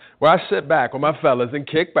times where I sit back with my fellas and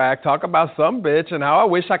kick back, talk about some bitch and how I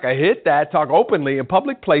wish I could hit that, talk openly in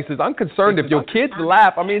public places, unconcerned if your kids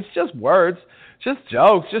laugh. I mean, it's just words, just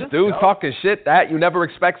jokes, just dudes talking shit that you never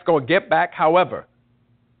expect's going to get back. However,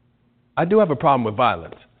 I do have a problem with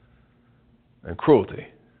violence and cruelty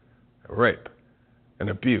and rape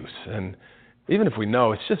and abuse. And even if we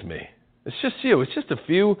know it's just me, it's just you. It's just a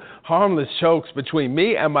few harmless chokes between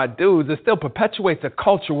me and my dudes. It still perpetuates a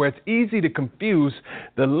culture where it's easy to confuse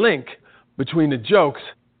the link between the jokes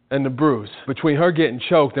and the bruise, between her getting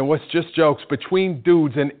choked and what's just jokes between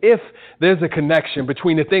dudes. And if there's a connection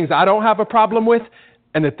between the things I don't have a problem with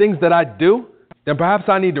and the things that I do, then perhaps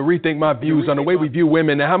I need to rethink my views on the way we view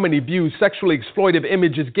women and how many views sexually exploitive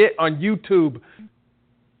images get on YouTube.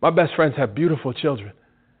 My best friends have beautiful children.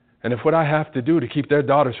 And if what I have to do to keep their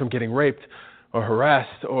daughters from getting raped or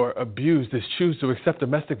harassed or abused is choose to accept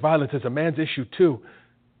domestic violence as a man's issue too,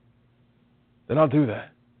 then I'll do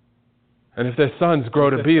that. And if their sons grow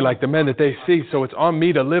to be like the men that they see, so it's on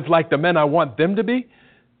me to live like the men I want them to be,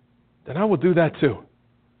 then I will do that too.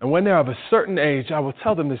 And when they're of a certain age, I will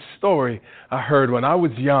tell them this story I heard when I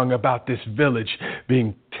was young about this village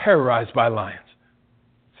being terrorized by lions.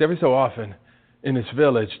 See, every so often in this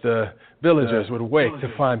village, the villagers would wake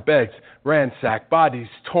to find beds ransacked, bodies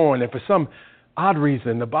torn, and for some odd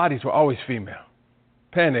reason, the bodies were always female.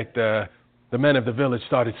 Panicked, the men of the village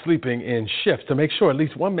started sleeping in shifts to make sure at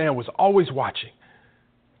least one man was always watching.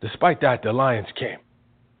 Despite that, the lions came.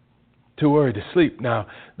 Too worried to sleep now,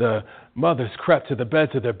 the mothers crept to the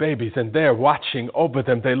beds of their babies, and there, watching over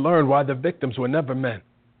them, they learned why the victims were never men.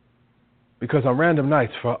 Because on random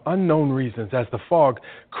nights, for unknown reasons, as the fog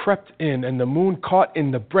crept in and the moon caught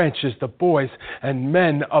in the branches, the boys and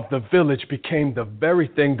men of the village became the very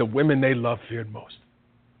thing the women they loved feared most.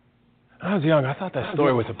 When I was young, I thought that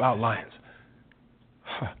story was about lions.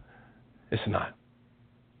 It's not.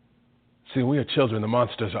 See, when we are children, the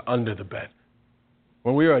monsters are under the bed.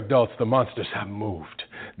 When we are adults, the monsters have moved.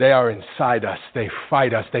 They are inside us. They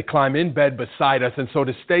fight us. They climb in bed beside us. And so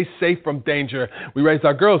to stay safe from danger, we raise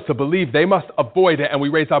our girls to believe they must avoid it. And we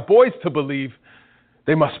raise our boys to believe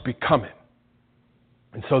they must become it.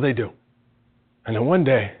 And so they do. And then one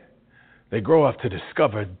day, they grow up to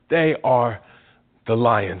discover they are the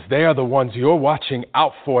lions. They are the ones you're watching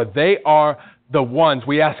out for. They are the ones.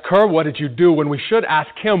 We ask her, what did you do? When we should ask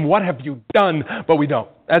him, what have you done? But we don't.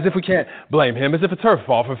 As if we can't blame him, as if it's her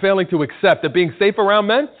fault for failing to accept that being safe around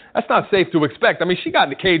men, that's not safe to expect. I mean, she got in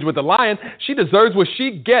the cage with the lion. She deserves what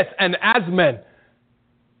she gets. And as men,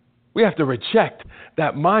 we have to reject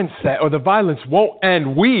that mindset or the violence won't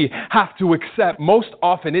end. We have to accept most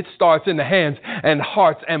often it starts in the hands and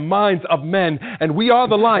hearts and minds of men. And we are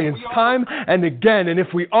the lions time and again. And if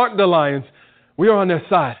we aren't the lions, we are on their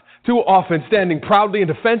side. Too often standing proudly in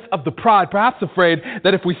defense of the pride, perhaps afraid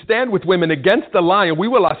that if we stand with women against the lion, we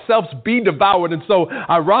will ourselves be devoured. And so,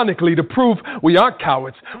 ironically, to prove we aren't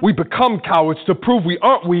cowards, we become cowards. To prove we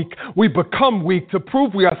aren't weak, we become weak. To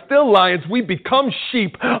prove we are still lions, we become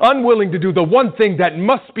sheep, unwilling to do the one thing that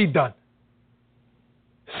must be done.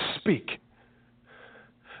 Speak.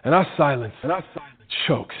 And our silence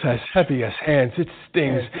chokes as heavy as hands. It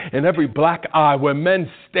stings in every black eye. Where men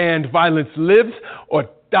stand, violence lives or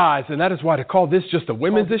dies. And that is why to call this just a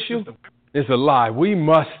women's issue is a lie. We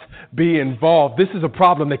must be involved. This is a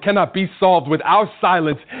problem that cannot be solved with our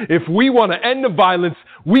silence. If we want to end the violence,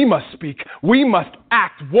 we must speak. We must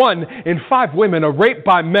act. 1 in 5 women are raped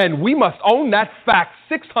by men. We must own that fact.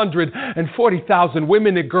 640,000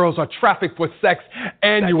 women and girls are trafficked for sex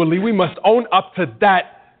annually. We must own up to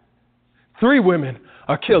that. 3 women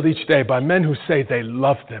are killed each day by men who say they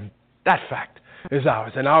love them. That fact is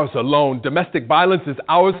ours and ours alone. Domestic violence is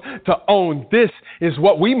ours to own. This is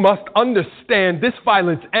what we must understand. This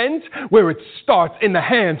violence ends where it starts, in the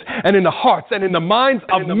hands and in the hearts and in the minds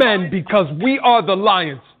of men, because we are the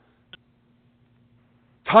lions.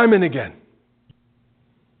 Time and again.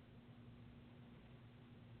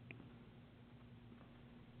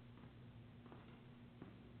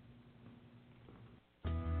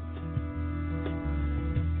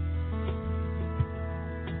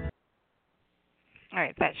 All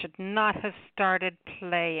right, that should not have started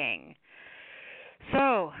playing.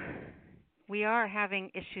 So, we are having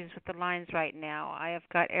issues with the lines right now. I have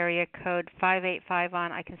got area code 585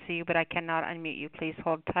 on. I can see you, but I cannot unmute you. Please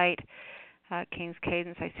hold tight. King's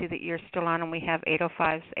Cadence, I see that you're still on, and we have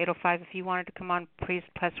 805. 805, if you wanted to come on, please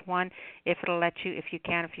press 1. If it'll let you, if you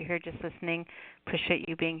can, if you're here just listening, appreciate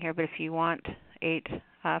you being here. But if you want,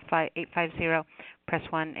 850, press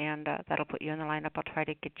 1, and that'll put you in the lineup. I'll try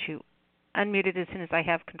to get you unmuted as soon as I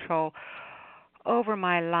have control over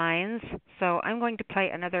my lines. So I'm going to play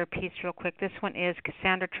another piece real quick. This one is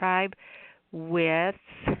Cassandra Tribe with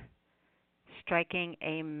Striking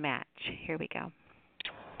a Match. Here we go.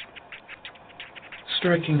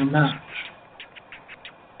 Striking a match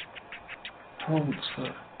holds the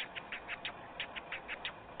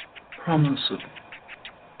promise of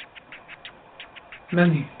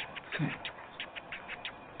many things.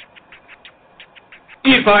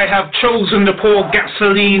 If I have chosen to pour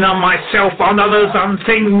gasoline on myself, on others, on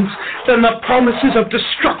things, then the promises of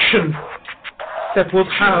destruction that will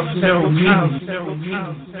have no meaning.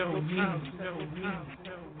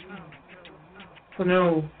 For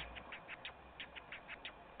no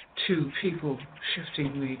 2 people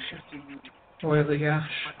shifting me where the ash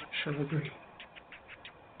shall agree,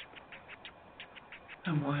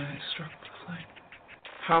 and why I struck the flame.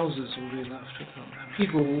 Houses will be left without them.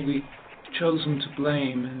 People will be chosen to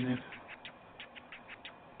blame, and if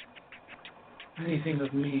anything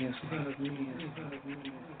of me is left,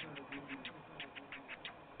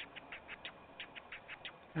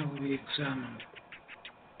 I will be examined.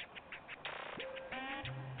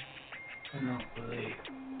 And not believe.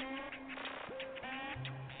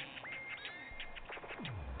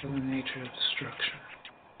 For the nature of destruction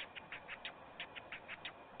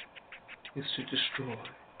is to destroy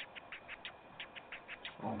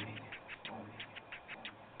all meaning.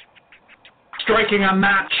 Striking a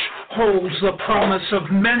match holds the promise of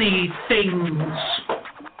many things.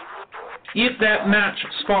 If that match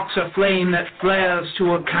sparks a flame that flares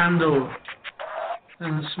to a candle,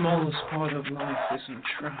 then the smallest part of life is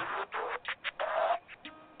entrapped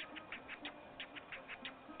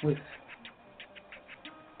with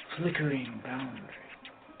flickering boundaries.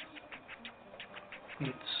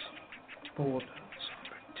 Its borders are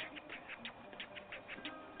protected.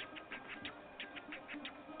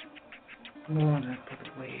 Worn up by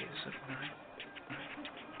the waves of night.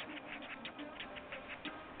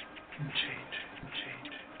 And change.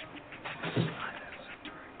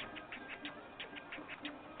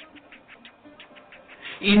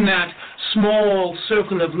 In that small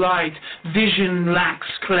circle of light, vision lacks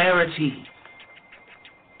clarity.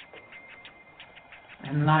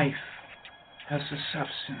 And life has the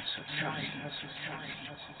substance of sight.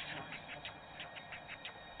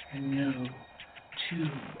 And no two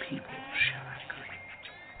people shall agree.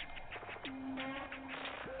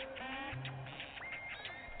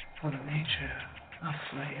 For the nature of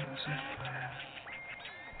flames that flare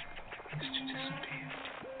is to disappear.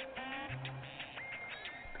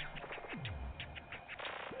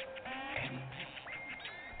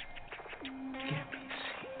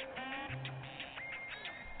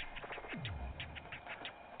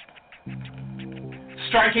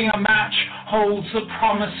 Striking a match holds the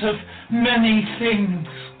promise of many things.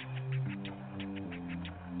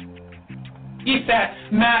 If that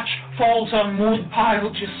match falls on wood pile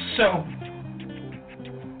just so,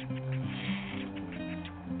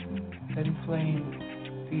 then flame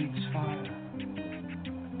feeds fire.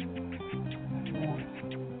 And warmth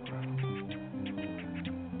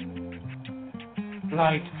grows.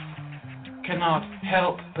 Light cannot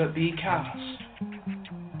help but be cast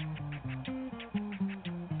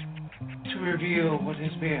to reveal what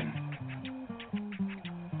has been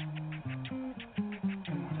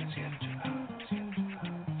and what is yet to come.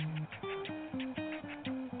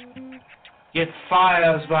 Yet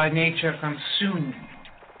fires by nature consume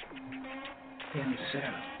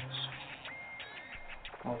themselves,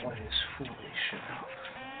 or what is foolish enough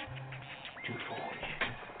to forget.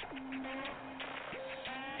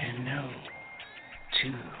 And no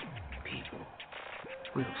two people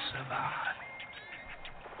will survive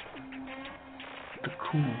the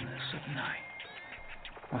coolness of night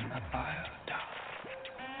when the fire dies,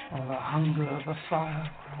 or the hunger of the fire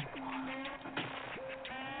grown wild.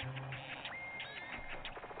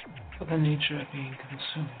 For the nature of being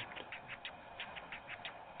consumed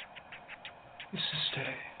is to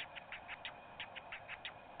stay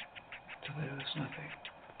till there is nothing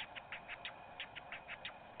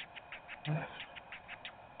left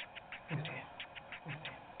within.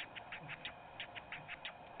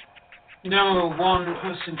 No one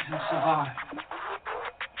person can survive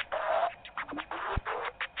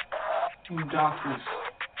in darkness,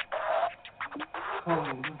 cold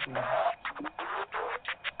and gray.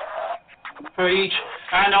 For each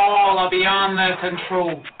and all are beyond their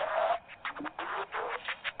control.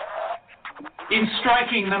 In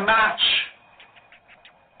striking the match,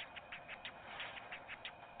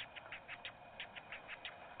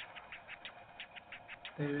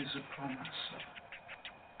 there is a promise of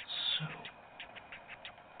so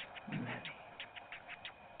many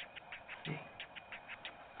things.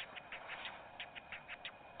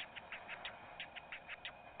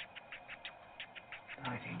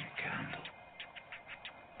 Lighting a candle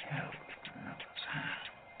held in another's hand.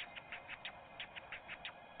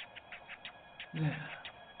 There,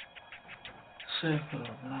 circle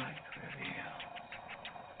of light reveals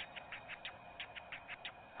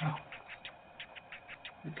how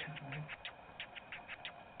we can live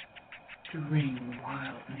to ring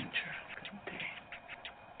wild nature contain,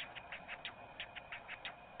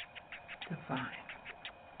 to find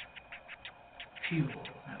fuel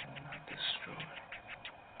that will not destroy,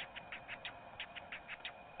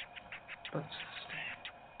 but sustain.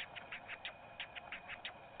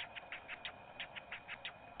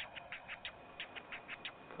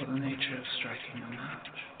 For the nature of striking a match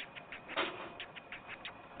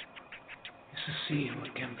is to see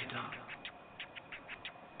what can be done.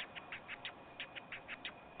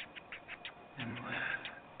 And where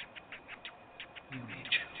you may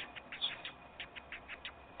choose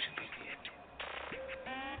to begin.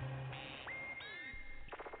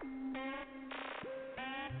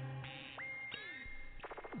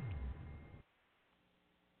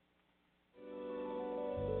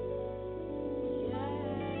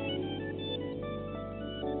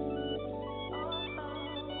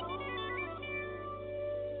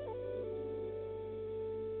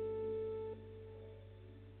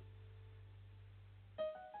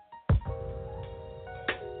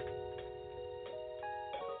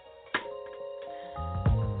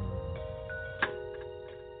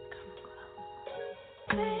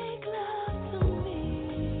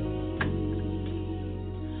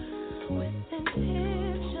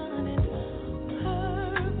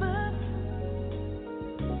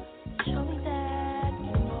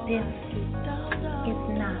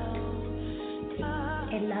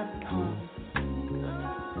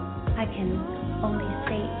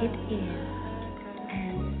 It is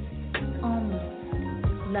an almost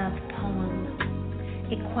love poem,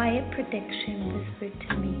 a quiet prediction whispered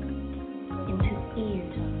to me into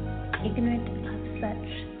ears ignorant of such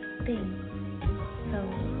things. So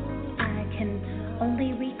I can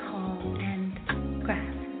only recall and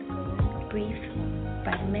grasp brief,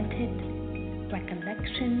 fragmented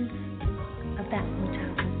recollections of that which I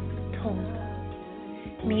was told.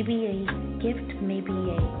 Maybe a gift, maybe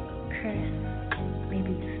a curse,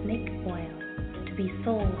 maybe snake oil to be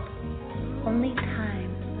sold. Only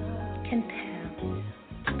time can tell,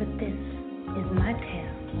 but this is my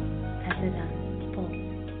tale as it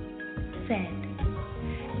unfolds. Said,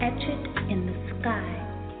 etch it in the sky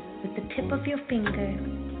with the tip of your finger.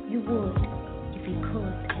 You would, if you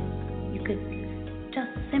could. You could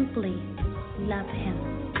just simply love him.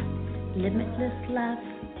 Limitless love,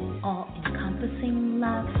 all-encompassing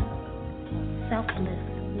love, selfless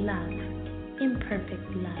love,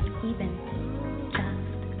 imperfect love, even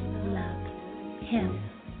just love him.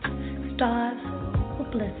 Stars will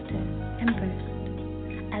blister and burst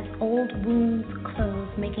as old wounds close,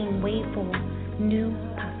 making way for new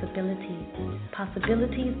possibilities,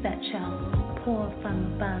 possibilities that shall pour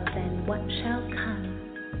from above, and what shall come.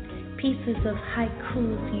 Pieces of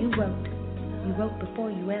haikus you wrote before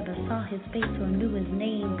you ever saw his face or knew his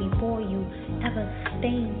name, before you ever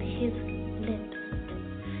stained his lips.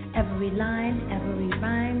 Every line, every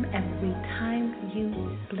rhyme, every time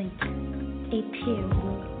you blink, a tear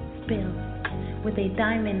will spill with a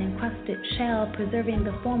diamond encrusted shell, preserving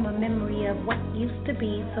the former memory of what used to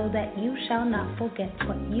be, so that you shall not forget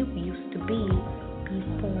what you used to be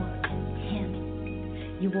before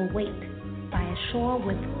him. You will wait by a shore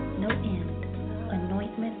with no end.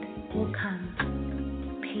 Anointment will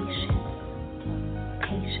come. Patience,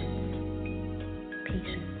 patience,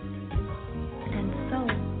 patience. And so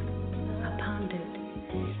I pondered,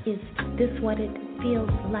 is this what it feels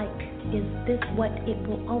like? Is this what it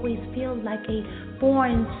will always feel like? A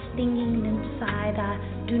foreign stinging inside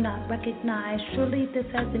I do not recognize. Surely this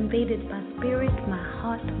has invaded my spirit, my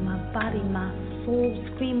heart, my body, my soul,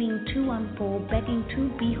 screaming to unfold, begging to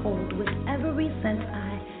behold with every sense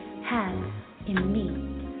I have in me.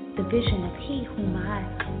 The vision of he whom I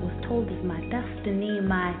was told is my destiny,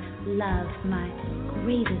 my love, my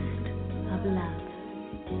greatest of love,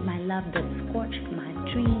 my love that scorched my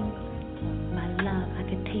dreams, my love I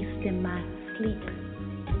could taste in my sleep.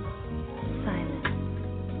 Silence,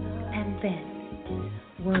 and then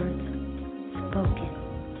words spoken.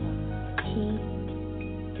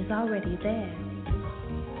 He is already there.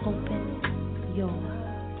 Open your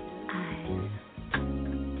eyes.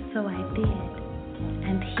 So I did.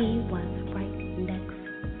 And he was right next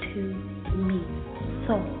to me.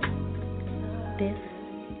 So, this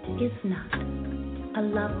is not a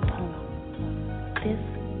love poem. This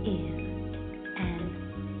is an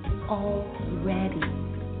already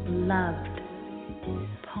loved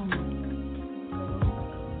poem.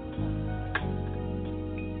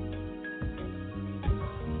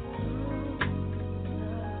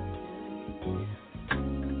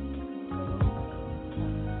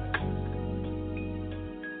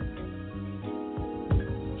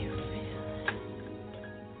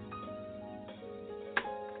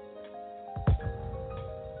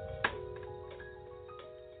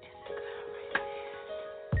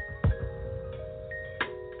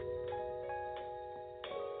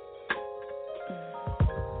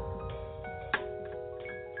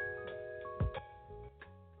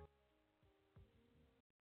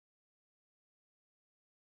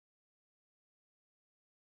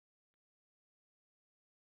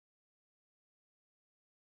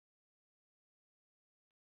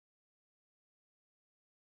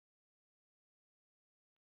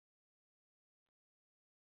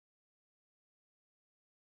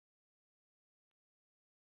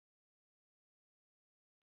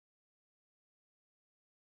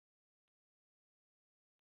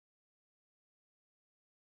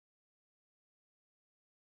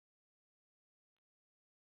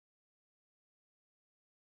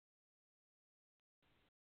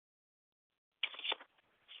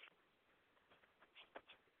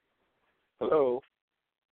 Hello?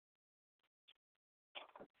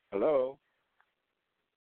 Hello?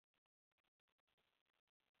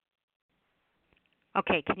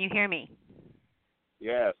 Okay, can you hear me?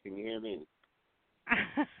 Yes, can you hear me?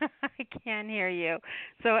 I can hear you.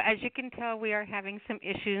 So as you can tell, we are having some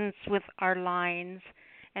issues with our lines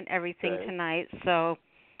and everything tonight. So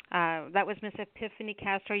that was Miss Epiphany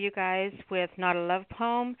Castro, you guys, with Not a Love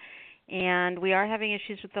Poem. And we are having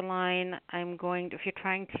issues with the line. I'm going to, if you're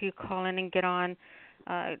trying to call in and get on,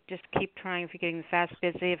 Just keep trying. If you're getting fast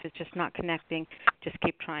busy, if it's just not connecting, just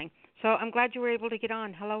keep trying. So I'm glad you were able to get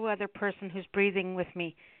on. Hello, other person who's breathing with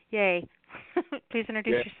me. Yay. Please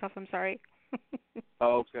introduce yourself. I'm sorry.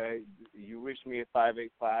 Okay. You reached me at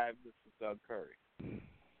 585. This is Doug Curry.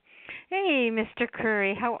 Hey, Mr.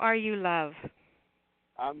 Curry. How are you, love?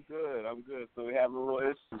 I'm good. So we have a little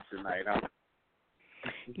issue tonight, huh?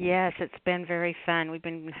 Yes, it's been very fun. We've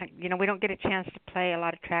been, we don't get a chance to play a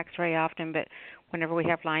lot of tracks very often, but whenever we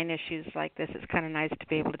have line issues like this, it's kind of nice to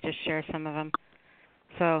be able to just share some of them.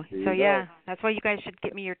 So yeah, that's why you guys should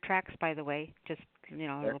get me your tracks, by the way. Just, a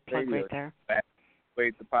little plug right there.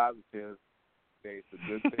 Wait, the positive. Okay, it's a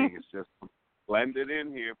good thing. It's just blended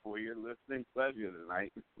in here for your listening pleasure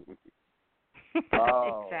tonight.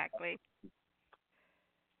 Exactly.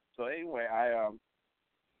 So anyway,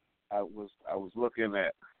 I was looking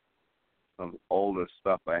at some older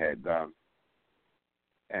stuff I had done,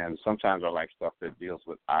 and sometimes I like stuff that deals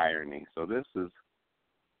with irony. So this is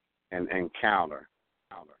an encounter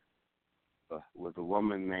with a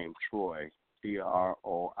woman named Troy,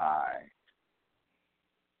 Troi.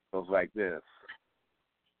 Goes like this.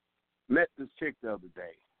 Met this chick the other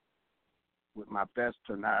day with my best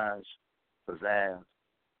panache, pizzazz,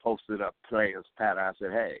 posted up players pattern. I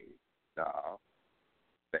said, hey, dog,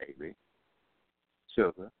 baby,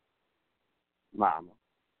 sugar, mama,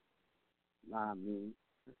 mommy,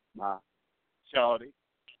 my shorty.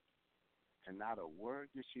 And not a word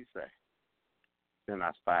did she say. Then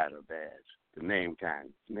I spied her badge, the name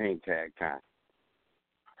tag kind.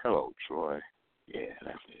 Hello, Troy. Yeah,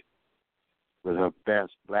 that's it. With her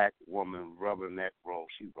best black woman rubberneck roll,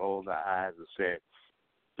 she rolled her eyes and said,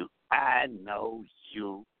 do I know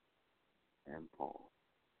you? And Paul.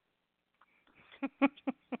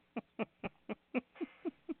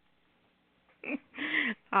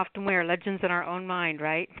 Often we are legends in our own mind,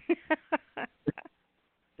 right?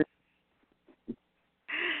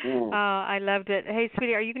 I loved it. Hey,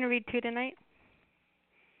 sweetie, are you going to read two tonight?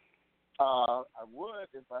 I would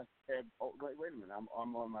if I had. Oh, wait a minute.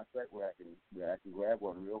 I'm on my set where I can grab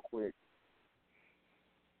one real quick.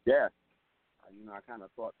 Yeah, I kind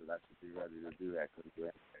of thought that I should be ready to do that because we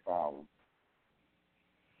have a problem.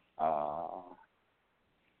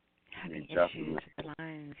 Having issues with the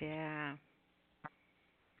lines, yeah.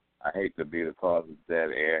 I hate to be the cause of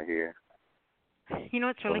dead air here. You know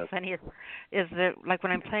what's really funny is that, like,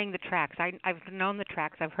 when I'm playing the tracks, I've known the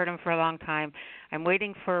tracks. I've heard them for a long time. I'm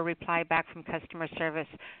waiting for a reply back from customer service.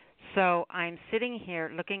 So I'm sitting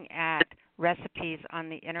here looking at recipes on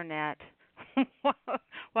the Internet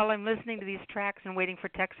while I'm listening to these tracks and waiting for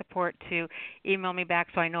tech support to email me back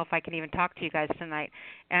so I know if I can even talk to you guys tonight.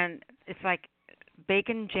 And it's like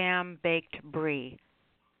bacon jam baked brie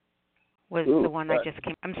was the one I just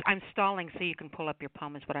came. I'm stalling so you can pull up your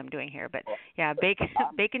poem is what I'm doing here. But yeah,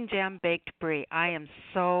 bacon jam baked brie. I am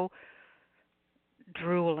so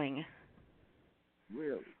drooling.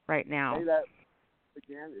 Really? Right now. Say that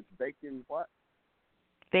again. It's bacon what?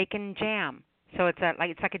 Bacon jam. So it's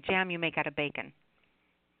like a jam you make out of bacon.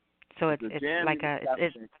 So it's like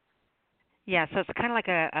yeah. So it's kind of like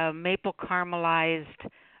a maple caramelized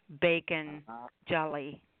bacon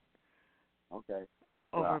jelly. Okay.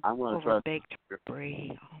 Over baked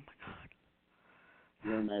brie. Oh my God.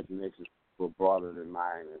 Your imagination is broader than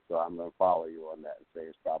mine, and so I'm going to follow you on that and say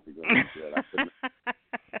it's probably going to be good.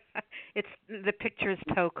 It's the picture is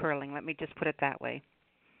toe curling. Let me just put it that way.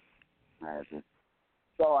 Imagine.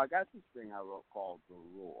 So I got this thing I wrote called The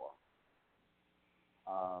Roar.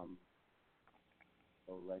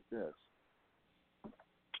 So like this.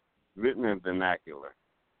 Written in vernacular.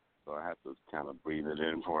 So I have to kind of breathe it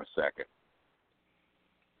in for a second.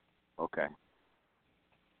 Okay.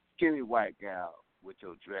 Skinny white gal with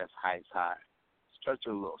your dress heights high. Stretch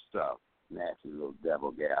your little stuff, nasty little devil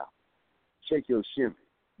gal. Shake your shimmy.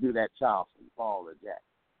 Do that Charleston, fall or jack,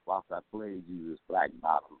 whilst I played you this black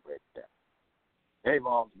bottom breakdown. Hey,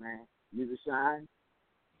 boss man, you to shine?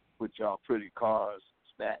 Put y'all pretty cars,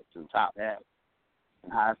 spats, and top hats,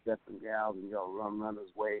 and high-stepping gals in your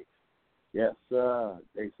runner's way. Yes, sir.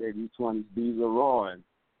 They say these 20s bees are roaring.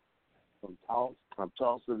 From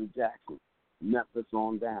Tulsa to Jackson, Memphis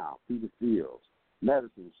on down, Peter Fields,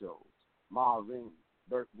 medicine shows, Ma Rainey,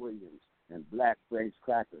 Burt Williams, and black face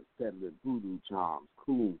crackers peddling voodoo charms,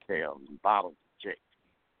 coon tails, and bottles of Jake.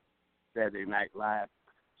 Saturday night life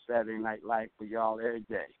for y'all every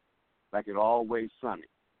day, like it always sunny,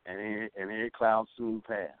 and every cloud soon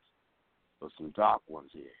pass. But some dark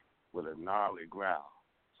ones here with a gnarly growl,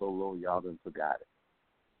 so low y'all done forgot it.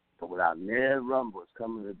 But without near rumble, it's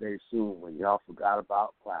coming a day soon when y'all forgot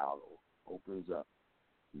about cloud opens up.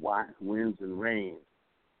 Winds and rain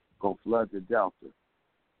gonna flood the delta,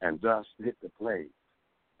 and dust hit the place,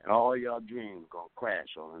 and all your dreams gonna crash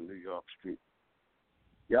on a New York street.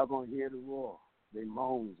 Y'all gonna hear the roar, they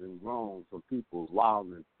moans and groans from people's wild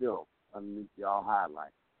and filth underneath y'all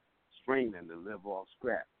highlights, straining to live off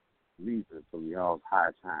scrap, leaving from y'all's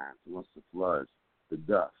high times once the floods, the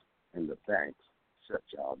dust, and the banks shut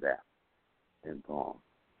y'all down. And poem.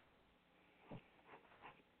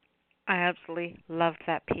 I absolutely loved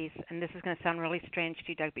that piece, and this is going to sound really strange to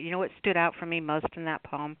you, Doug, but you know what stood out for me most in that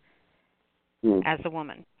poem as a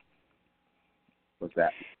woman? What's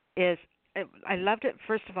that? Is I loved it,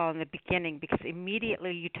 first of all, in the beginning, because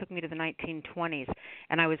immediately you took me to the 1920s,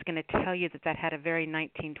 and I was going to tell you that had a very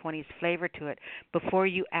 1920s flavor to it before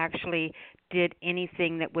you actually did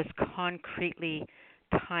anything that was concretely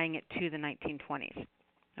tying it to the 1920s,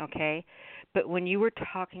 okay? But when you were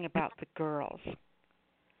talking about the girls,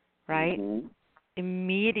 right? Mm-hmm.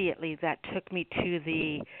 Immediately that took me to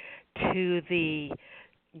the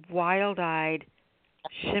wild-eyed,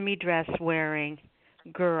 shimmy dress wearing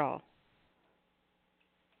girl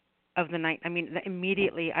of the night. I mean,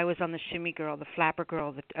 immediately I was on the shimmy girl, the flapper girl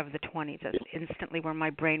of the 20s. That's instantly where my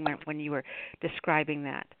brain went when you were describing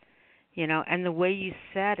that. You know, and the way you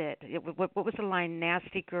said it, what was the line?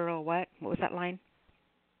 Nasty girl, what? What was that line?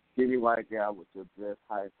 Skinny white gal with your dress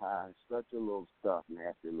high, such a little stuff,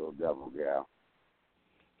 nasty little devil gal.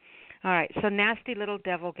 All right, so nasty little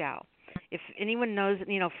devil gal. If anyone knows,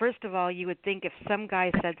 you know, first of all, you would think if some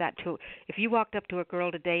guy said that if you walked up to a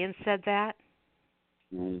girl today and said that,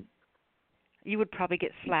 you would probably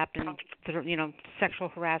get slapped and, you know, sexual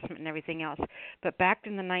harassment and everything else. But back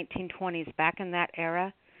in the 1920s, back in that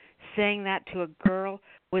era, saying that to a girl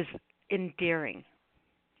was endearing.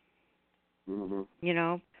 Mm-hmm. You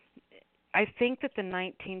know, I think that the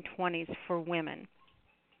 1920s for women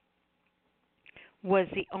was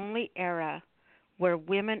the only era where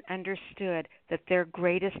women understood that their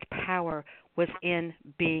greatest power was in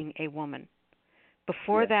being a woman.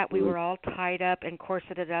 Before that, we were all tied up and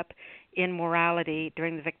corseted up in morality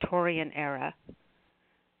during the Victorian era.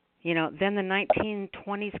 You know, then the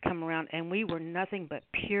 1920s come around, and we were nothing but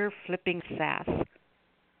pure flipping sass.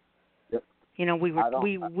 Yep. You know, we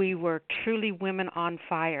were truly women on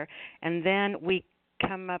fire, and then we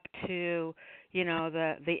come up to, you know,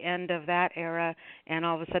 the end of that era, and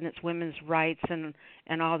all of a sudden it's women's rights and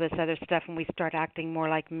all this other stuff, and we start acting more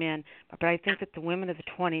like men. But I think that the women of the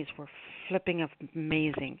 20s were flipping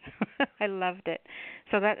amazing. I loved it.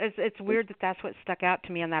 So it's weird that that's what stuck out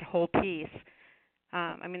to me on that whole piece.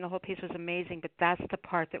 I mean, the whole piece was amazing, but that's the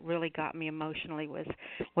part that really got me emotionally was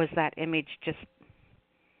that image, just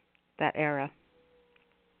that era.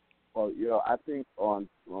 Well, you know, I think on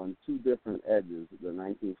two different edges, the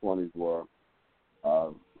 1920s were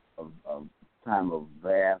a time of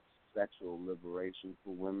vast sexual liberation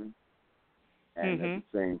for women, and at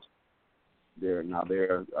the same time, there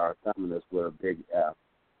are feminists with a big F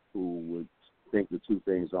who would think the two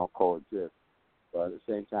things don't coexist. But at the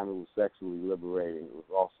same time, it was sexually liberating. It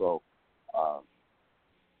was also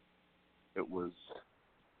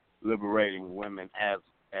liberating women as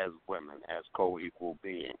women, as co-equal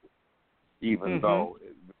beings, even though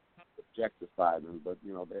it objectified them. But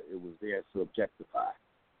you know, it was there to objectify.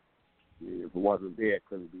 If it wasn't there, it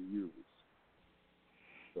couldn't be used.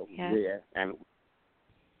 So it was there, and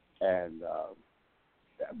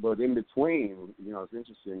but in between, you know, it's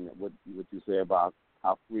interesting what you say about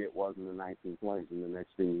how free it was in the 1920s, and the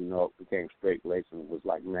next thing you know, it became straight-laced and it was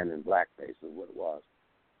like Men in Blackface is what it was.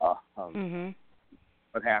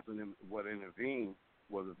 What happened, what intervened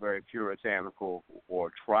was a very puritanical,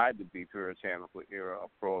 or tried to be puritanical era of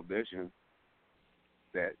prohibition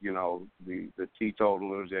that, you know, the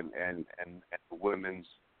teetotalers and the women's,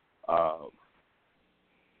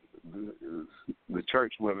 the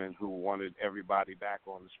church women who wanted everybody back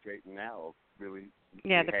on the straight and narrow really.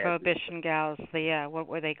 Yeah, the prohibition gals. What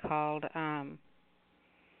were they called?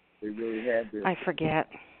 They really had this. I forget.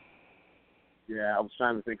 Yeah, I was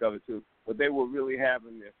trying to think of it too. But they were really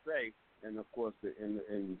having their say, and of course,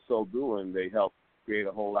 in so doing, they helped create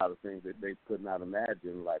a whole lot of things that they could not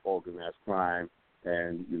imagine, like organized crime,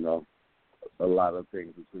 and you know, a lot of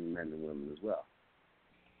things between men and women as well.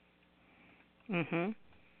 I'm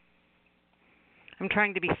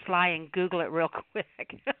trying to be sly and Google it real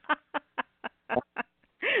quick.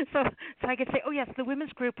 So I could say, oh yes, the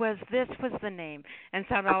women's group was the name, and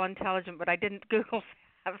sound all intelligent, but I didn't Google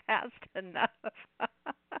fast enough.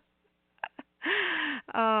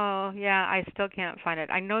 Oh yeah, I still can't find it.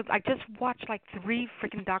 I know I just watched like 3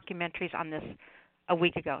 freaking documentaries on this a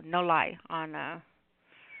week ago. No lie, on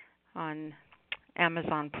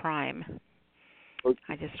Amazon Prime.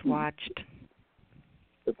 I just watched.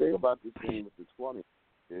 The thing about this thing with the 20s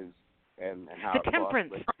is and how the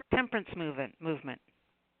temperance movement.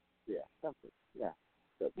 Yeah, temperance. Yeah.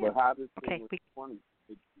 But how this thing okay. was funny,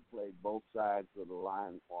 if you play both sides of the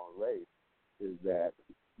line on race, is that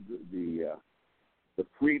the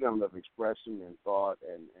freedom of expression and thought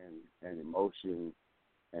and emotion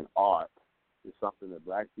and art is something that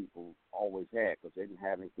black people always had because they didn't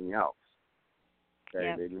have anything else. Okay?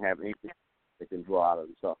 Yeah. They didn't have anything they can draw out of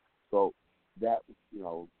themselves. So that,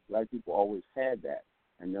 black people always had that.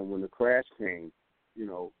 And then when the crash came,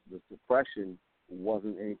 the Depression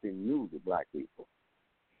wasn't anything new to black people.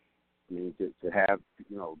 I mean, to have,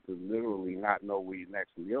 to literally not know where your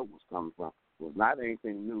next meal was coming from was not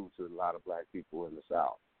anything new to a lot of black people in the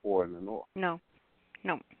South or in the North. No.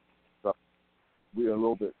 So we're a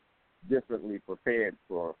little bit differently prepared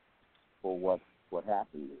for what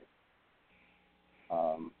happened there.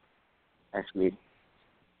 Actually,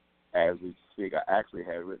 as we speak, I actually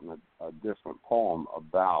had written a different poem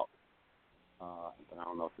about, I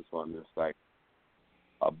don't know if it's on this site,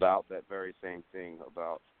 about that very same thing,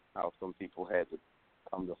 about how some people had to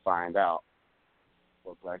come to find out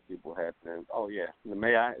what black people had been. Oh, yeah.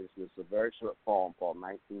 May I? It's just a very short poem called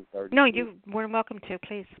 1932. No, you were welcome to,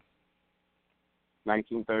 please.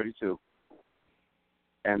 1932.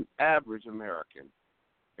 An average American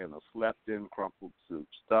in a slept-in crumpled suit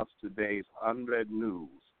stuffs today's unread news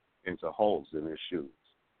into holes in his shoes.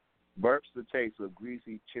 Burps the taste of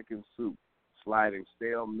greasy chicken soup, sliding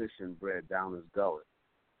stale mission bread down his gullet.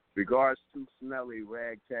 Regards two smelly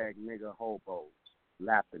ragtag nigger hobos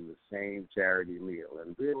lapping the same charity meal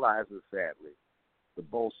and realizes sadly the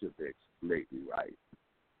Bolsheviks may be right.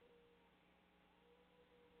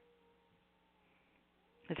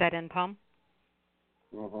 Is that in poem?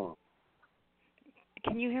 Mm-hmm.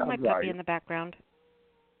 Can you hear my puppy in the background?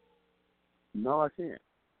 No, I can't.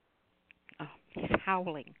 Oh, he's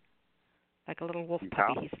howling like a little wolf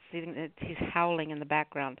puppy. He's howling in the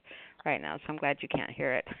background right now, so I'm glad you can't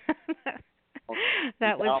hear it.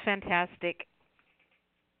 That was fantastic.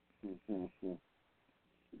 Mm-hmm.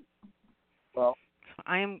 Well,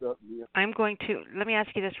 I'm going to let me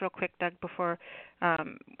ask you this real quick, Doug, before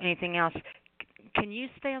anything else. Can you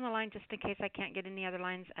stay on the line just in case I can't get any other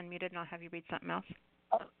lines unmuted, and I'll have you read something else?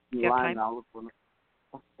 Do you have time?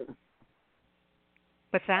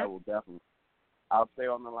 What's that? I will definitely. I'll stay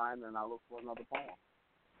on the line and I'll look for another poem.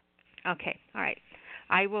 Okay, all right.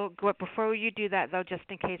 I will go before you do that, though, just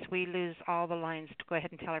in case we lose all the lines. To go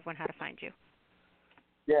ahead and tell everyone how to find you.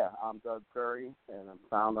 Yeah, I'm Doug Curry, and I'm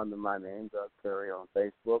found under my name, Doug Curry, on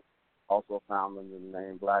Facebook. Also found under the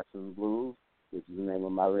name Blacks and Blues, which is the name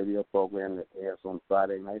of my radio program that airs on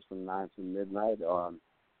Friday nights from 9 to midnight on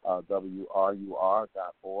WRUR.org.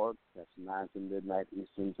 That's 9 to midnight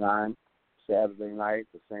Eastern Time. Saturday night,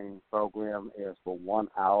 the same program airs for 1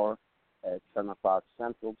 hour at 10 o'clock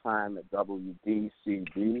Central Time at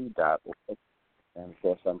WDCB.org. And, of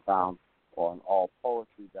course, I'm found on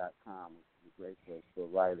allpoetry.com, which is a great place for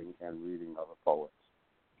writing and reading other poets.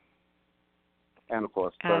 And, of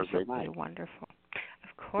course, Thursday night. Wonderful.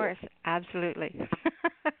 Of course, absolutely.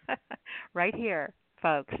 Right here,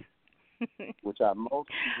 folks. Which I most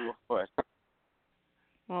enjoy.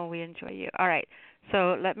 Well, we enjoy you. All right.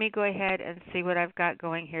 So let me go ahead and see what I've got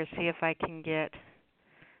going here, see if I can get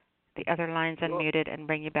the other lines unmuted and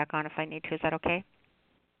bring you back on if I need to. Is that okay?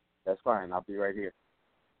 That's fine. I'll be right here.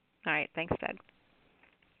 All right. Thanks, Doug.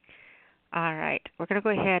 All right. We're going to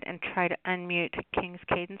go ahead and try to unmute King's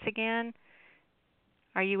Cadence again.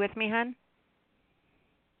 Are you with me, hon?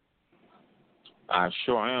 I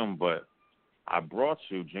sure am, but I brought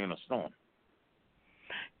you Gina Storm.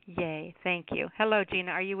 Yay. Thank you. Hello,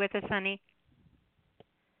 Gina. Are you with us, honey?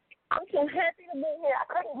 I'm so happy to be here. I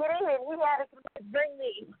couldn't get in. We had to bring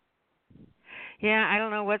me. Yeah, I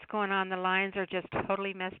don't know what's going on. The lines are just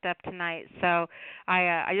totally messed up tonight. So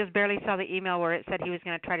I just barely saw the email where it said he was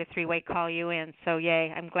going to try to three-way call you in. So,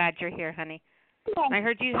 yay. I'm glad you're here, honey. Yeah. I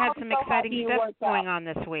heard you had some exciting stuff going on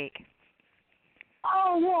this week.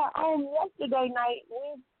 Oh, yeah. Yesterday night,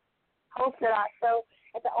 we hosted our show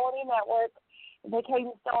at the ONE Network, the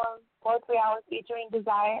Cadence Storm, 3 hours featuring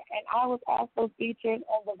Desire, and I was also featured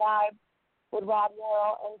on The Vibe with Rob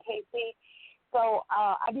Morrow and KC. So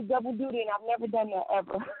I did double duty, and I've never done that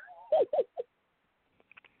ever.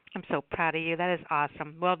 I'm so proud of you. That is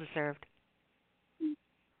awesome. Well deserved.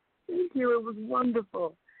 Thank you. It was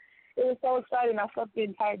wonderful. It was so exciting. I slept the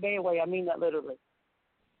entire day away. I mean that literally.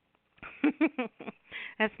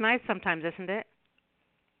 That's nice sometimes, isn't it?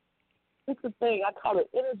 It's a thing. I call it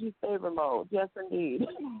energy saver mode. Yes, indeed.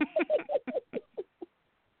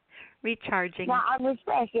 Recharging. Now I'm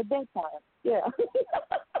refreshed at bedtime. Yeah.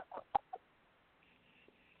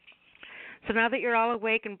 So now that you're all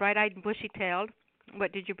awake and bright-eyed and bushy-tailed,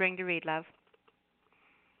 what did you bring to read, love?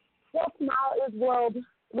 Well, tomorrow is World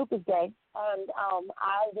Lupus Day, and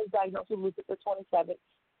I was diagnosed with lupus at 27.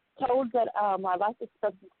 Told that my life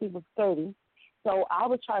expectancy was 30, so I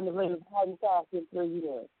was trying to live hard and fast in 3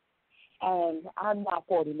 years, and I'm now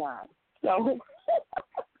 49. So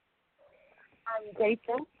I'm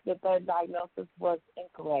grateful that the diagnosis was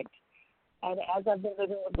incorrect. And as I've been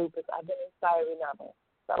living with lupus, I've been inspiring others.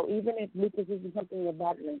 So even if lupus isn't something you're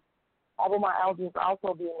battling, fibromyalgia is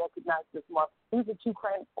also being recognized this month. These are two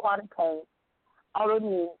chronic pains,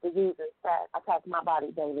 autoimmune diseases that attack my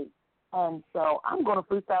body daily. And so I'm going to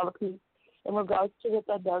freestyle a piece in regards to what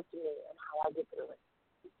that does to me and how I get through it.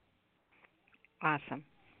 Awesome.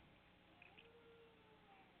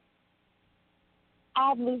 I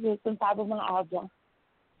have lupus and fibromyalgia.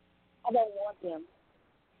 I don't want them,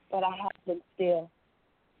 but I have them still.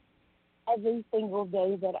 Every single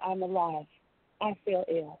day that I'm alive, I feel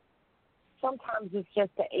ill. Sometimes it's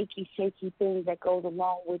just the achy, shaky thing that goes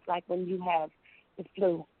along with, like when you have the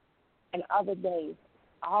flu. And other days,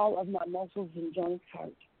 all of my muscles and joints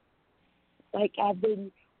hurt. Like I've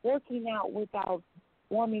been working out without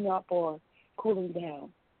warming up or cooling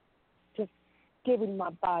down. Just giving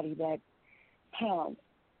my body that pound.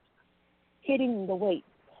 Hitting the weight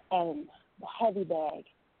and the heavy bag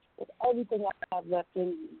with everything I have left in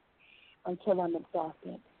me until I'm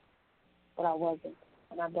exhausted. But I wasn't,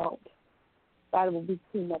 and I don't. That will be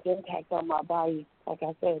too much impact on my body. Like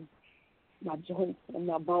I said, my joints and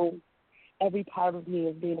my bones. Every part of me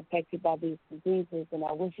is being affected by these diseases, and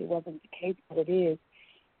I wish it wasn't the case, but it is.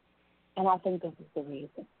 And I think this is the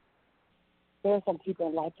reason. There are some people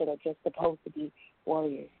in life that are just supposed to be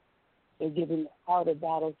warriors. They're given harder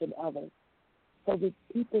battles than others. So that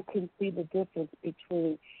people can see the difference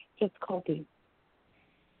between just coping,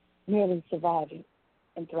 merely surviving,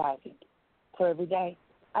 and thriving. So every day,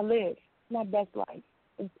 I live my best life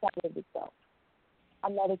in spite of itself. I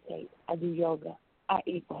meditate. I do yoga. I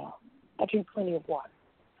eat well. I drink plenty of water.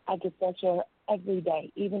 I get fresh air every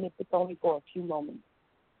day, even if it's only for a few moments.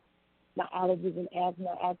 My allergies and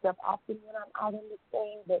asthma act up often when I'm out in the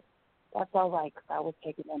sun, but that's all right because I was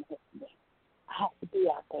taking them with me. I have to be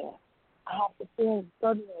out there. I have to feel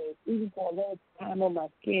sun rays, even for a little time on my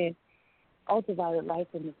skin. Ultraviolet lights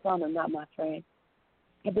in the sun are not my friend.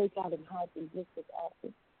 I break out in hives and blisters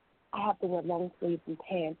often. I have to wear long sleeves and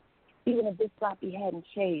pants, even a big floppy hat and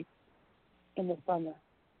shades in the summer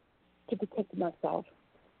to protect myself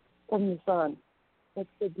from the sun that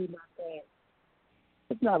could be my friend.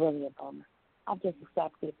 It's not really a bummer. I've just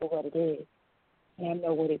accepted it for what it is. And I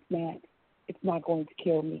know what it's not. It's not going to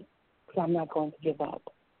kill me because I'm not going to give up.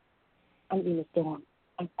 I'm in a storm.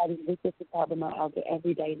 I'm fighting lupus and fibromyalgia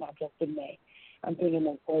every day, not just in May. I'm bringing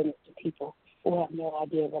awareness to people who have no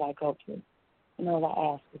idea what I go through. And all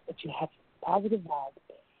I ask is that you have positive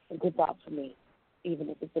vibes and good thoughts for me, even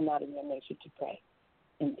if it's not in your nature to pray.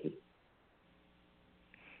 In peace.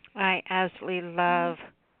 I absolutely love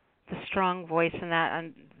the strong voice in that,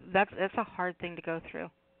 and that's a hard thing to go through.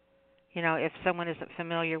 You know, if someone isn't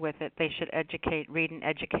familiar with it, they should read and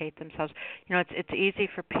educate themselves. You know, it's easy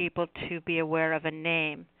for people to be aware of a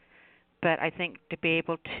name, but I think to be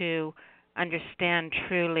able to understand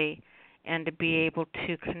truly and to be able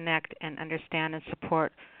to connect and understand and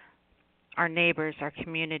support our neighbors, our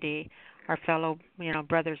community, our fellow,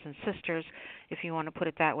 brothers and sisters, if you want to put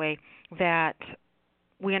it that way, that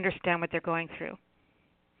we understand what they're going through.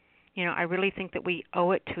 You know, I really think that we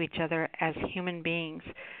owe it to each other as human beings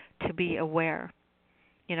to be aware.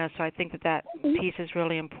 You know, so I think that piece is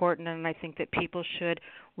really important, and I think that people should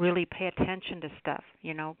really pay attention to stuff,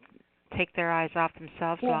 take their eyes off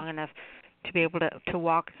themselves long enough to be able to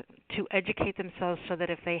walk, to educate themselves so that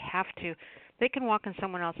if they have to, they can walk in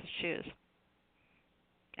someone else's shoes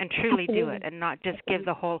and truly do it and not just give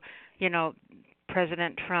the whole,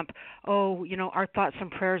 President Trump, our thoughts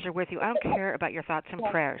and prayers are with you. I don't care about your thoughts and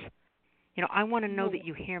prayers. I want to know that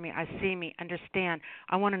you hear me, I see me, understand.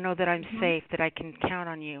 I want to know that I'm safe, that I can count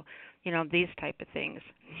on you. These type of things.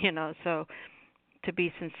 So to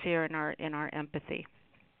be sincere in our empathy,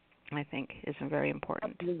 I think, is very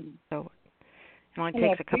important. So it only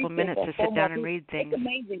takes a couple minutes to sit down and read things. It's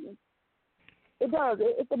amazing. It does.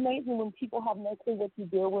 It's amazing when people have no clue what you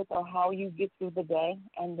deal with or how you get through the day,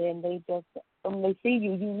 and then when they see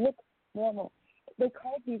you, you look normal. They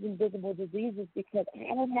call these invisible diseases because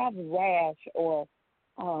I don't have a rash or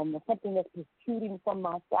something that's protruding from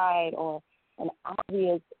my side or an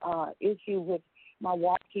obvious issue with my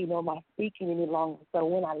walking or my speaking any longer. So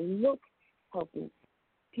when I look healthy,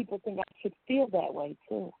 people think I should feel that way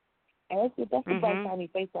too. And that's the bright, shiny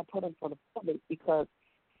face I put on for the public because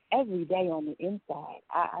every day on the inside.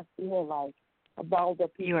 I feel like a balled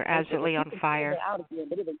up piece You are of paper. absolutely on fire. Out again,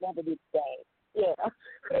 but it'll never be the same. Yeah.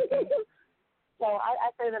 So I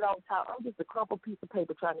say that all the time. I'm just a crumpled piece of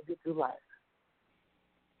paper trying to get through life.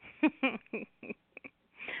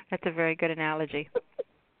 That's a very good analogy.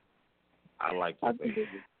 I like that.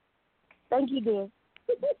 Thank you, dear.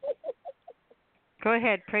 Go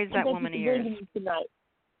ahead, praise that Thank woman of you yours. for bringing me tonight.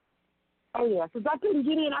 Oh, yeah, because I couldn't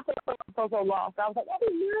get in. I felt so lost. I was like,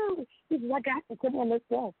 oh, no. He says, I got you. Come on, let's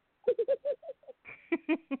go.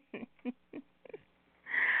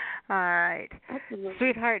 All right. Absolutely.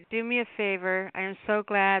 Sweetheart, do me a favor. I am so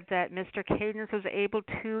glad that Mr. Cadence was able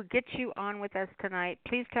to get you on with us tonight.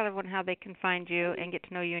 Please tell everyone how they can find you and get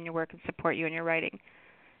to know you and your work and support you in your writing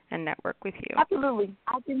and network with you. Absolutely.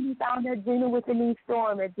 I can be found at Gina with the Knee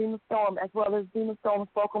Storm, at Gina Storm, as well as Gina Storm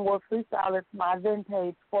Spoken Word Freestyle. It's my event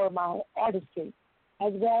page for my artistry,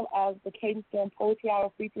 as well as the Cadence Storm Poetry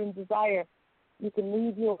Hour featuring Desire. You can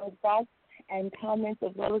leave your thoughts and comments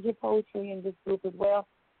as well as your poetry in this group as well.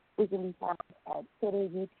 We can be found at Twitter,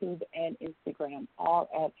 YouTube, and Instagram, all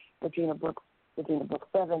at Regina Brooks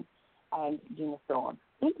 7, and Gina Storm.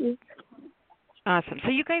 Thank you. Awesome. So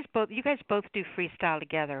you guys both do freestyle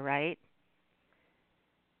together, right?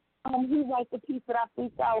 He writes the piece that I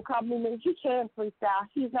freestyle accompaniment. He can freestyle.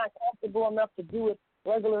 He's not comfortable enough to do it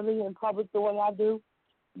regularly in public the way I do,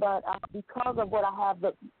 but because of what I have,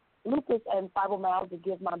 the lupus and fibromyalgia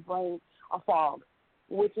give my brain a fog,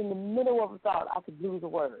 which in the middle of a thought I could lose a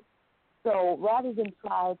word. So rather than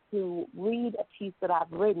try to read a piece that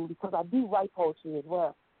I've written, because I do write poetry as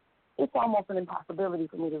well, it's almost an impossibility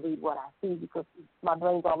for me to read what I see because my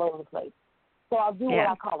brain's all over the place. So I'll do what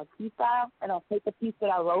I call a freestyle, and I'll take the piece that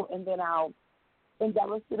I wrote, and then I'll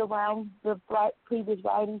embellish it around the previous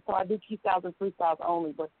writing. So I do freestyles and freestyles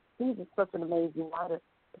only, but he's just such an amazing writer.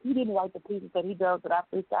 If he didn't write the pieces that he does that I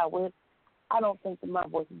freestyle with, I don't think that my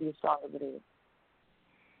voice would be as strong as it is.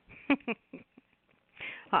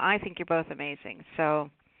 Well, I think you're both amazing. So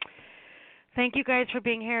thank you guys for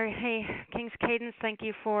being here. Hey, King's Cadence, thank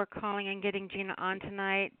you for calling and getting Gina on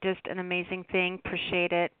tonight. Just an amazing thing.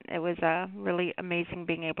 Appreciate it. It was really amazing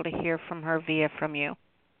being able to hear from her from you.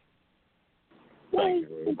 Thank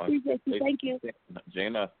you very much. Thank you.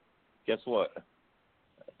 Gina, guess what?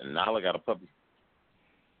 Nyla got a puppy.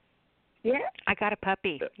 Yeah? I got a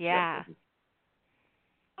puppy. Yeah.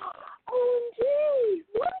 Oh, geez.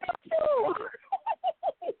 Wonderful.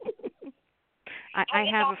 I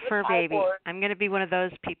have a fur baby. I'm going to be one of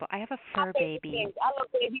those people. I have a fur baby. I love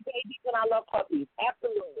babies and I love puppies.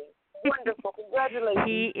 Absolutely. Wonderful.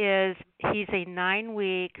 Congratulations. He's a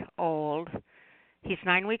 9-week-old. He's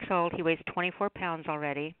 9 weeks old. He weighs 24 pounds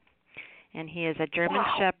already. And he is a German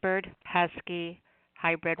Shepherd, Husky,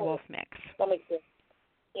 hybrid wolf mix. That makes sense.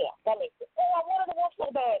 Yeah, that makes sense. Oh, I wanted a wolf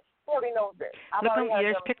so bad. I already know this. Look,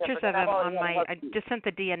 there's pictures of him on my. I just sent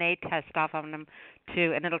the DNA test off on him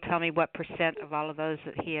too, and it'll tell me what percent of all of those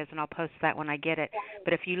that he is, and I'll post that when I get it.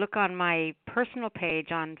 But if you look on my personal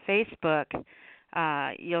page on Facebook,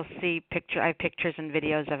 you'll see I have pictures and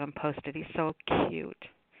videos of him posted. He's so cute.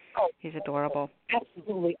 Oh, he's adorable.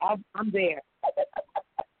 Absolutely, I'm there.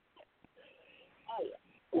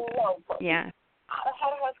 Yeah. I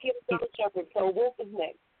had a husky and a German Shepherd, so wolf is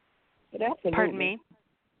next. Absolutely. Pardon me?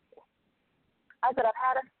 I said I've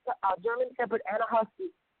had a German Shepherd and a husky,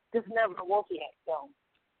 just never a wolf yet. So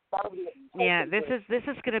that'll be. Yeah, this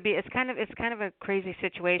is going to be. It's kind of a crazy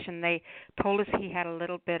situation. They told us he had a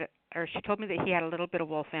little bit, or she told me that he had a little bit of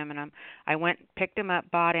wolf in him. I went, picked him up,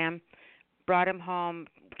 bought him, brought him home,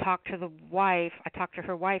 talked to the wife. I talked to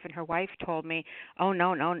her wife, and her wife told me, "Oh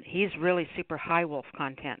no, he's really super high wolf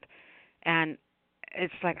content," and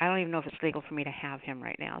it's like I don't even know if it's legal for me to have him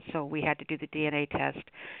right now. So we had to do the DNA test,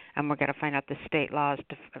 and we're going to find out the state laws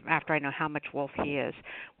after I know how much wolf he is,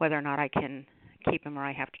 whether or not I can keep him or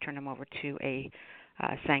I have to turn him over to a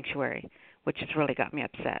sanctuary, which has really got me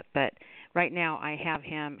upset. But right now I have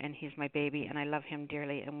him, and he's my baby, and I love him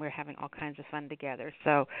dearly, and we're having all kinds of fun together.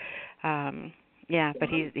 So, yeah, but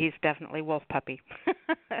he's definitely wolf puppy.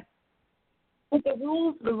 But the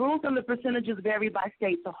rules and the percentages vary by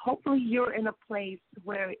state. So hopefully you're in a place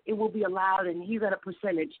where it will be allowed, and he's at a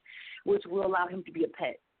percentage which will allow him to be a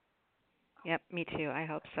pet. Yep, me too. I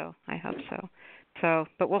hope so. So,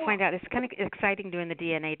 but we'll find out. It's kind of exciting doing the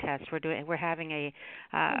DNA test. We're having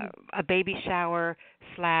a baby shower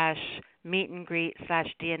 / meet and greet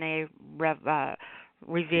 / DNA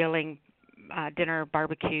revealing dinner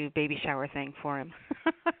barbecue baby shower thing for him.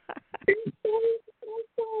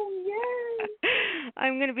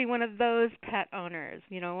 I'm going to be one of those pet owners,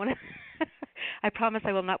 I promise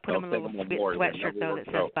I will not put him in a little sweatshirt, though, that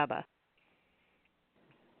says Bubba.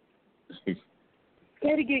 Say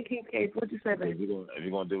it again, King Case. What'd you say, baby? If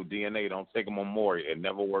you're gonna do DNA, don't take them on Maury. It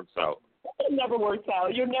never works out. It never works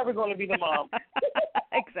out. You're never going to be the mom.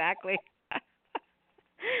 Exactly.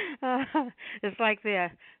 It's like the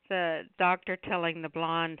doctor telling the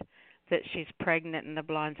blonde that she's pregnant, and the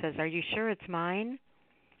blonde says, "Are you sure it's mine?"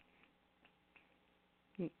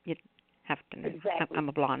 You have to know. Exactly. I'm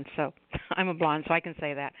a blonde, so I'm a blonde, so I can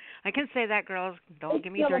say that. I can say that, girls. Don't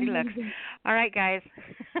give me dirty looks. All right, guys.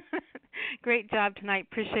 Great job tonight.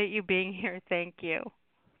 Appreciate you being here. Thank you.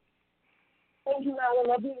 Thank you, Nyla.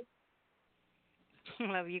 Love you.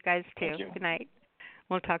 Love you guys too. Good night.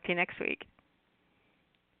 We'll talk to you next week.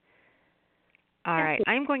 All right.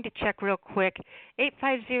 I'm going to check real quick.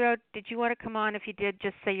 850, did you want to come on? If you did,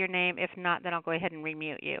 just say your name. If not, then I'll go ahead and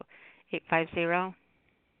remute you. 850.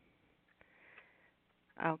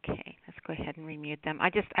 Okay, let's go ahead and remute them.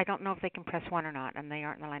 I don't know if they can press 1 or not, and they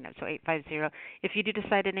aren't in the lineup. So 850. If you do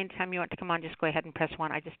decide at any time you want to come on, just go ahead and press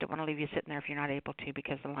 1. I just don't want to leave you sitting there if you're not able to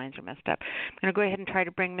because the lines are messed up. I'm going to go ahead and try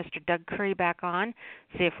to bring Mr. Doug Curry back on,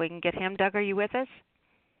 see if we can get him. Doug, are you with us?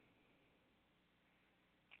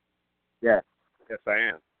 Yes, I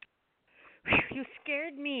am. You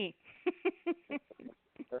scared me.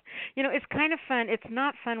 You know, it's kind of fun. It's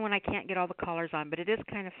not fun when I can't get all the callers on, but it is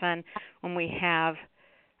kind of fun when we have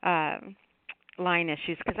line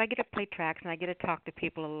issues because I get to play tracks and I get to talk to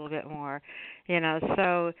people a little bit more, you know.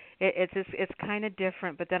 So it's kind of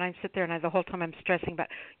different. But then I sit there and the whole time I'm stressing about,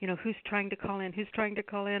 you know, who's trying to call in.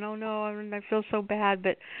 Oh no, I feel so bad.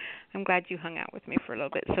 But I'm glad you hung out with me for a little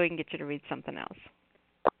bit so we can get you to read something else.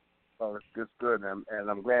 Oh, it's good, and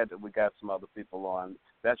I'm glad that we got some other people on.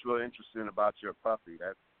 That's really interesting about your puppy.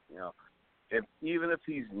 That, you know, even if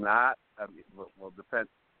he's not, I mean, well, depends.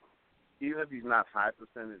 Even if he's not high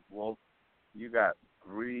percentage wolf, you got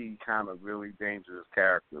 3 kind of really dangerous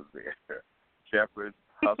characters there. Shepherds,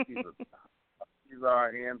 huskies are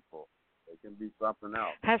a handful. They can be something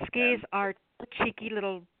else. Huskies are cheeky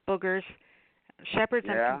little boogers. Shepherds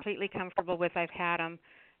Yeah. I'm completely comfortable with. I've had them.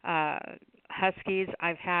 Huskies,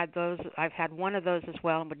 I've had those. I've had one of those as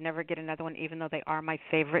well and would never get another one, even though they are my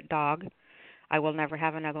favorite dog. I will never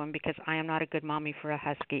have another one because I am not a good mommy for a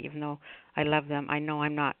husky, even though I love them. I know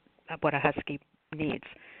I'm not what a husky needs.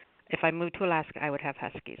 If I moved to Alaska, I would have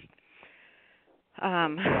huskies.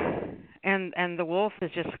 And the wolf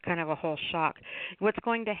is just kind of a whole shock. What's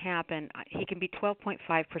going to happen, he can be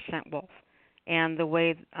 12.5% wolf. And the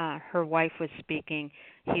way her wife was speaking,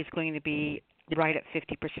 he's going to be right at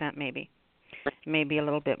 50% maybe a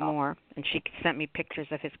little bit more. And she sent me pictures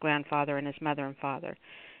of his grandfather and his mother and father.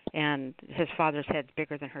 And his father's head's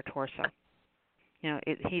bigger than her torso. You know,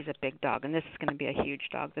 he's a big dog, and this is going to be a huge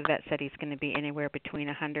dog. The vet said he's going to be anywhere between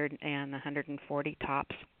 100 and 140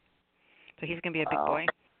 tops. So he's going to be a big boy.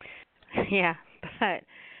 Yeah, but,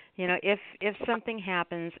 you know, if something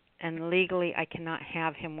happens and legally I cannot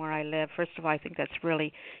have him where I live, first of all, I think that's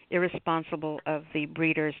really irresponsible of the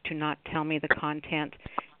breeders to not tell me the content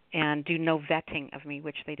and do no vetting of me,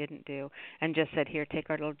 which they didn't do, and just said, here,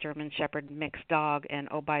 take our little German Shepherd mixed dog, and,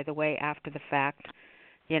 oh, by the way, after the fact,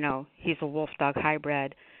 you know, he's a wolf dog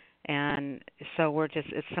hybrid. And so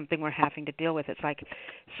it's something we're having to deal with. It's like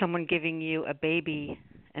someone giving you a baby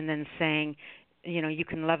and then saying, you know, you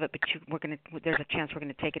can love it, but there's a chance we're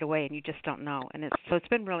going to take it away, and you just don't know. And it's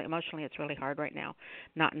been really emotionally, it's really hard right now,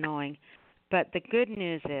 not knowing. But the good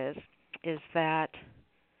news is that,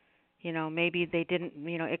 you know, maybe they didn't,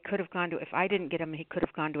 you know, it could have gone to, if I didn't get him, he could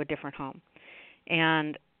have gone to a different home.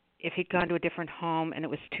 And if he'd gone to a different home and it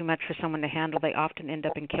was too much for someone to handle, they often end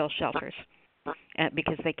up in kill shelters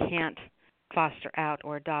because they can't foster out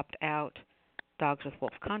or adopt out dogs with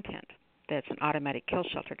wolf content. That's an automatic kill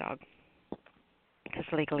shelter dog because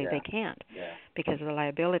legally they can't because of the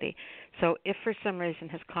liability. So if for some reason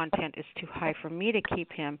his content is too high for me to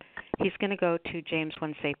keep him, he's going to go to James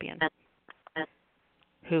One Sapien,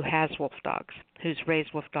 who has wolf dogs, who's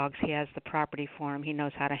raised wolf dogs. He has the property for them. He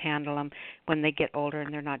knows how to handle them when they get older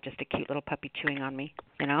and they're not just a cute little puppy chewing on me,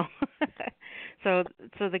 you know. So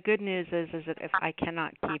the good news is that if I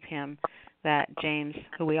cannot keep him, that James,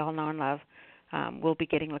 who we all know and love, will be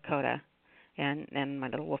getting Lakota, and my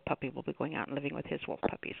little wolf puppy will be going out and living with his wolf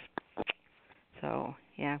puppies. So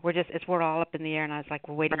yeah, we're all up in the air, and I was like,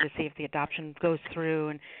 we're waiting to see if the adoption goes through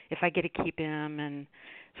and if I get to keep him, and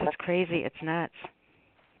so it's crazy, it's nuts.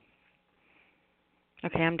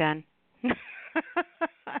 Okay, I'm done.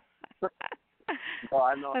 Oh,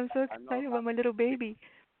 I know. I'm so excited about my little baby.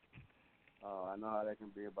 Oh, I know how that can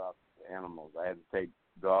be about animals. I had to take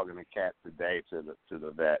dog and a cat today to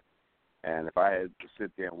the vet, and if I had to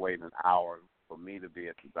sit there and wait an hour for me to be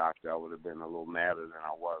at the doctor, I would have been a little madder than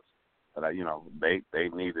I was. But they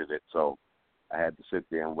needed it, so I had to sit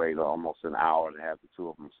there and wait almost an hour to have the two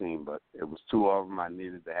of them seen. But it was two of them I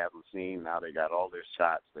needed to have them seen. Now they got all their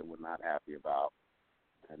shots they were not happy about,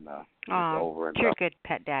 and it's over and you're done. a good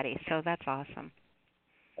pet daddy, so that's awesome.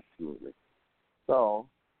 Absolutely. So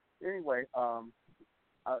anyway, a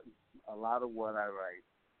lot of what I write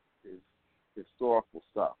is historical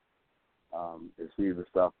stuff. It's either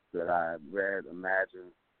stuff that I read,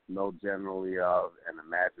 imagined, know generally of, and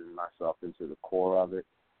imagine myself into the core of it.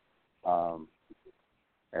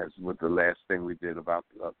 As with the last thing we did about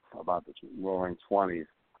the Roaring '20s,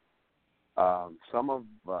 some of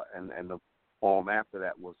and the poem after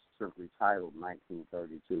that was simply titled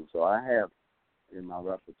 1932. So I have in my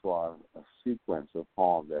repertoire a sequence of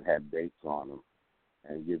poems that had dates on them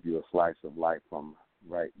and give you a slice of life from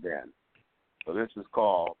right then. So this is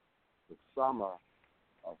called The Summer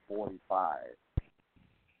of '45.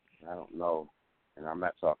 I don't know, and I'm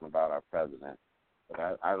not talking about our president,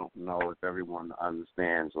 but I don't know if everyone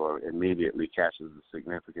understands or immediately catches the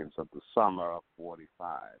significance of the summer of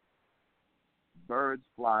 '45. Birds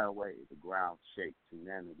fly away, the ground shakes,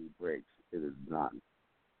 humanity breaks, it is done.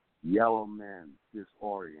 Yellow men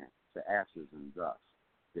disorient to ashes and dust,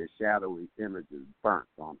 their shadowy images burnt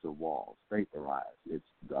onto walls, vaporized, it's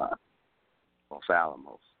done. Los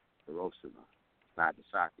Alamos, Hiroshima,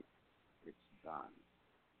 Nagasaki, it's done.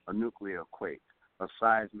 A nuclear quake, a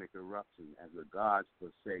seismic eruption as the gods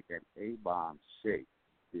forsake and A-bombs shake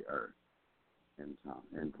the earth.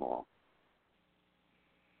 In poem.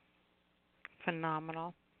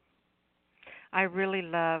 Phenomenal. I really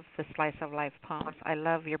love the slice of life poems. I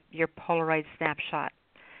love your Polaroid snapshot.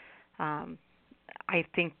 I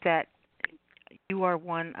think that you are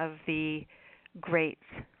one of the greats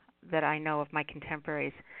that I know of my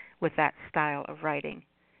contemporaries with that style of writing.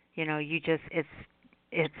 You just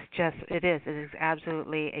it is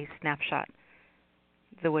absolutely a snapshot,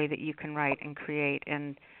 the way that you can write and create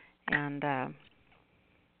and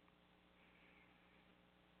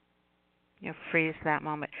freeze that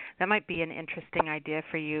moment. That might be an interesting idea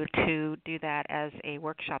for you to do that as a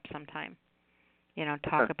workshop sometime.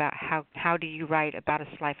 Talk about how do you write about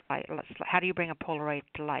how do you bring a Polaroid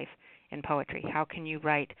to life in poetry? How can you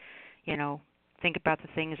write, think about the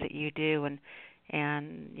things that you do and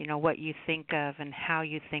what you think of and how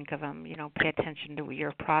you think of them, pay attention to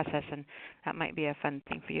your process, and that might be a fun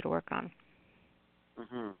thing for you to work on.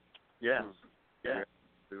 Mhm. Yes. Yeah.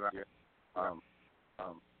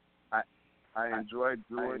 I enjoy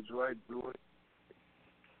doing it.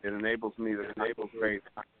 It enables me to create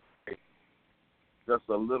just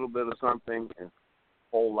a little bit of something and a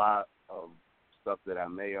whole lot of stuff that I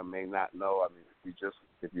may or may not know. I mean,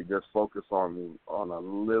 if you just focus on a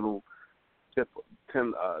little tip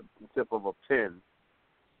of a pen,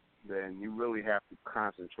 then you really have to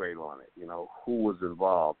concentrate on it. Who was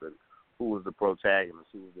involved and who was the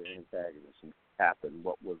protagonist, who was the antagonist, and what happened,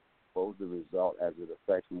 what was the result as it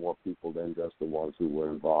affects more people than just the ones who were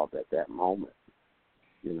involved at that moment.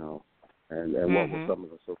 And what were some of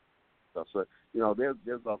the stuff. So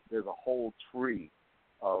there's a whole tree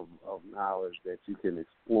of knowledge that you can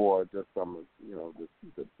explore just from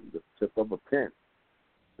the tip of a pen,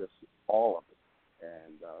 just all of it.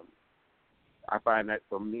 And I find that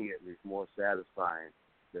for me at least more satisfying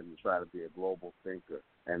than to try to be a global thinker.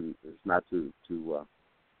 And it's not to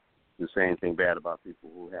say anything bad about people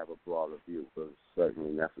who have a broader view, but it's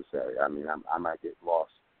certainly necessary. I mean, I might get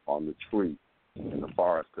lost on the tree in the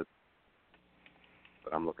forest, but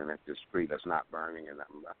I'm looking at this tree that's not burning, and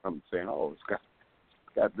I'm saying, oh, it's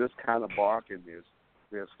got this kind of bark, and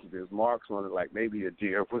there's marks on it, like maybe a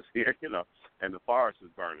deer was here, and the forest is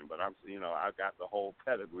burning, but I've got the whole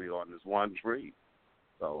pedigree on this one tree.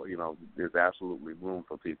 So, there's absolutely room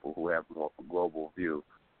for people who have more of a global view.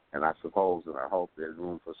 And I suppose and I hope there's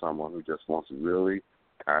room for someone who just wants to really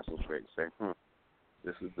concentrate and say,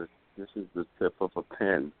 this is the tip of a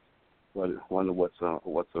pen. Wonder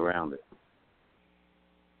what's around it.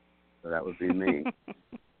 So that would be me.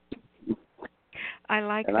 I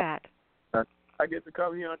like that. I get to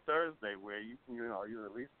come here on Thursday where you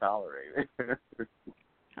at least tolerate it.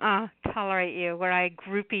 Tolerate you, where I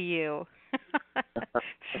groupie you.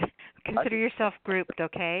 Consider yourself grouped,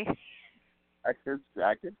 okay? I could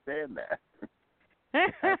stand that.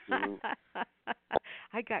 Absolutely.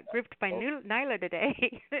 I got grouped by Nyla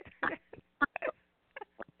today.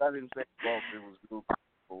 I didn't say it was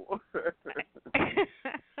groupable.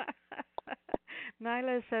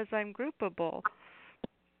 Nyla says I'm groupable.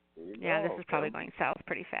 Yeah, this is probably going south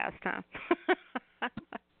pretty fast, huh?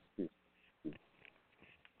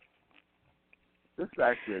 This is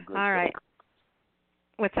actually a good All right.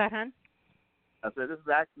 What's that, hon? I said, this is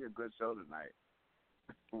actually a good show tonight.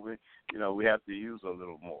 We have to use a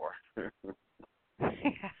little more.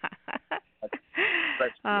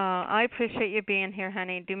 I appreciate you being here,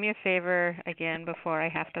 honey. Do me a favor again before I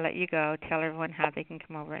have to let you go. Tell everyone how they can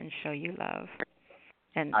come over and show you love,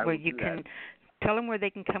 and where you can tell them where they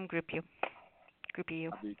can come groupie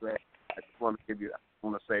you. I'd be glad. I want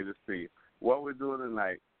to say this to you. What we're doing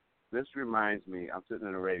tonight, this reminds me. I'm sitting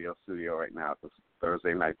in a radio studio right now. It's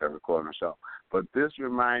Thursday night. They're recording a show, but this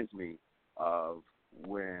reminds me of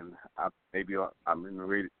when I'm in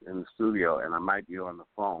the studio and I might be on the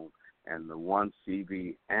phone and the one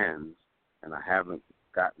CD ends and I haven't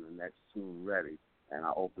gotten the next tune ready and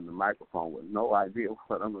I open the microphone with no idea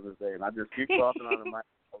what I'm going to say and I just keep talking on the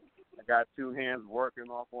microphone. I got two hands working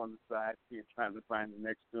off on the side here trying to find the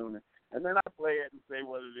next tune and then I play it and say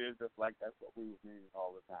what it is just like that's what we were meaning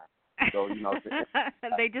all the time. So,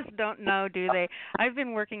 they just don't know, do they? I've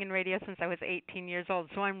been working in radio since I was 18 years old,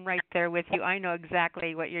 so I'm right there with you. I know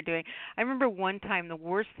exactly what you're doing. I remember one time the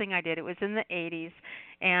worst thing I did, it was in the 80s,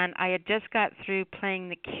 and I had just got through playing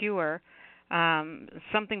The Cure,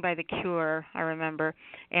 something by The Cure, I remember,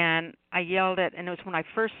 and I yelled it, and it was when I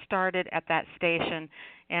first started at that station,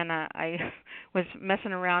 and I was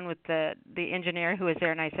messing around with the engineer who was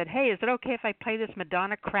there, and I said, hey, is it okay if I play this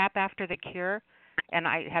Madonna crap after The Cure? And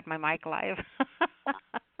I had my mic live.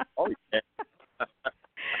 Oh, yeah.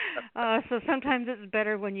 So sometimes it's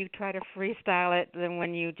better when you try to freestyle it than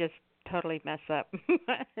when you just totally mess up.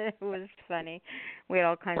 It was funny. We had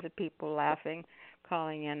all kinds of people laughing,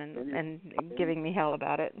 calling in and giving me hell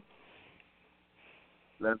about it.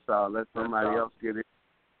 Let somebody else get it.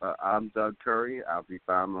 I'm Doug Curry. I'll be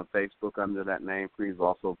found on Facebook under that name. Please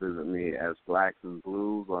also visit me as Blacks and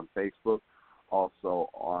Blues on Facebook. Also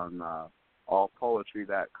on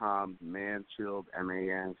allpoetry.com, Manchild,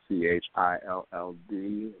 MANCHILLD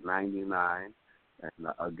 99. And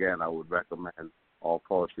again, I would recommend All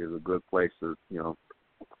Poetry is a good place to,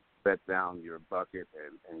 set down your bucket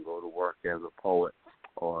and go to work as a poet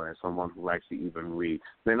or as someone who likes to even read.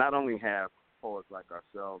 They not only have poets like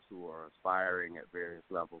ourselves who are aspiring at various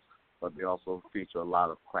levels, but they also feature a lot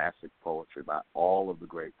of classic poetry by all of the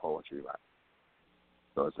great poetry writers.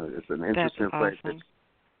 So it's an interesting place to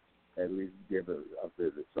at least give it a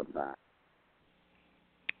visit sometime.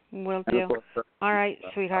 Will do. All right,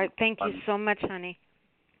 sweetheart. Thank you so much, honey.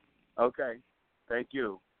 Okay. Thank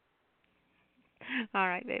you. All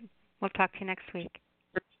right, babe. We'll talk to you next week.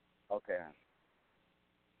 Okay.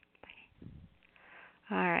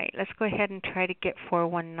 All right. Let's go ahead and try to get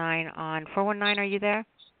 419 on. 419, are you there?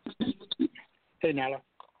 Hey, Nyla.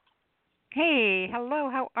 Hey, hello.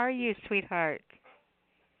 How are you, sweetheart?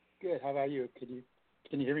 Good. How about you? Can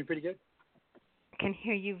you hear me pretty good? Can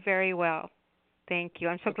hear you very well. Thank you.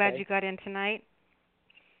 I'm so glad you got in tonight.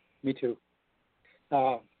 Me too.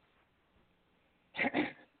 I'm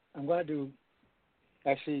going to do,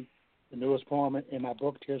 actually, the newest poem in my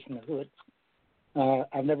book, Tears from the Hood.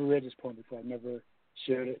 I've never read this poem before. I've never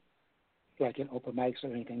shared it, like in open mics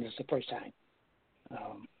or anything. This is the first time.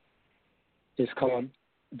 It's called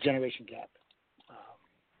Generation Gap.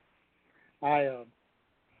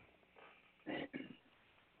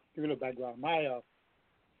 Give you a little background.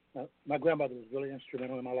 My grandmother was really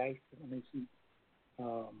instrumental in my life. I mean, she,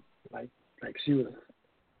 she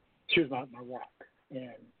was my rock.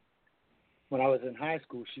 And when I was in high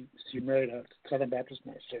school, she married a Southern Baptist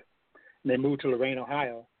minister, and they moved to Lorain,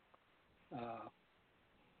 Ohio.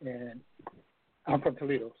 And I'm from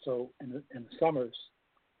Toledo, so in the summers,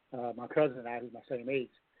 my cousin and I, who's my same age,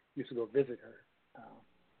 used to go visit her,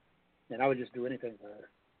 and I would just do anything for her.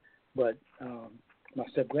 But my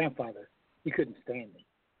step-grandfather, he couldn't stand me.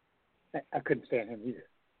 I couldn't stand him either.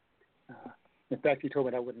 In fact, he told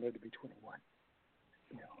me I wouldn't live to be 21.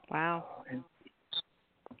 Wow. And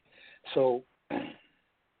so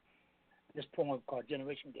this poem called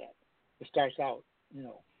Generation Gap, it starts out,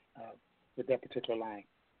 with that particular line.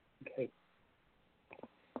 Okay.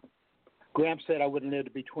 Graham said I wouldn't live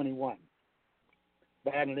to be 21,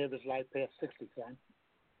 but I hadn't lived his life past 60, son.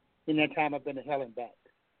 In that time, I've been to hell and back.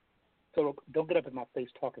 So don't get up in my face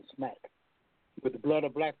talking smack. With the blood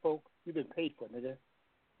of black folk, you've been paid for, nigga.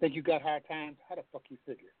 Think you got hard times? How the fuck you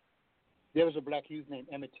figure? There was a black youth named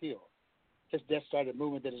Emmett Till. His death started a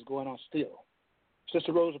movement that is going on still.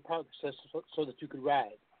 Sister Rosa Parks says so that you could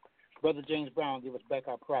ride. Brother James Brown gave us back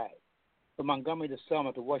our pride. From Montgomery to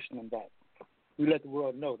Selma to Washington back, we let the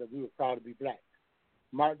world know that we were proud to be black.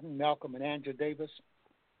 Martin, Malcolm, and Andrew Davis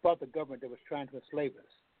fought the government that was trying to enslave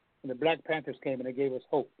us. And the Black Panthers came and they gave us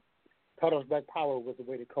hope. Taught us black power was the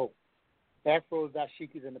way to cope. Afros,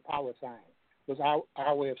 dashikis, and the power sign was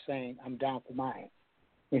our way of saying, I'm down for mine.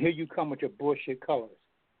 And here you come with your bullshit colors,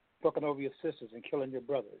 fucking over your sisters and killing your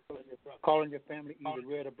brothers, calling your family either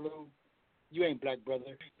red or blue. You ain't black,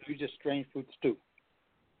 brother. You just strange fruit stew.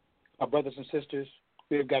 Our brothers and sisters,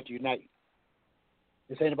 we have got to unite.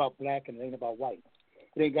 This ain't about black and it ain't about white.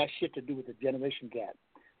 It ain't got shit to do with the generation gap.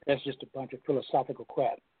 That's just a bunch of philosophical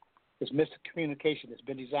crap. It's miscommunication that's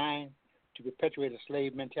been designed to perpetuate a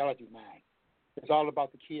slave mentality mind. It's all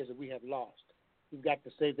about the kids that we have lost. We've got to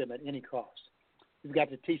save them at any cost. We've got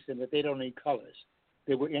to teach them that they don't need colors.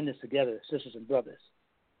 That we're in this together, sisters and brothers.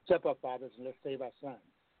 Step up, fathers, and let's save our sons.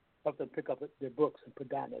 Help them pick up their books and put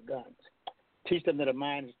down their guns. Teach them that a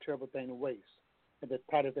mind is a terrible thing to waste, and that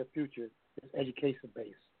part of their future is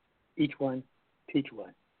education-based. Each one, teach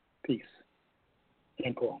one. Peace.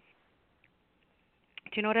 End poem.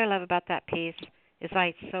 Do you know what I love about that piece? Is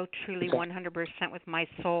I so truly 100% with my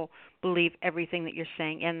soul believe everything that you're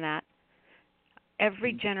saying in that.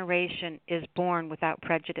 Every generation is born without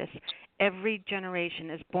prejudice. Every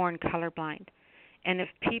generation is born colorblind. And if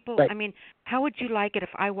people, I mean, how would you like it if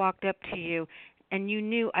I walked up to you and you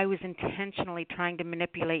knew I was intentionally trying to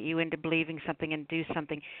manipulate you into believing something and do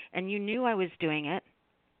something, and you knew I was doing it,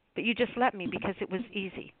 but you just let me because it was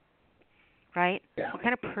easy, right? Yeah. What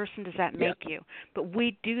kind of person does that make you? But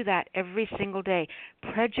we do that every single day.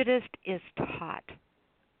 Prejudice is taught.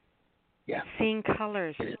 Yeah. Seeing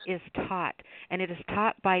colors is taught, and it is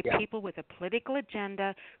taught by people with a political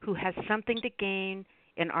agenda who has something to gain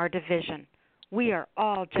in our division. We are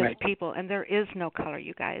all just people, and there is no color,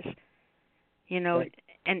 you guys. You know,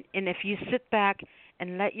 and if you sit back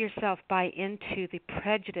and let yourself buy into the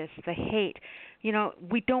prejudice, the hate, you know,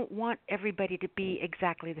 we don't want everybody to be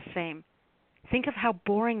exactly the same. Think of how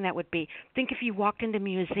boring that would be. Think if you walked into a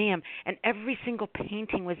museum and every single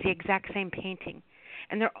painting was the exact same painting.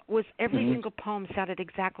 And there was every single poem sounded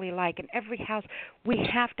exactly alike. And every house, we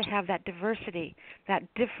have to have that diversity, that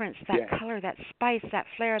difference, that color, that spice, that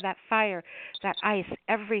flair, that fire, that ice,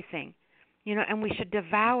 everything. You know, and we should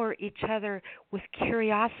devour each other with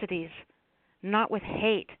curiosities, not with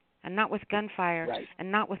hate, and not with gunfire,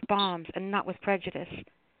 and not with bombs, and not with prejudice.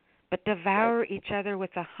 But devour each other with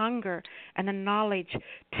a hunger and a knowledge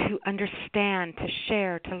to understand, to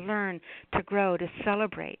share, to learn, to grow, to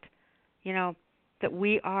celebrate. You know, that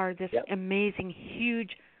we are this amazing,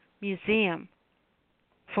 huge museum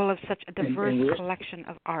full of such a diverse collection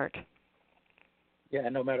of art. Yeah,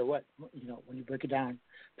 and no matter what, you know, when you break it down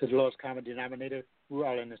to the lowest common denominator, we're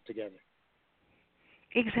all in this together.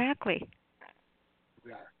 Exactly.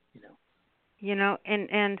 We are, you know. You know,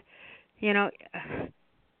 and you know,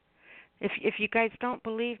 if you guys don't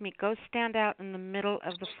believe me, go stand out in the middle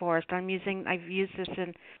of the forest. I've used this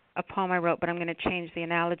in a poem I wrote, but I'm going to change the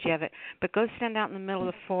analogy of it. But go stand out in the middle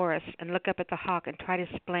of the forest and look up at the hawk and try to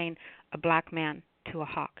explain a black man to a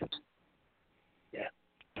hawk. Yeah.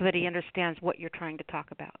 So that he understands what you're trying to talk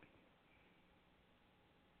about.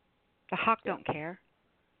 The hawk don't care.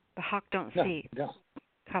 The hawk don't see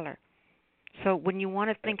color. So when you want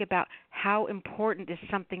to think about how important is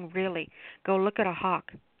something really, go look at a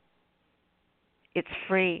hawk. It's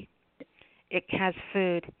free. It has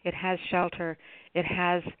food. It has shelter. It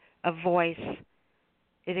has a voice.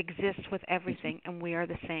 It exists with everything, and we are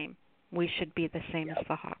the same. We should be the same as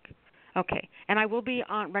the hawk. Okay. And I will be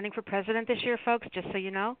running for president this year, folks, just so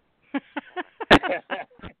you know.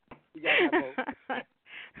 You got my vote.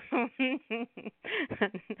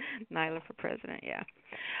 Nyla for president, yeah.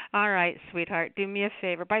 All right, sweetheart. Do me a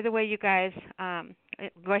favor. By the way, you guys,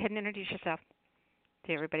 go ahead and introduce yourself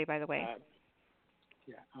to everybody, by the way.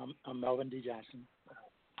 I'm Melvin D. Johnson.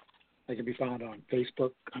 I can be found on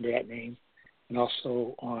Facebook under that name and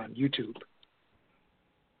also on YouTube.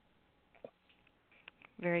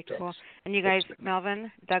 Very cool. And you guys,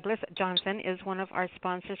 Melvin Douglas Johnson is one of our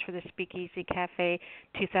sponsors for the SpeakEasy Cafe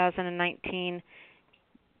 2019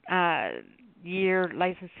 year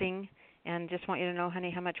licensing. And just want you to know,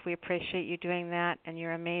 honey, how much we appreciate you doing that. And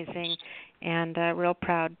you're amazing. And real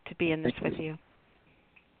proud to be in this with you.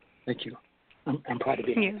 Thank you. I'm proud to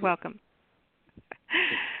be here. You're welcome.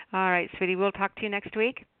 All right, sweetie. We'll talk to you next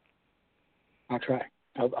week. I'll try.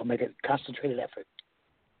 I'll make a concentrated effort.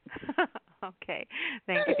 Okay.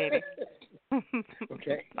 Thank you, baby.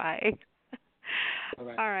 Okay. Bye.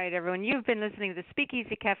 Bye-bye. All right, everyone. You've been listening to the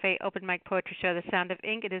SpeakEasy Cafe Open Mic Poetry Show, The Sound of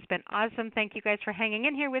Ink. It has been awesome. Thank you guys for hanging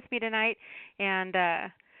in here with me tonight and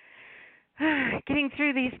getting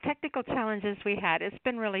through these technical challenges we had. It's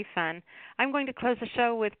been really fun. I'm going to close the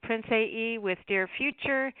show with Prince A.E. with Dear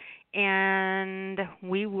Future, and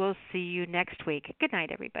we will see you next week. Good night,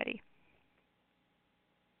 everybody.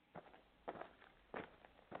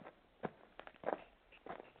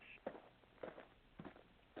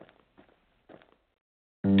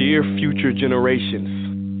 Dear future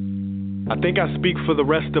generations, I think I speak for the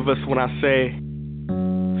rest of us when I say,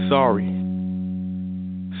 sorry.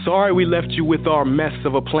 Sorry we left you with our mess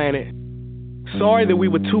of a planet. Sorry that we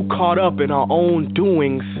were too caught up in our own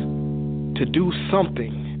doings to do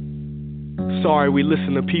something. Sorry we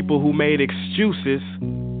listened to people who made excuses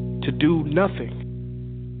to do nothing.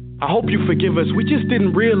 I hope you forgive us. We just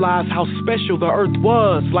didn't realize how special the earth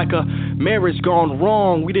was. Like a marriage gone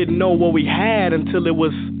wrong, we didn't know what we had until it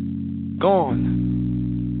was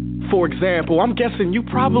gone. For example, I'm guessing you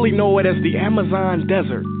probably know it as the Amazon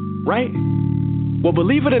desert, right? Well,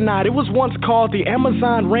 believe it or not, it was once called the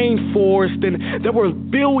Amazon rainforest, and there were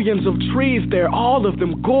billions of trees there, all of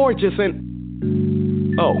them gorgeous,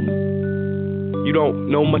 and... Oh, you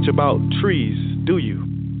don't know much about trees, do you?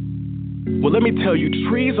 Well, let me tell you,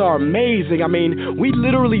 trees are amazing. I mean, we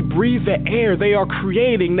literally breathe the air they are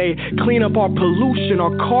creating. They clean up our pollution,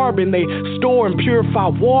 our carbon. They store and purify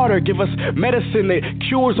water, give us medicine that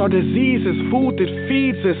cures our diseases, food that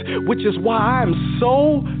feeds us, which is why I'm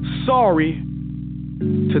so sorry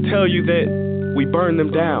to tell you that we burn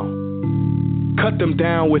them down. Cut them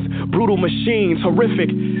down with brutal machines, horrific,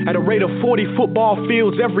 at a rate of 40 football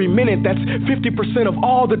fields every minute. That's 50% of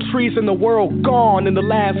all the trees in the world gone in the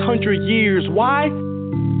last 100 years. Why?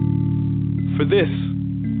 For this.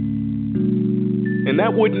 And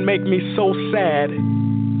that wouldn't make me so sad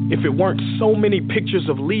if it weren't so many pictures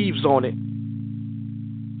of leaves on it.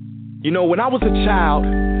 You know, when I was a child,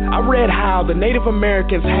 I read how the Native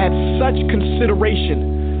Americans had such consideration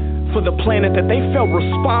for the planet that they felt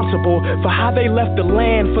responsible for how they left the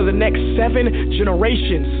land for the next 7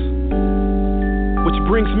 generations. Which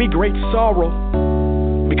brings me great sorrow,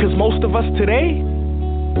 because most of us today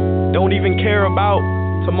don't even care about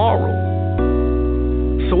tomorrow.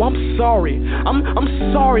 So I'm sorry.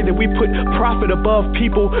 I'm sorry that we put profit above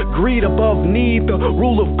people, greed above need, the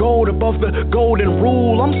rule of gold above the golden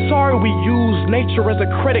rule. I'm sorry we use nature as a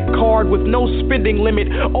credit card with no spending limit,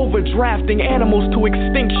 overdrafting animals to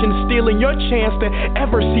extinction, stealing your chance to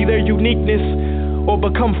ever see their uniqueness or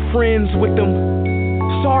become friends with them.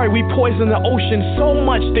 Sorry we poison the ocean so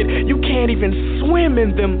much that you can't even swim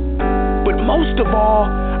in them. But most of all,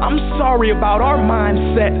 I'm sorry about our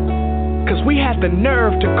mindset, 'cause we had the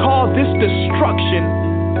nerve to call this destruction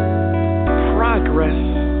progress.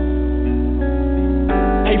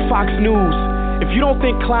 Hey Fox News, if you don't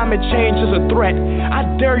think climate change is a threat, I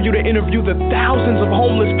dare you to interview the thousands of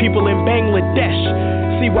homeless people in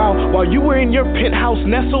Bangladesh. See, while you were in your penthouse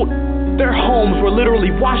nestled, their homes were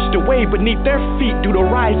literally washed away beneath their feet due to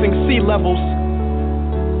rising sea levels.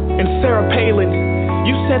 And Sarah Palin,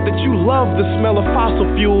 you said that you love the smell of fossil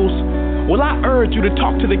fuels. Well, I urge you to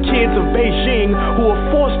talk to the kids of Beijing who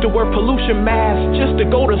are forced to wear pollution masks just to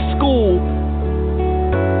go to school.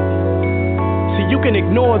 See, you can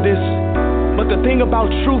ignore this, but the thing about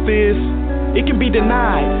truth is, it can be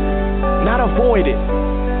denied, not avoided.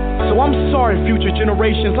 So I'm sorry, future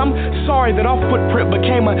generations. I'm sorry that our footprint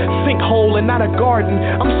became a sinkhole and not a garden.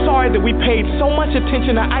 I'm sorry that we paid so much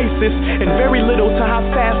attention to ISIS and very little to how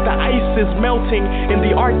fast the ice is melting in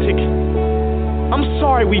the Arctic. I'm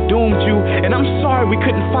sorry we doomed you, and I'm sorry we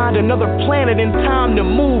couldn't find another planet in time to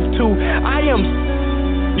move to.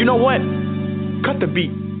 You know what? Cut the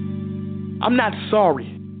beat. I'm not sorry.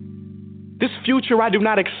 This future, I do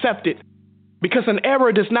not accept it, because an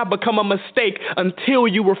error does not become a mistake until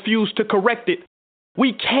you refuse to correct it.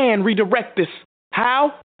 We can redirect this.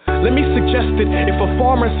 How? Let me suggest that if a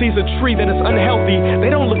farmer sees a tree that is unhealthy, they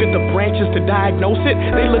don't look at the branches to diagnose it,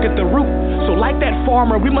 they look at the root. So like that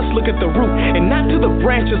farmer, we must look at the root, and not to the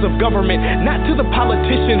branches of government, not to the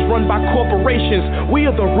politicians run by corporations. We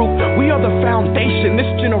are the root, we are the foundation, this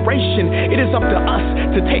generation. It is up to us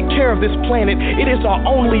to take care of this planet. It is our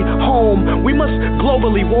only home. We must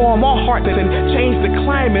globally warm our hearts and change the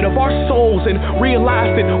climate of our souls and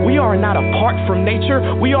realize that we are not apart from nature,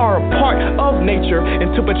 we are a part of nature,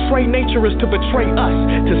 and to betray nature is to betray us.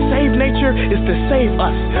 To save nature is to save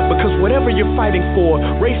us. Because whatever you're fighting for,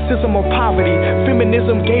 racism or poverty,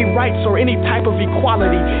 feminism, gay rights, or any type of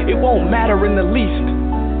equality, it won't matter in the least.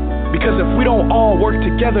 Because if we don't all work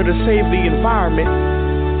together to save the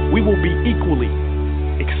environment, we will be equally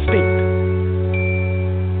extinct.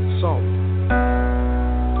 So